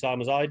the same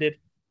time as I did.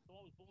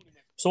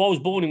 So I was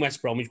born in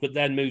West Bromwich, but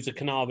then moved to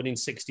Carnarvon in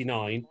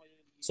 1969.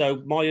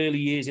 So my early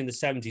years in the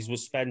 1970s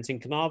was spent in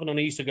Carnarvon, and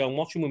I used to go and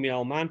watch him with my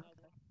old man.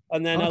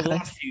 And then over the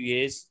last few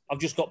years, I've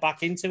just got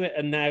back into it,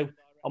 and now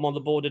I'm on the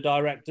board of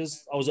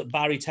directors. I was at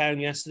Barry Town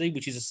yesterday,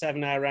 which is a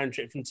 7-hour round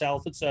trip from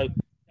Telford. So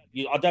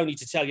I don't need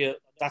to tell you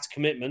that's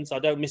commitment. I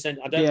don't miss any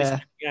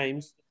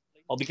games.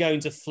 I'll be going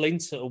to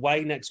Flint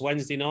away next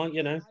Wednesday night.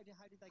 You know.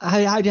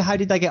 How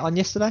did they get on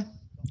yesterday?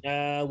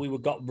 We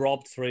got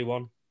robbed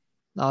 3-1.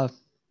 Oh,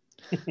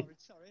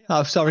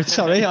 oh, sorry.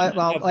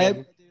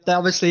 They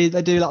obviously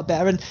they do a lot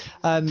better,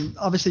 and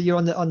obviously you're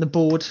on the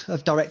board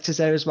of directors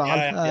there as well.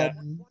 Yeah.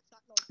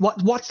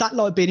 What's that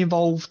like being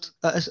involved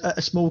at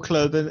a small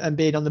club and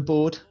being on the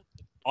board?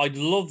 I'd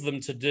love them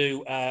to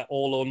do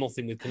all or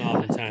nothing with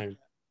Carnarvon Town.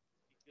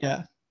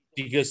 Yeah,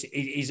 because it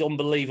is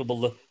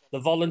unbelievable. The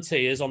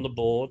volunteers on the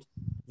board,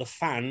 the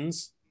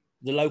fans,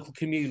 the local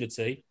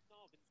community.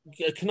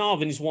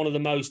 Carnarvon is one of the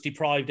most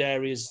deprived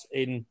areas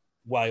in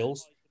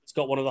Wales. It's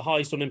got one of the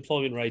highest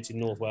unemployment rates in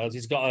North Wales.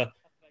 It's got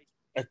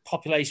a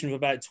population of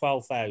about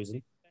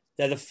 12,000.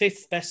 They're the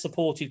 5th best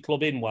supported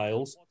club in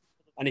Wales.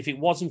 And if it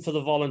wasn't for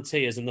the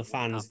volunteers and the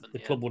fans, the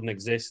club wouldn't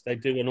exist. They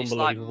do an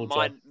unbelievable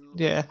job.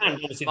 Yeah.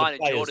 Mine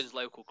and Jordan's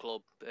local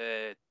club,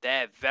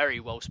 they're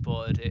very well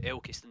supported at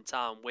Ilkeston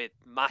Town. We're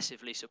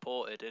massively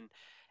supported. And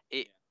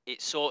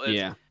it's sort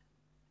of,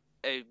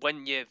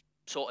 when your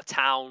sort of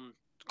town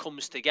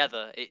comes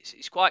together,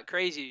 it's quite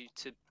crazy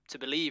to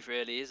believe,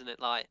 really, isn't it?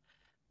 Like,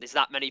 there's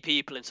that many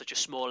people in such a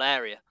small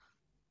area.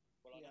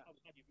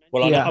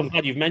 Well, I'm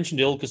glad you've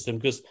mentioned Ilkeston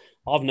because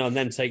I've known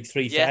them take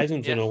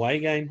 3,000 to an away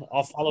game.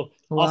 I followed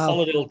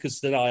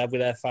Ilkeston. I have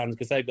with their fans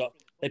because they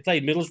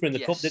played Middlesbrough in the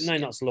cup, didn't they?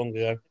 Not so long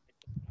ago,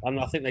 and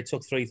I think they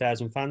took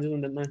 3,000 fans in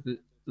them, didn't they?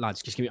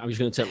 Lads, I'm just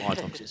going to take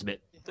light on because it's a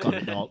bit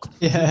dark.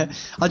 Yeah,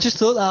 I just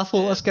thought that. I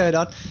thought what's going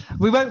on.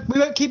 We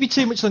won't keep you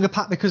too much longer,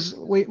 Pat, because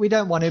we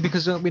don't want to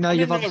because we know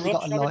you've obviously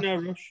got a lot. No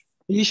rush.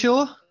 Are you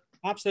sure?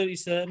 Absolutely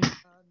certain.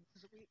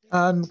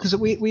 Because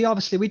we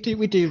obviously we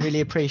do really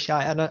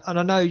appreciate it, and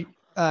I know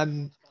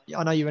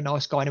you're a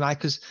nice guy anyway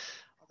because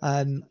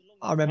I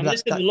remember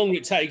that. The longer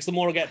it takes, the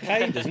more I get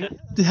paid, doesn't it?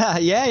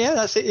 Yeah,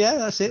 that's it. Yeah,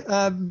 that's it.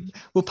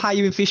 We'll pay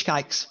you in fish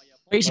cakes.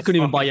 Basically,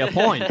 couldn't even buy you a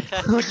pint.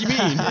 What do you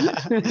mean?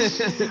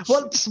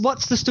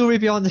 What's the story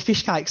behind the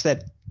fish cakes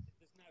then?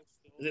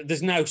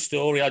 There's no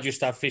story. I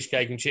just have fish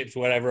cake and chips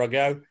wherever I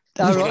go.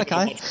 Oh, right,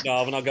 okay.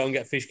 And I go and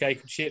get fish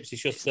cake and chips.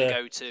 It's just a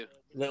go-to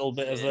little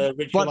bit of a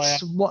ritual.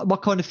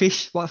 What kind of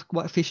fish?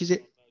 What fish is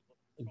it?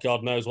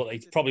 God knows what.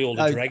 It's probably all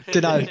the dregs.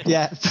 Don't know.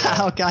 Yeah.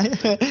 Okay.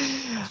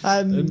 They're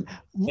only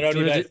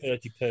about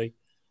 30p. Do you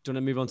want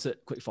to move on to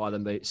quick fire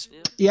then, Beats?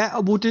 Yeah,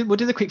 we'll do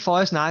the quick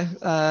fires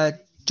now.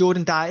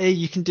 Jordan Doughty,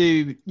 you can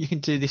do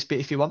this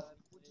bit if you want.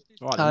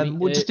 Right,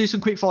 we'll just do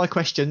some quick fire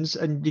questions,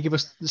 and you give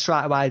us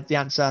straight away the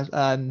answer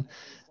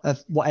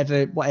of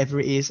whatever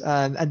it is,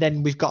 and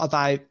then we've got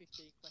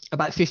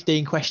about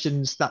 15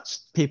 questions that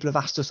people have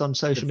asked us on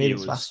social media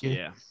to ask you.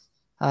 Yeah.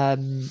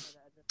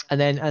 And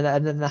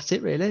then that's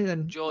it really.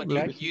 And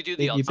Jordan, you do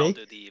the odds, I'll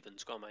do the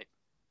evens. Go on, mate.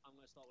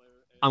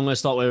 I'm going to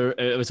start with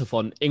a bit of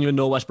fun. England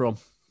or West Brom?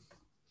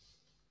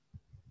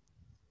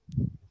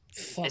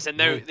 There's a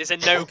no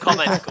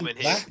comment coming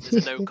here.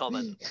 There's a no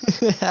comment.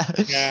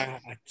 Yeah,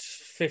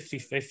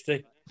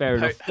 50-50. Fair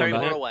enough. Home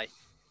or away?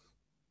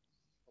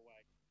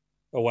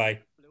 Away.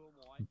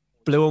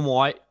 Blue and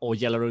white or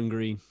yellow and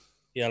green?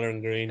 Yellow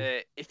and green.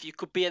 If you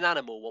could be an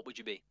animal, what would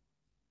you be?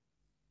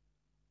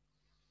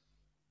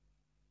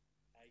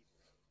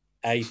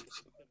 Ape.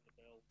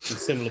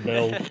 Similar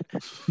build.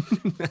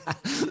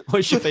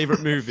 What's your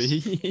favourite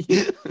movie?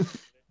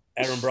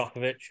 Aaron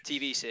Brockovich.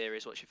 TV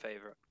series, what's your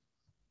favourite?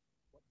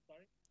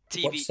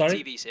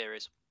 TV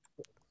series.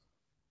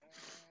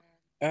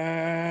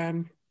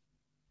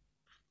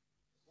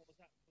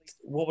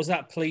 What was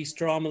that police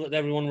drama that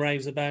everyone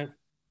raves about?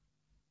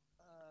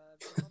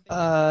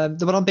 The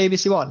one on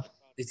BBC One.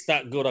 It's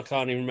that good. I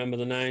can't even remember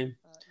the name.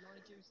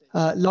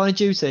 Line of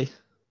Duty.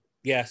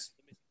 Yes,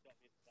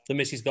 the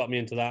missus got me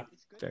into that.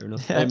 Fair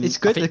enough. Yeah, it's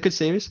good. It's a good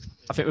series.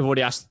 I think we've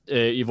already asked.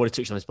 You've already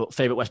touched on this, but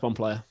favourite West Brom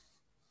player?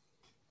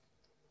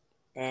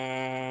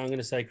 I'm going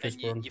to say Chris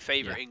Brunn. Your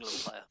favourite England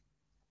player?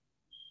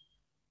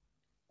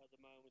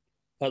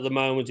 At the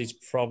moment, it's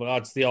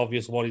the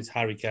obvious one. It's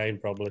Harry Kane,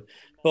 probably.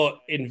 But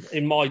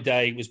in my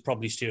day, it was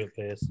probably Stuart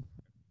Pearce.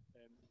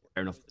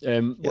 Fair enough.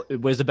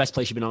 Where's the best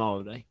place you've been on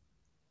holiday?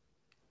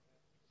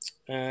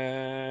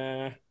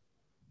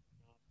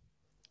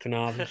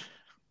 Carnarvon.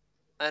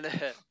 And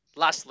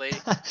lastly,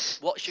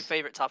 what's your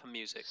favourite type of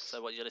music?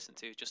 So what do you listen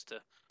to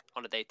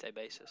on a day-to-day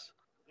basis?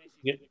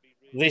 Yeah,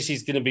 this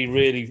is going to be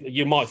really...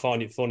 You might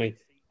find it funny.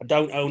 I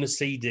don't own a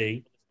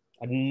CD.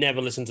 I never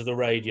listen to the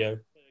radio.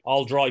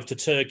 I'll drive to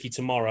Turkey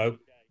tomorrow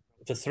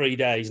for 3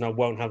 days and I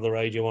won't have the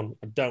radio on.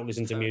 I don't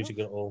listen to music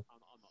at all.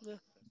 Yeah.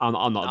 I'm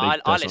not a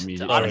big person on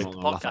music. I listen to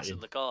podcasts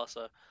in the car,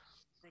 so...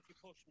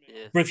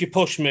 Yeah. But if you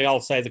push me, I'll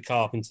say the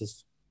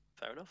Carpenters.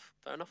 Fair enough.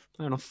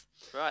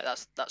 Right,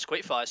 that's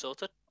quickfire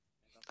sorted.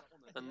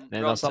 And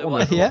that's that one.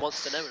 What everyone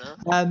wants to know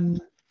now.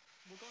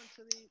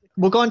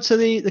 We'll go on to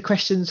the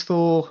questions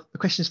for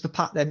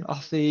Pat then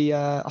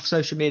off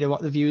social media.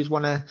 What the viewers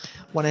want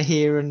to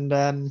hear,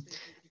 and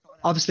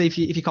obviously if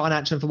you can't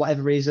answer them for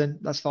whatever reason,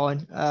 that's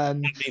fine. That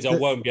means I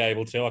won't be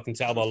able to. I can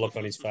tell by the look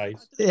on his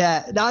face.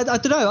 Yeah, no, I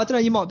don't know.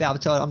 You might be able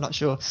to. I'm not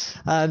sure.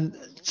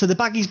 So the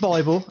Baggy's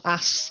Bible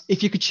asks,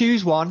 if you could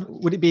choose one,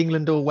 would it be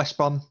England or West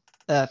Brom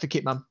for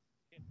Kitman.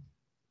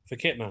 For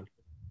Kitman?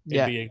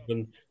 Yeah. Be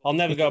England. I'll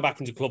never go back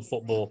into club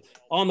football.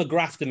 I'm a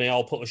grafter, me.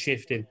 I'll put a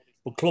shift in.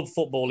 But club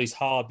football is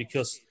hard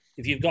because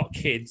if you've got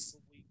kids,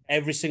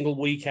 every single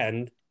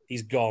weekend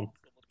is gone.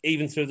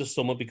 Even through the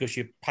summer because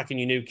you're packing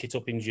your new kit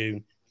up in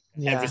June.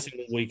 Yeah. Every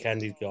single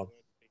weekend is gone.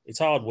 It's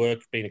hard work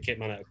being a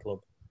kitman at a club.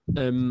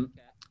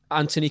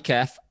 Anthony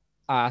Keff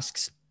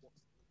asks,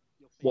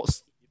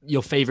 what's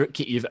your favourite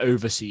kit you've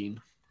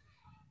overseen?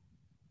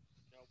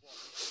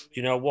 Do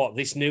you know what?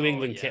 This New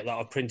England kit that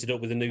I've printed up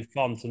with the new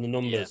font and the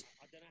numbers,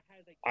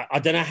 I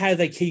don't know how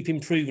they keep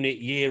improving it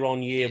year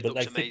on year, but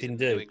they flipping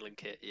do. New England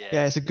kit,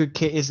 yeah, it's a good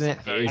kit, isn't it?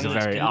 It is a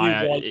very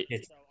white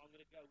kit.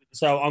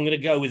 So I'm going to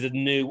go with a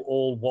new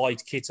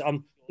all-white kit.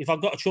 If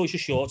I've got a choice of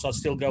shorts, I'd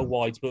still go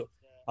white, but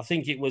I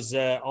think it was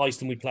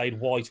Iceland we played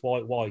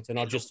white, and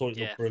I just thought it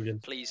looked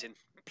brilliant. Pleasing.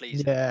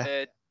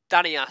 Yeah.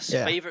 Danny asks,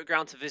 favourite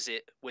ground to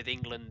visit with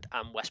England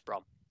and West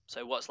Brom?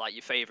 So what's like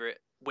your favourite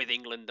with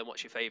England and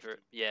what's your favourite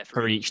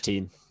for each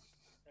team?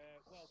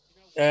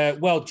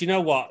 Well, do you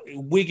know what?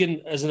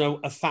 Wigan, as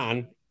a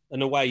fan,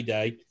 an away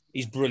day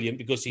is brilliant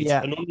because it's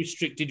an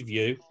unrestricted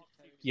view.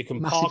 You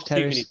can park 2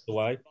 minutes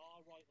away.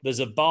 There's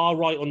a bar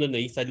right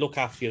underneath. They look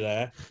after you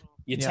there.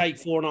 You take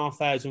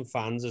 4,500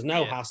 fans. There's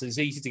no hassle. It's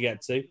easy to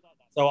get to.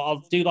 So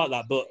I'll do like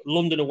that. But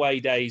London away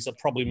days are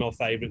probably my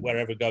favourite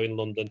wherever I go in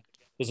London.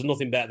 Because there's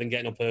nothing better than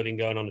getting up early and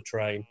going on a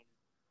train.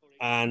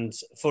 And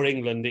for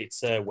England,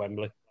 it's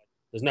Wembley.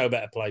 There's no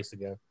better place to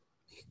go.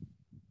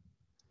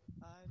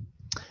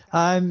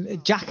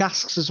 Jack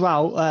asks as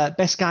well,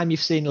 best game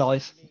you've seen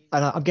live?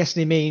 And I'm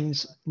guessing he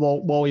means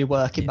while you're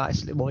working,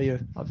 basically, while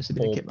you're obviously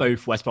being a kitman.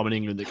 Both West Brom and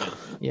England again.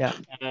 Yeah.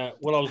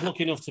 Well, I was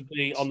lucky enough to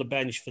be on the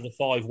bench for the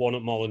 5-1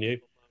 at Molineux.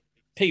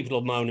 People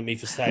will moan at me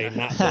for saying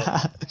that,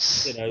 but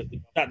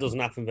that doesn't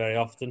happen very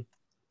often.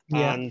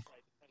 Yeah. And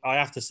I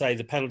have to say,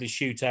 the penalty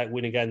shootout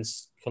win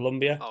against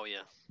Colombia. Oh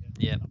yeah,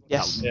 yeah,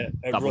 yes.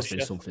 That must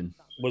be something.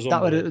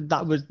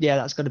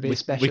 That's going to be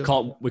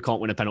special. We can't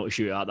win a penalty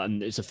shootout,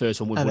 and it's the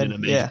first one we've won in a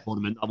major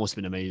tournament. That must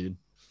have been amazing.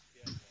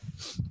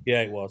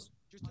 Yeah, it was.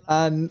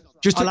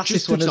 Just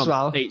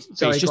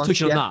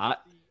touching on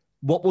that.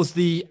 What was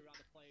the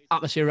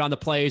atmosphere around the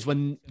players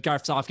when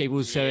Gareth Southgate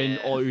was showing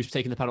or who was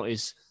taking the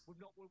penalties?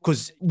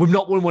 Because we've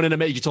not won one in a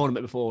major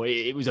tournament before.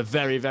 It was a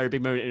very, very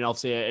big moment in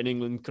obviously an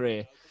England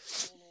career.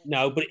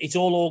 No, but it's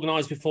all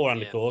organised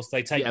beforehand, of course.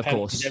 They take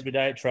penalties every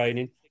day at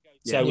training.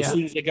 So as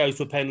soon as it goes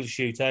to a penalty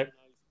shootout,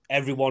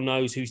 everyone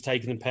knows who's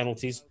taking the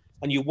penalties.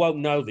 And you won't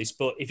know this,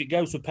 but if it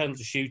goes to a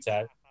penalty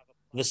shootout,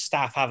 the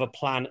staff have a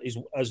plan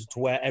as to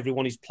where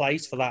everyone is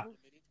placed for that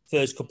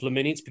first couple of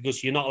minutes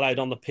because you're not allowed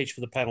on the pitch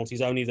for the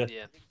penalties.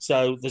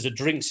 So there's a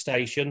drink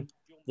station,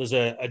 there's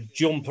a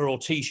jumper or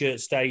T-shirt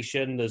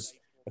station, there's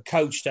a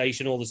coach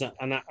station, or there's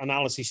an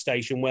analysis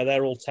station where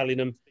they're all telling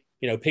them,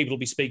 people will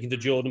be speaking to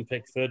Jordan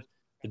Pickford,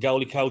 the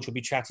goalie coach will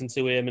be chatting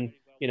to him, and,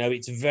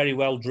 it's very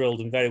well drilled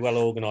and very well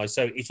organised.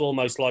 So it's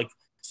almost like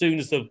as soon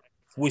as the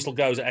whistle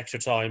goes at extra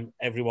time,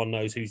 everyone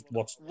knows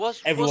everyone's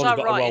got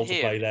a role to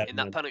play there. In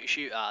that penalty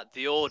shootout,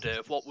 the order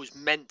of what was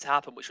meant to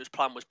happen, which was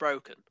planned, was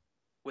broken.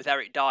 With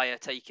Eric Dyer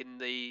taking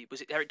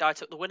was it Eric Dyer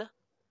took the winner?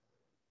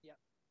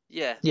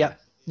 Yeah. Yeah.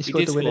 He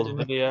scored the winner,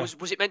 didn't he?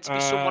 Was it meant to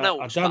be someone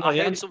else? I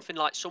heard something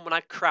like someone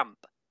had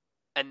cramp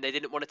and they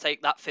didn't want to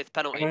take that fifth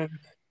penalty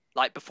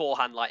like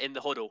beforehand, like in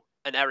the huddle,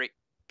 and Eric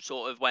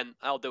sort of went,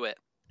 "I'll do it."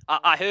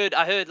 I heard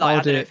like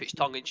I don't know if it's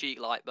tongue in cheek,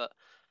 like, but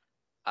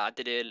I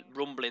did hear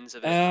rumblings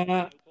of it.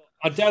 I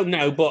don't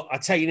know, but I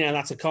tell you now,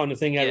 that's the kind of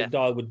thing Eric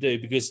Dyer would do,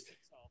 because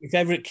if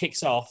ever it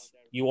kicks off,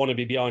 you want to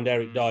be behind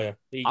Eric Dyer.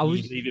 You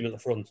leave him at the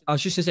front. I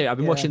was just going to say, I've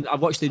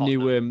watched the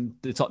new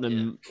the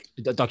Tottenham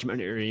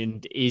documentary,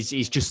 and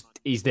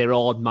he's their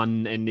odd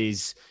man, and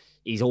he's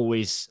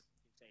always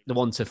the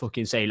one to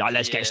fucking say, like,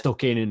 let's get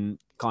stuck in and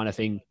kind of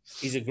thing.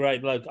 He's a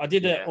great bloke. I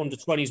did a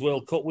under-20s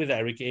World Cup with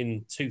Eric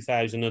in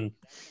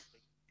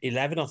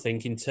 2011, I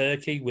think, in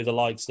Turkey, with the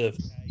likes of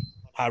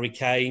Harry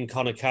Kane,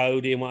 Connor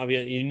Cody, and whatever.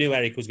 You knew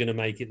Eric was going to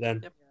make it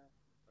then.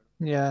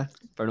 Yeah.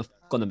 Fair enough.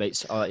 Go on the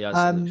mates.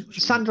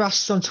 Sandra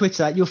asks on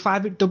Twitter, your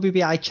favourite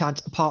WBA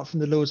chant apart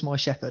from the Lord's My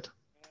Shepherd?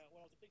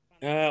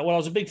 Well, I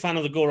was a big fan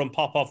of the Goran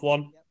Popov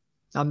one.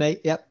 And me,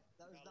 yep.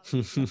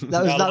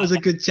 That was a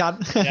good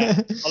chant.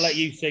 I'll let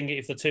you sing it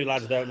if the two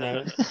lads don't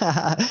know it.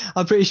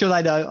 I'm pretty sure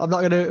they know. I'm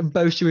not going to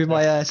boast you with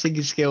my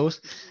singing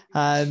skills.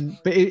 But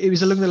it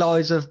was along the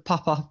lines of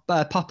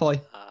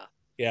Popeye.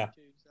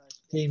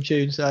 Team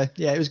tune. So,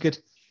 yeah, it was good.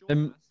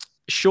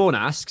 Sean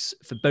asks,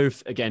 for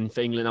both, again,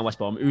 for England and West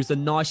Brom, who's the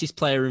nicest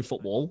player in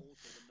football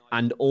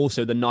and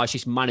also the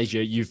nicest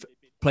manager you've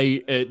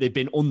played, they've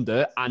been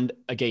under and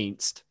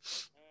against?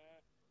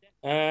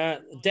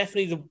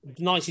 Definitely the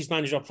nicest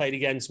manager I played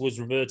against was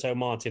Roberto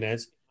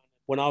Martinez.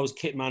 When I was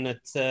kitman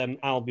at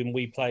Albion,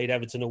 we played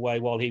Everton away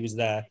while he was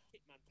there.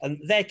 And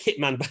their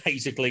kitman,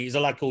 basically, is a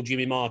lad called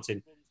Jimmy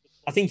Martin.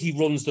 I think he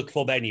runs the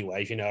club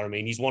anyway, if you know what I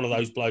mean. He's one of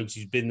those blokes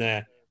who's been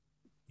there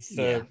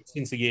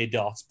since the year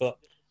dot. But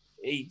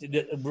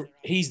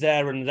he's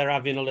there, and they're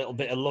having a little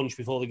bit of lunch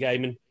before the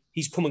game, and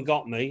he's come and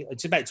got me.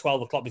 It's about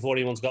 12 o'clock before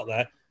anyone's got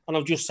there. and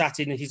I've just sat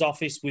in his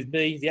office with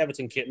me, the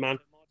Everton kit man,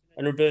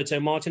 and Roberto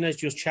Martinez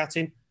just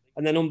chatting.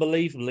 And then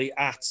unbelievably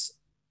at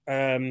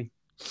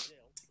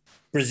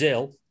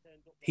Brazil,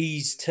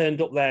 he's turned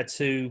up there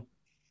to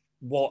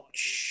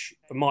watch,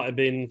 it might have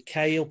been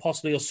Kale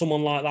possibly or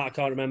someone like that, I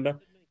can't remember.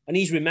 And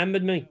he's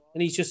remembered me.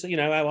 And he's just,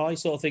 how I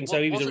sort of thing.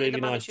 So he was a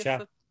really nice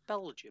chap.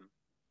 Belgium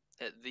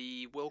at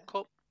the World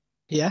Cup?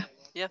 Yeah.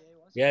 Yeah.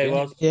 Yeah, he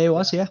was. Yeah, he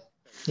was, yeah.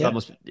 That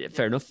must be,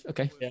 fair enough.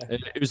 Okay. Yeah.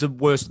 It was the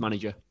worst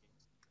manager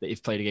that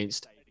you've played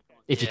against.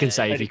 If you can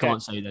say, if you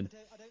can't say, then.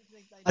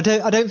 I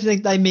don't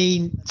think they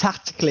mean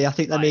tactically. I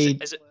think they mean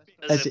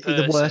as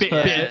the worst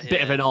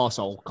bit of an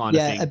arsehole kind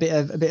of thing. Yeah,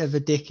 a bit of a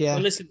dick, yeah.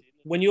 Well, listen,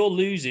 when you're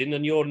losing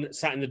and you're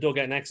sat in the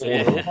dugout next to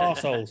them, we're all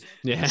arseholes.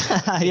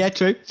 Yeah. Yeah,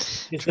 true.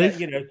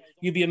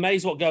 You'd be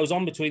amazed what goes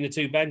on between the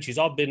two benches.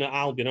 I've been at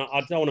Albion.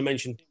 I don't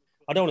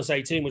want to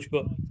say too much,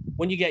 but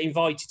when you get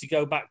invited to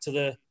go back to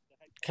the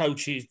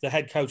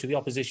head coach of the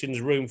opposition's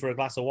room for a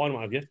glass of wine,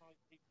 what have you,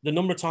 the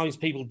number of times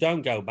people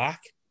don't go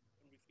back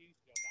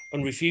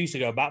and refuse to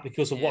go back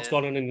because of what's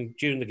gone on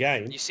during the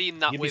game. You've seen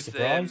that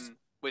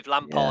with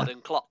Lampard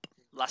and Klopp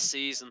last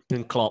season.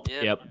 And Klopp,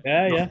 Yeah,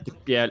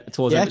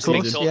 towards yeah, the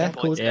season.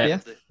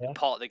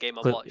 Part of the game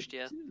I watched,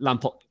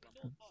 Lampard.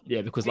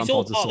 Yeah, because it's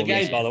Lampard's all part of the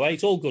game, by the way.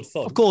 It's all good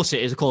fun. Of course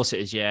it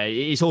is. Yeah,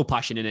 it's all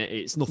passion in it.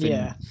 It's nothing.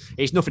 Yeah.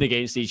 It's nothing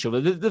against each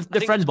other.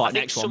 The friends by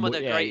next one. Some of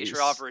the greatest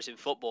rivalries in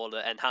football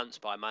are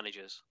enhanced by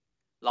managers,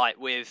 like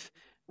with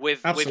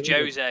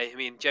Jose. I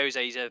mean,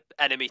 Jose's an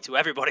enemy to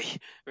everybody,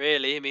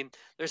 really. I mean,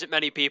 there isn't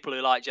many people who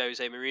like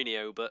Jose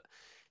Mourinho, but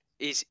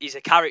he's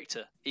a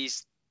character.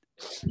 He's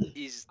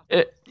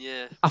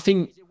I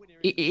think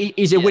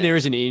he's a winner,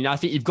 isn't he? And I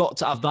think you've got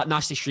to have that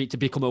nasty streak to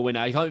become a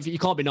winner. You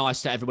can't be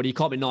nice to everybody. You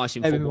can't be nice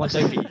in football. I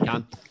don't think you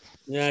can.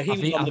 Yeah,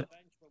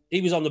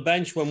 he was on the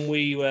bench when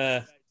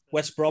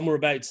West Brom were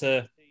about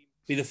to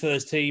be the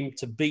first team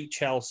to beat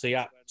Chelsea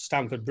at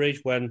Stamford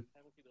Bridge when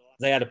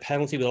they had a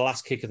penalty with the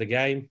last kick of the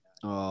game.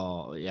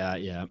 Oh, yeah.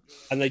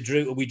 And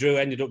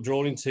ended up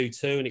drawing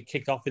 2-2, and it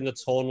kicked off in the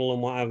tunnel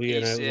and what have you.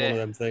 It was one of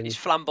them things. He's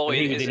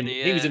flamboyant, isn't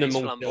he? He was in a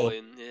monk.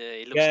 Flamboyant. Yeah,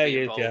 he looks to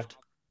be involved.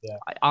 Yeah.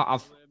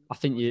 I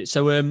think you.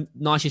 So,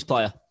 nicest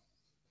player.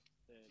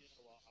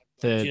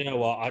 Do you know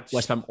what?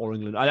 West Ham or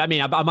England? I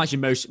mean, I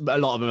imagine a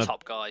lot of them are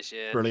top guys.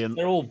 Yeah, brilliant.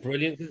 They're all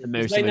brilliant.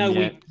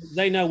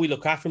 They know we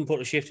look after them, put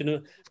a shift in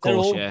them. They're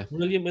all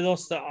brilliant with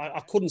us.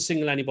 I couldn't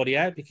single anybody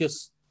out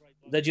because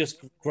they're just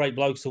great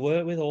blokes to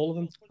work with, all of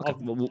them. Okay.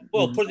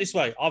 Well, put it this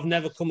way, I've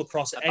never come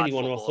across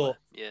anyone who I thought,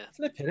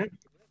 flipping it,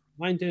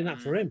 I ain't doing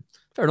that for him.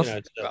 Fair enough.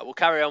 Right, we'll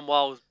carry on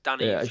while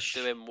Danny's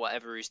doing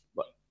whatever he's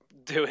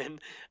doing.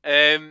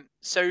 Luke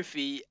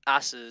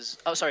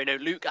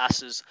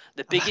asks,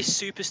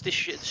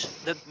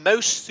 the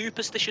most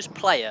superstitious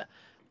player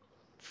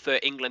for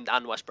England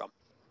and West Brom.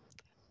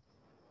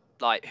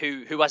 Like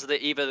who has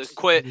either the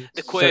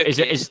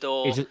quirkiest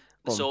or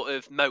the sort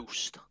of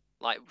most?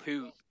 Like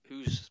who's?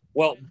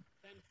 Well,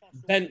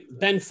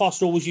 Ben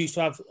Foster always used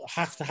to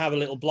have to have a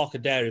little block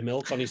of dairy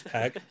milk on his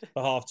peg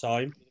for half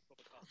time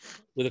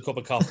with a cup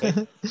of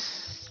coffee.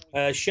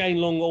 Shane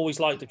Long always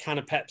liked a can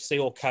of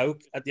Pepsi or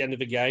Coke at the end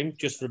of a game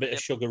just for a bit of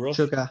sugar rush.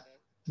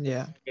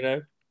 Yeah.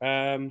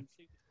 And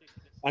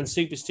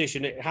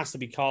superstition, it has to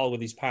be Carl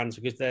with his pants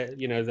because they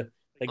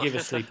give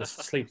us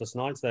sleepless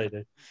nights. They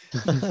do.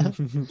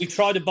 We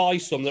try to buy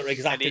some that are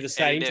exactly the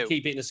same to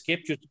keep it in a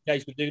skip just in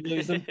case we do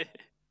lose them,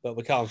 but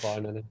we can't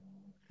find any.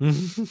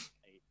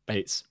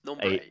 Bates.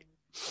 Number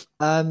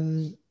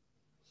 8.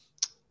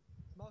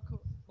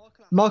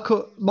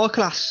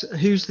 Michael asks,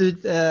 who's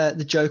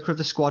the joker of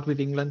the squad with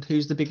England?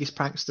 Who's the biggest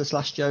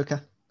prankster /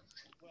 joker?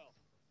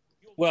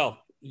 Well,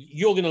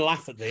 you're going to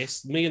laugh at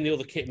this. Me and the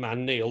other kit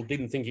man, Neil,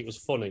 didn't think it was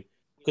funny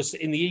because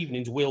in the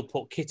evenings we'll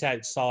put kit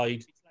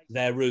outside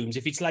their rooms.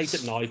 If it's late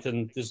at night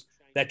and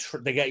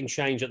they're getting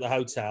changed at the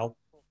hotel,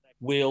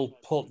 we'll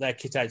put their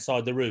kit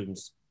outside the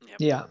rooms.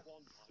 Yeah.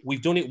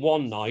 We've done it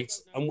one night,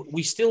 and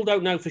we still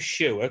don't know for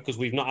sure because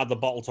we've not had the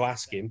bottle to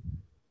ask him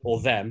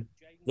or them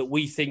that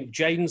we think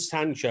Jadon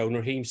Sancho and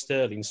Raheem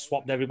Sterling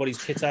swapped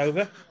everybody's kit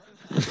over.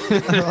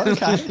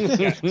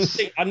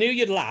 Okay. I knew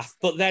you'd laugh,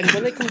 but then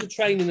when they come to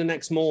training the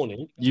next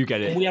morning, you get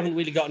it. We haven't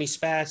really got any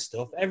spare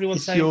stuff.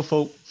 Everyone's saying, your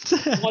fault.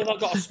 Why have I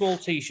got a small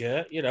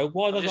t-shirt?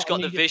 Why have I just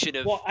got the vision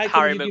of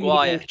Harry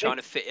Maguire trying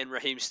to fit in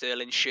Raheem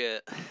Sterling's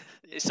shirt.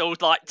 It's all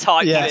like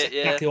tight fit.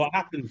 Yeah, exactly what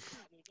happened.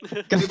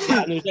 You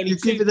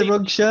give me the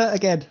wrong shirt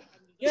again.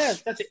 Yeah,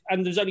 that's it.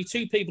 And there's only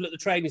 2 people at the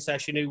training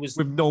session who was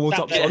with normal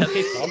top on,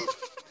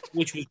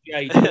 which was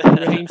Jade and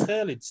Raheem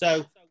Sterling.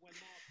 So,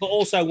 but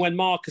also when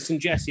Marcus and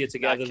Jesse are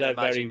together, they're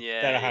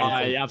a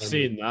handful. I've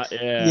seen that.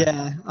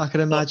 Yeah, I can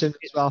imagine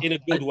as well. In a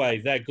good way,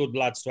 they're good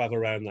lads to have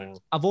around now.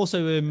 I've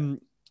also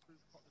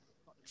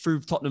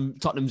through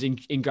Tottenham's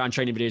in-ground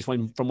training videos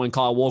from when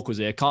Kyle Walker was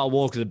here. Kyle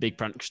Walker's a big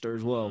prankster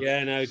as well.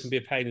 Yeah, no, it can be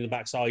a pain in the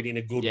backside in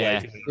a good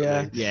way.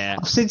 Yeah.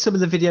 I've seen some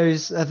of the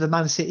videos of the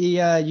Man City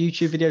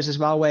YouTube videos as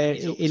well, where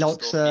he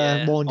likes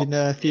wandering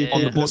a few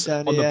on the bus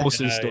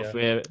and stuff.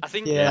 Yeah. I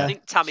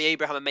think Tammy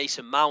Abraham and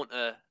Mason Mount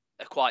are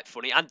quite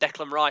funny, and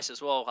Declan Rice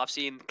as well. I've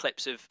seen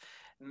clips of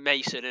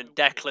Mason and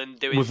Declan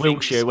doing with things.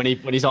 Wiltshire when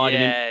he's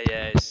hiding in.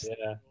 Yeah.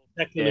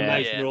 Declan and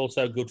Mason are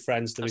also good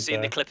friends. To I've be seen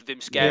fair. the clip of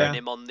him scaring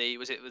him on the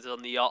was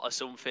on the yacht or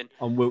something.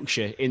 On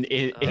Wiltshire in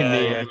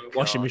the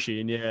washing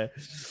machine. Yeah.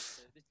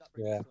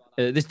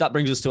 That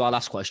brings us to our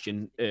last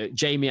question.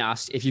 Jamie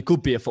asked, if you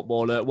could be a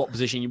footballer, what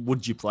position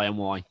would you play and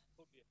why?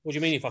 What do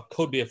you mean if I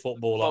could be a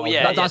footballer? Oh,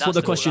 yeah, that's what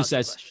the question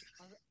says.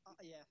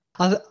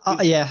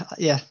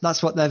 Yeah,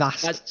 that's what they've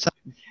asked. So,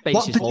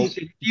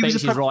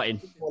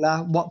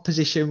 what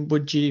position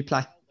would you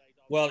play?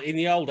 Well, in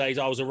the old days,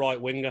 I was a right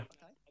winger.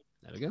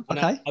 There we go.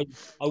 Okay.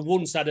 I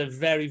once had a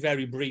very,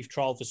 very brief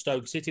trial for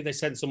Stoke City. They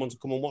sent someone to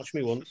come and watch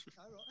me once.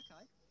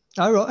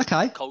 Oh, right,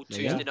 okay. Cold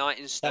Tuesday night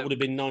in Stoke. That would have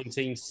been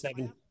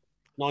 1976.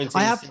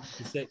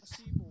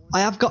 I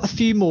have got a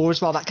few more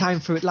as well that came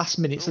through at last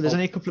minute, so there's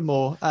only a couple of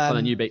more.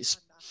 New beats.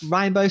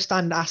 Rainbow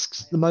Stand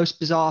asks the most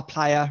bizarre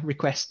player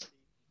request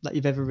that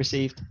you've ever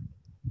received.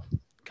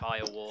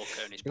 Kyle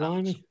Walker and his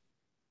pants.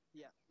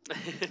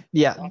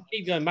 Yeah. I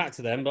keep going back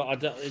to them, but I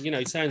don't,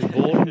 it sounds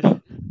boring.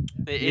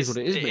 But it is what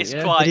it is. It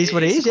is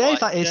what it is. Yeah,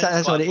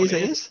 that's what it is.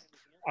 It is.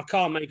 I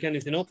can't make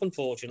anything up,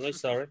 unfortunately.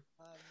 Sorry.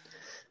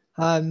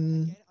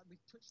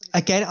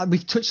 Again,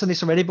 we've touched on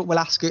this already, but we'll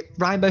ask it.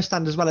 Rainbow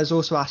Stand as well has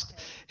also asked,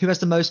 who has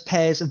the most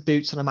pairs of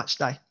boots on a match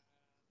day?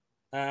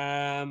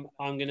 I'm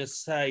going to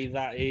say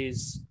that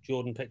is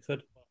Jordan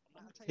Pickford.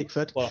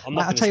 Well,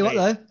 I'll tell you what,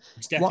 though.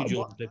 It's definitely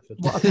Jordan Pickford.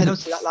 What a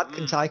penalty that lad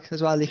can take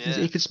as well.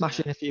 He could smash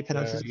in a few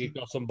penalties. He's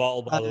got some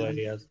bottle, by the way,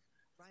 he has.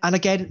 And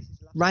again,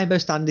 Rainbow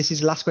Stand, this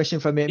is the last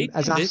question from him.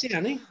 As asked,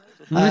 busy,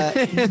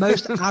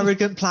 most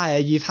arrogant player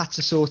you've had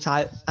to sort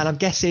out. And I'm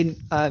guessing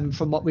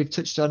from what we've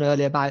touched on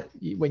earlier about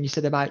when you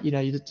said about,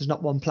 there's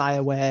not one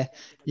player where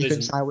you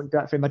can say I wouldn't do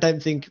that for him. I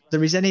don't think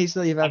there is any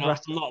that you've ever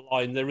had. I'm not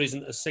lying. There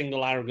isn't a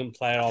single arrogant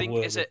player I've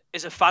worked with.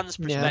 As a fan's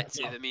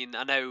perspective, I mean,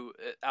 I know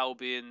at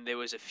Albion there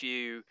was a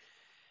few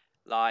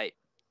like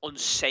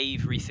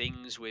unsavoury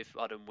things with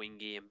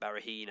Odemwingie and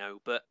Berahino,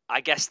 but I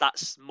guess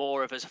that's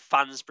more of as a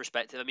fan's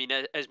perspective. I mean,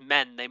 as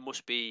men, they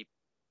must be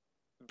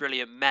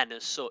brilliant men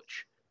as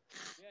such.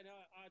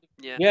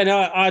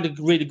 I had a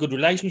really good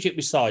relationship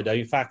with Sido.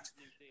 In fact,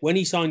 when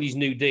he signed his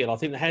new deal, I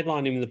think the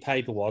headline in the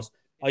paper was,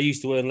 I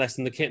used to earn less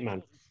than the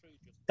Kitman.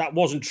 That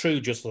wasn't true,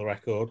 just for the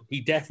record.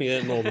 He definitely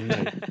earned more than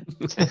me.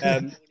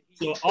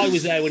 So I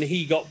was there when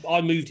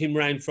I moved him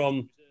round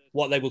from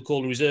what they would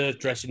call the reserve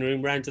dressing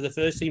room round to the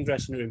first team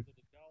dressing room.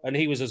 And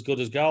he was as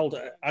good as gold.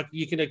 I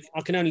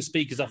can only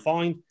speak as I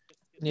find.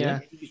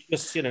 Yeah.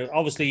 Just,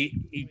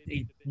 obviously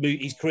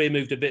his career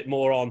moved a bit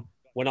more on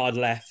when I'd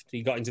left.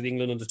 He got into the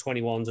England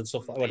under-21s and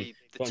stuff like that. He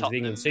got into the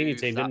England senior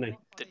team, didn't he?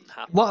 Didn't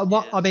happen.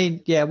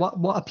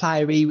 What a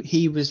player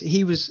he was.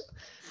 He was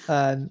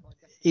on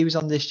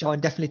this shine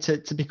definitely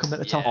to become at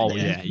the top. Oh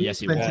yeah, yes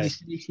he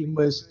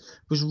was.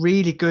 Was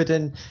really good,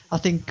 and I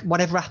think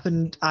whatever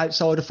happened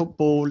outside of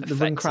football, the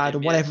run crowd or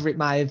whatever it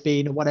may have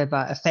been or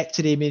whatever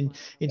affected him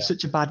in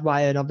such a bad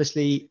way. And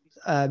obviously,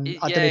 I don't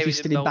know if he's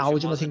still in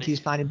Belgium. I think he's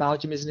playing in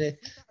Belgium, isn't he?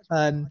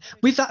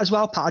 With that as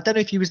well, Pat, I don't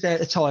know if he was there at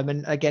the time,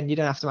 and again, you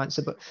don't have to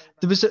answer, but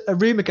there was a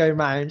rumour going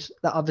around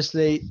that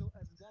obviously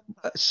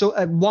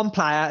one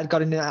player had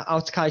got in an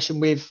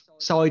altercation with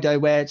Sido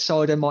where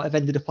Sido might have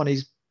ended up on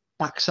his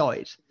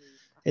backside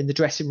in the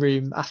dressing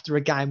room after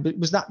a game. But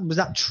was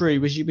that true?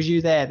 Was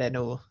you there then,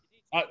 or?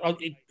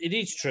 It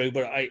is true,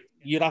 but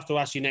you'd have to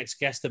ask your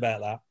next guest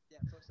about that.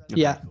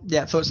 Yeah,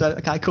 thought so.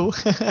 Okay, cool.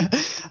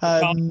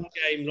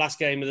 Last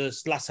home game of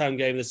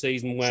the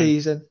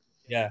season.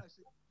 Yeah.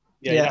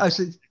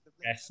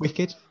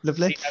 Wicked,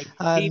 lovely.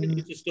 He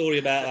knows the story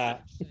about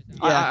that.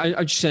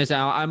 I just say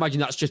I imagine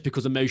that's just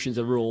because emotions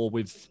are raw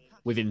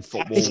within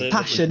football. It's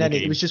passion, and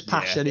it was just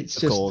passion. It's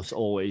just, of course,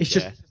 always. It's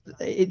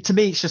just to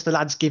me, it's just the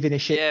lads giving a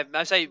shit. Yeah,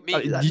 I say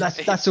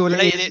that's all it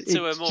is. Relating it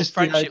to a more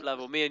friendship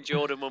level. Me and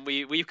Jordan, when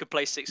we could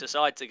play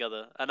six-a-side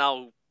together,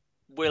 and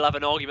we'll have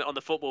an argument on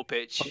the football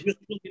pitch. I'm just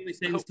looking this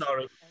in,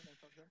 sorry.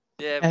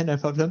 Yeah, no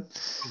problem.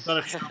 I've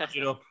got to charge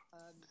it up.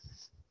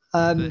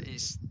 But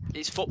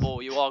it's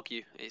football. You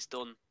argue, it's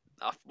done.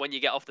 When you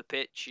get off the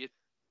pitch,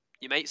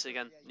 your mates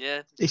again.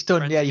 Yeah, it's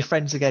done. Your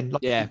friends again.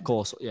 Yeah, of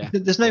course. Yeah,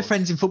 there's no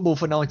friends in football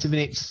for 90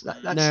 minutes.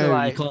 That's the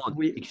way. You can't.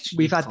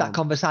 We've had that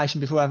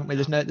conversation before, haven't we?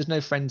 There's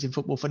no friends in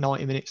football for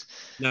 90 minutes.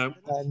 No.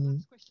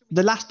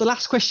 The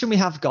last question we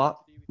have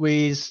got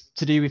was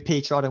to do with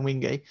Peter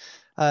Odemwingie.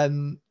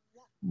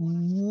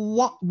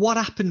 What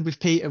happened with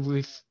Peter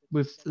with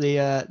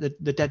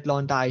the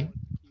deadline day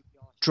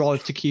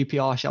drive to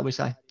QPR, shall we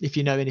say, if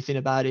you know anything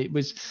about it?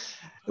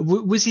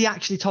 Was he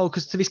actually told?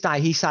 Because to this day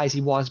he says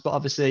he was, but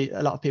obviously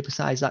a lot of people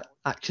say that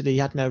actually he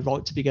had no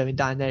right to be going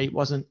down there. It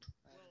wasn't.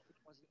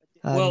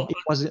 It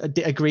wasn't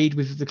agreed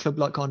with the club,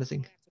 like kind of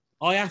thing.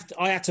 I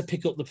had to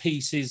pick up the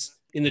pieces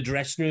in the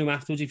dressing room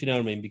afterwards, if you know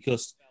what I mean,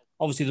 because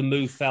obviously the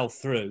move fell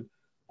through,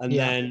 and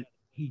then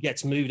he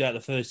gets moved out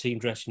of the first team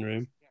dressing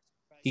room.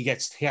 He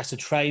has to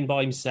train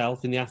by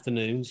himself in the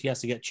afternoons. He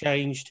has to get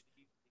changed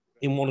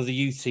in one of the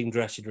youth team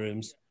dressing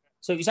rooms.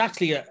 So it's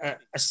actually a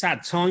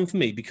sad time for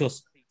me,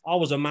 because I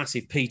was a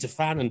massive Peter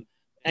fan, and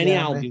any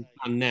Albion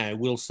fan now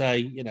will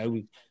say,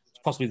 it's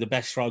possibly the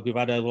best strike we've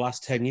had over the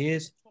last 10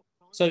 years.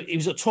 So it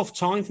was a tough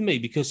time for me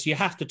because you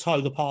have to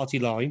toe the party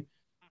line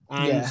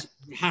and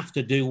you have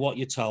to do what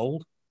you're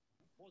told.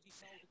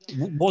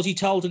 Was he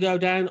told to go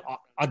down?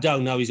 I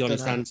don't know his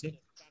honest answer.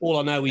 All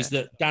I know is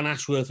that Dan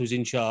Ashworth was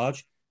in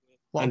charge,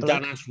 and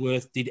Dan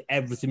Ashworth did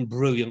everything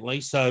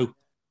brilliantly. So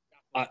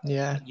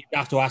you'd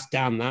have to ask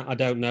Dan that. I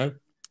don't know.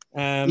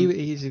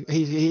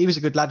 He was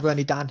a good lad, weren't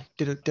he, Dan?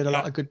 Did a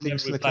lot of good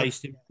things for the club.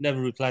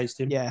 Never replaced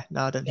him. Yeah,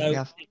 no, I don't think we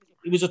have.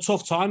 It was a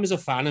tough time as a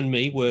fan and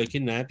me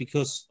working there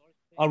because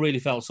I really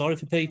felt sorry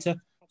for Peter.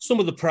 Some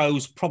of the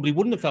pros probably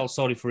wouldn't have felt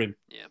sorry for him.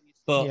 Yeah.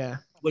 But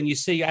when you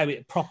see how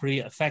it properly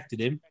affected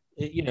him,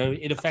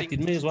 it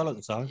affected me as well at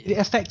the time. Did it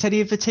affect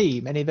any of the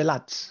team, any of the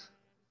lads?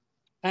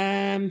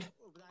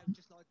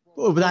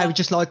 Or they were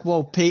just like,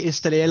 well, Peter's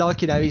still here, like,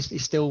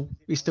 he's still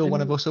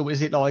one of us, or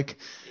was it like,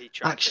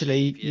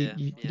 actually,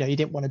 you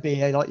didn't want to be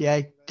here,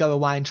 like, go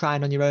away and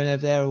train on your own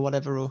over there or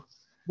whatever? Or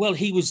well,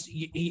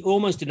 he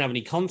almost didn't have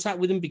any contact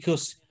with him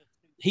because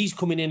he's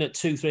coming in at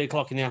 2-3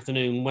 o'clock in the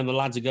afternoon when the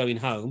lads are going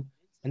home,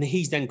 and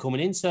he's then coming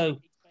in. So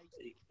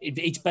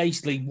it's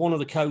basically one of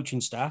the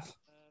coaching staff,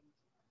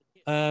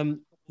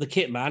 the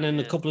kit man, and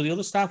a couple of the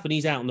other staff, and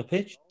he's out on the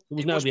pitch. There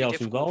was nobody else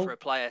involved. For a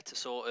player to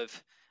sort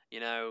of,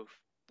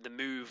 the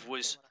move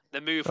was off.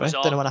 The move was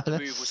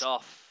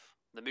off.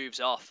 The move's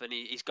off, and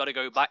he's got to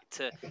go back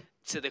to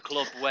the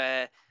club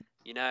where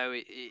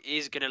it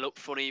is going to look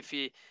funny for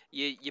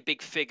your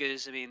big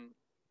figures. I mean,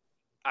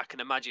 I can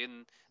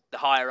imagine the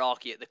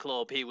hierarchy at the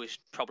club. He was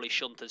probably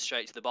shunted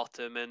straight to the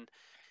bottom, and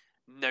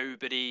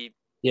nobody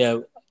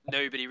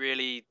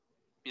really,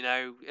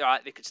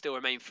 right, they could still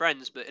remain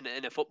friends, but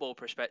in a football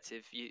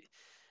perspective,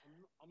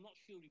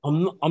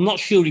 I'm not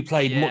sure he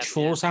played much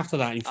for us after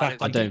that. In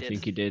fact, I don't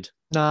think he did.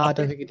 No, I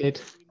don't think he did.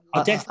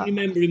 I definitely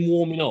remember him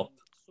warming up,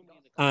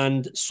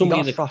 and somebody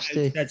in the crowd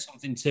said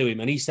something to him,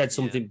 and he said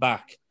something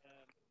back.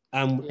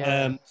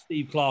 And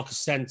Steve Clarke has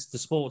sent the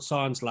sports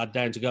science lad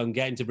down to go and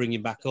get him to bring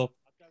him back up.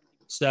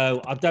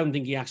 So I don't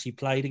think he actually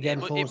played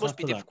again. It must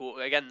be difficult.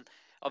 Again,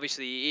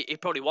 obviously, he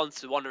probably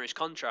wants to honour his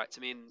contract.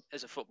 I mean,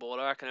 as a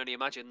footballer, I can only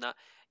imagine that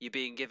you're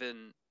being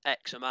given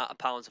X amount of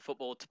pounds of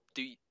football to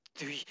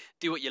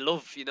do what you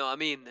love. You know what I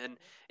mean? And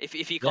if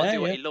he can't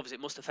do what he loves, it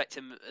must affect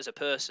him as a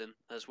person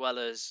as well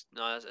as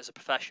as a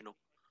professional.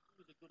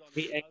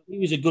 He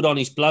was a good,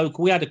 honest bloke.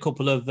 We had a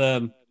couple of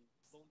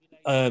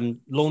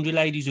laundry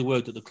ladies who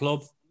worked at the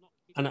club,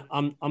 and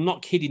I'm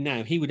not kidding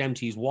now. He would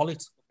empty his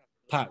wallet.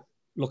 Pat,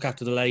 look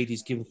after the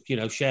ladies,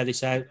 share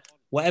this out.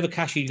 Whatever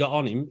cash he got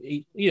on him,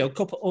 a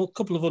couple of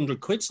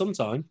 £100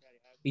 sometime,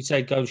 he'd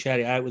say, go and share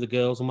it out with the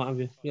girls and what have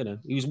you.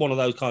 He was one of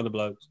those kind of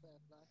blokes.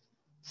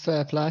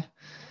 Fair play.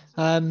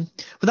 But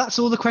that's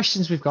all the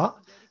questions we've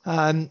got.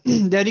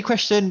 The only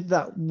question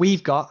that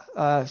we've got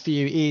for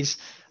you is,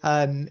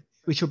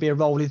 which will be a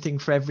rolling thing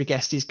for every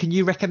guest, is can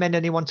you recommend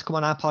anyone to come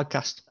on our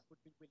podcast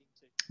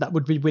that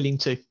would be willing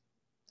to?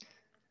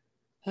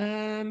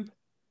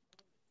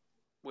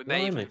 We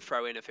may even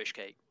throw in a fish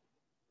cake.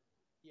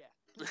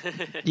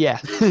 Yeah.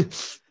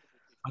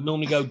 I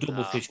normally go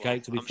double fish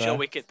cake, to be fair. I'm sure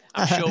we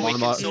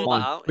can sort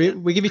that out.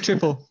 We give you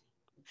triple.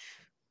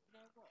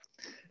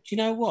 Do you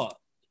know what?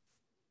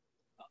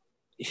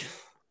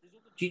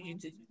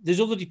 There's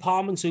other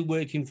departments who are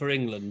working for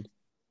England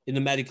in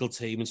the medical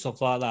team and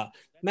stuff like that.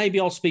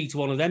 Maybe I'll speak to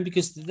one of them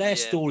because their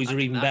stories are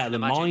even better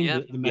than mine.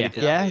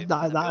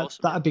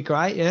 That'd be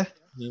great. Yeah,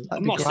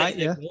 I'm not saying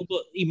it will,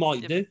 but he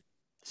might do.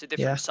 It's a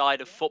different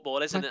side of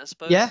football, isn't it? I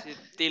suppose. Yeah. You're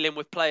dealing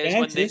with players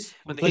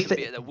when they can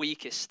be at their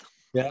weakest.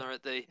 Yeah. When they're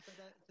at the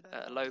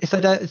low.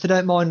 If they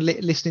don't mind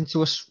listening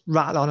to us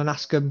rattle on and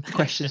ask them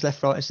questions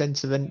left, right, and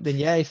centre, then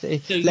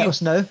let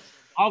us know.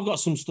 I've got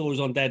some stories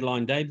on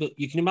deadline day, but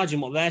you can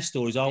imagine what their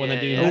stories are when they're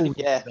doing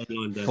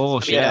deadline day. Of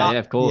course,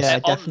 of course. Yeah,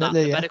 on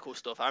definitely. The medical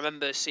stuff, I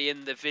remember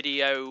seeing the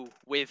video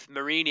with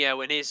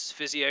Mourinho and his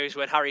physios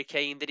when Harry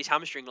Kane did his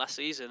hamstring last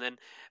season, and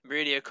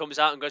Mourinho comes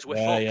out and goes, "We're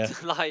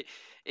fucked." Like,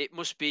 it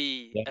must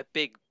be a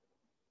big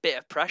bit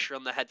of pressure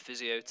on the head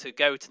physio to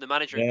go to the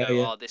manager and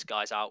go, "Oh, this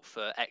guy's out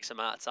for X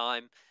amount of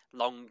time,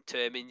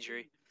 long-term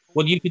injury."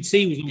 Well, you could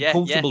see he was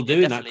uncomfortable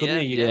doing that,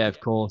 couldn't you? Yeah, of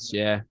course,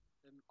 yeah.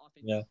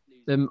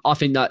 I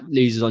think that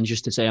leads us on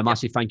just to say a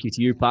massive thank you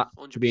to you, Pat,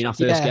 for being our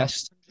first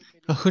guest.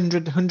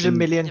 100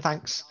 million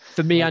thanks.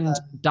 For me and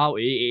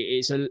Doughty,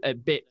 it's a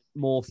bit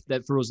more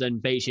for us than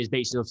Beach is.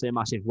 Beach is obviously a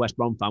massive West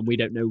Brom fan. We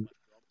don't know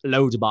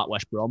loads about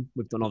West Brom.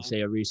 We've done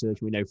obviously our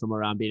research. We know from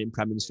around being in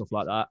Prem and stuff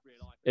like that.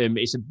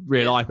 It's a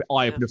real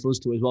eye-opener for us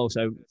too as well.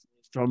 So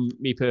from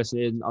me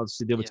personally and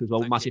obviously the other two as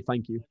well, massive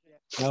thank you.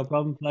 No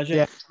problem, pleasure.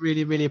 Yeah,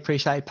 really, really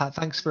appreciate it, Pat.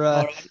 Thanks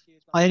for...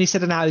 I only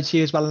said an hour to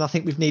you as well, and I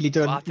think we've nearly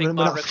done. We're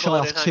not shy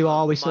off 2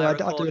 hours, we? So I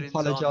do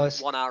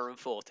apologise. 1 hour and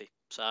 40.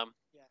 So,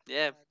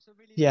 yeah.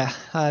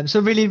 Yeah. So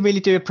really, really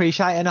do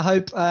appreciate it, and I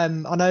hope. I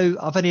know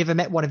I've only ever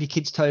met one of your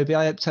kids, Toby.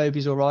 I hope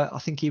Toby's all right. I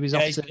think he was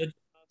off to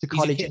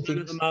college. He's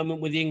at the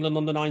moment with the England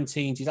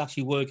under-19s. He's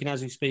actually working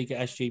as we speak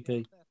at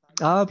SGP.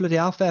 Oh, bloody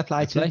hell, fair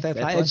play to him, fair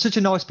play. And such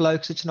a nice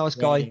bloke, such a nice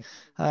guy.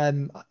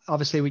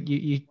 Obviously,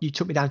 you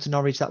took me down to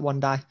Norwich that one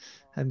day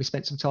and we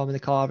spent some time in the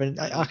car, and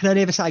I can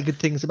only ever say good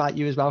things about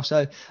you as well.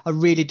 So I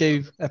really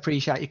do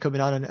appreciate you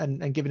coming on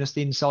and giving us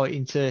the insight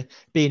into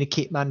being a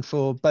kit man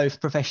for both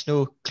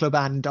professional club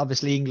and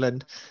obviously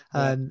England.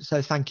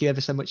 So thank you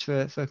ever so much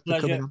for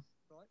coming on.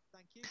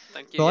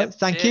 Thank you. Right,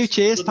 thank you.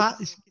 Cheers, Pat.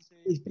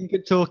 It's been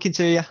good talking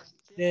to you.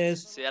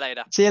 Cheers. See you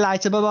later. See you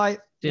later. Bye-bye.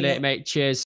 See you later, mate. Cheers.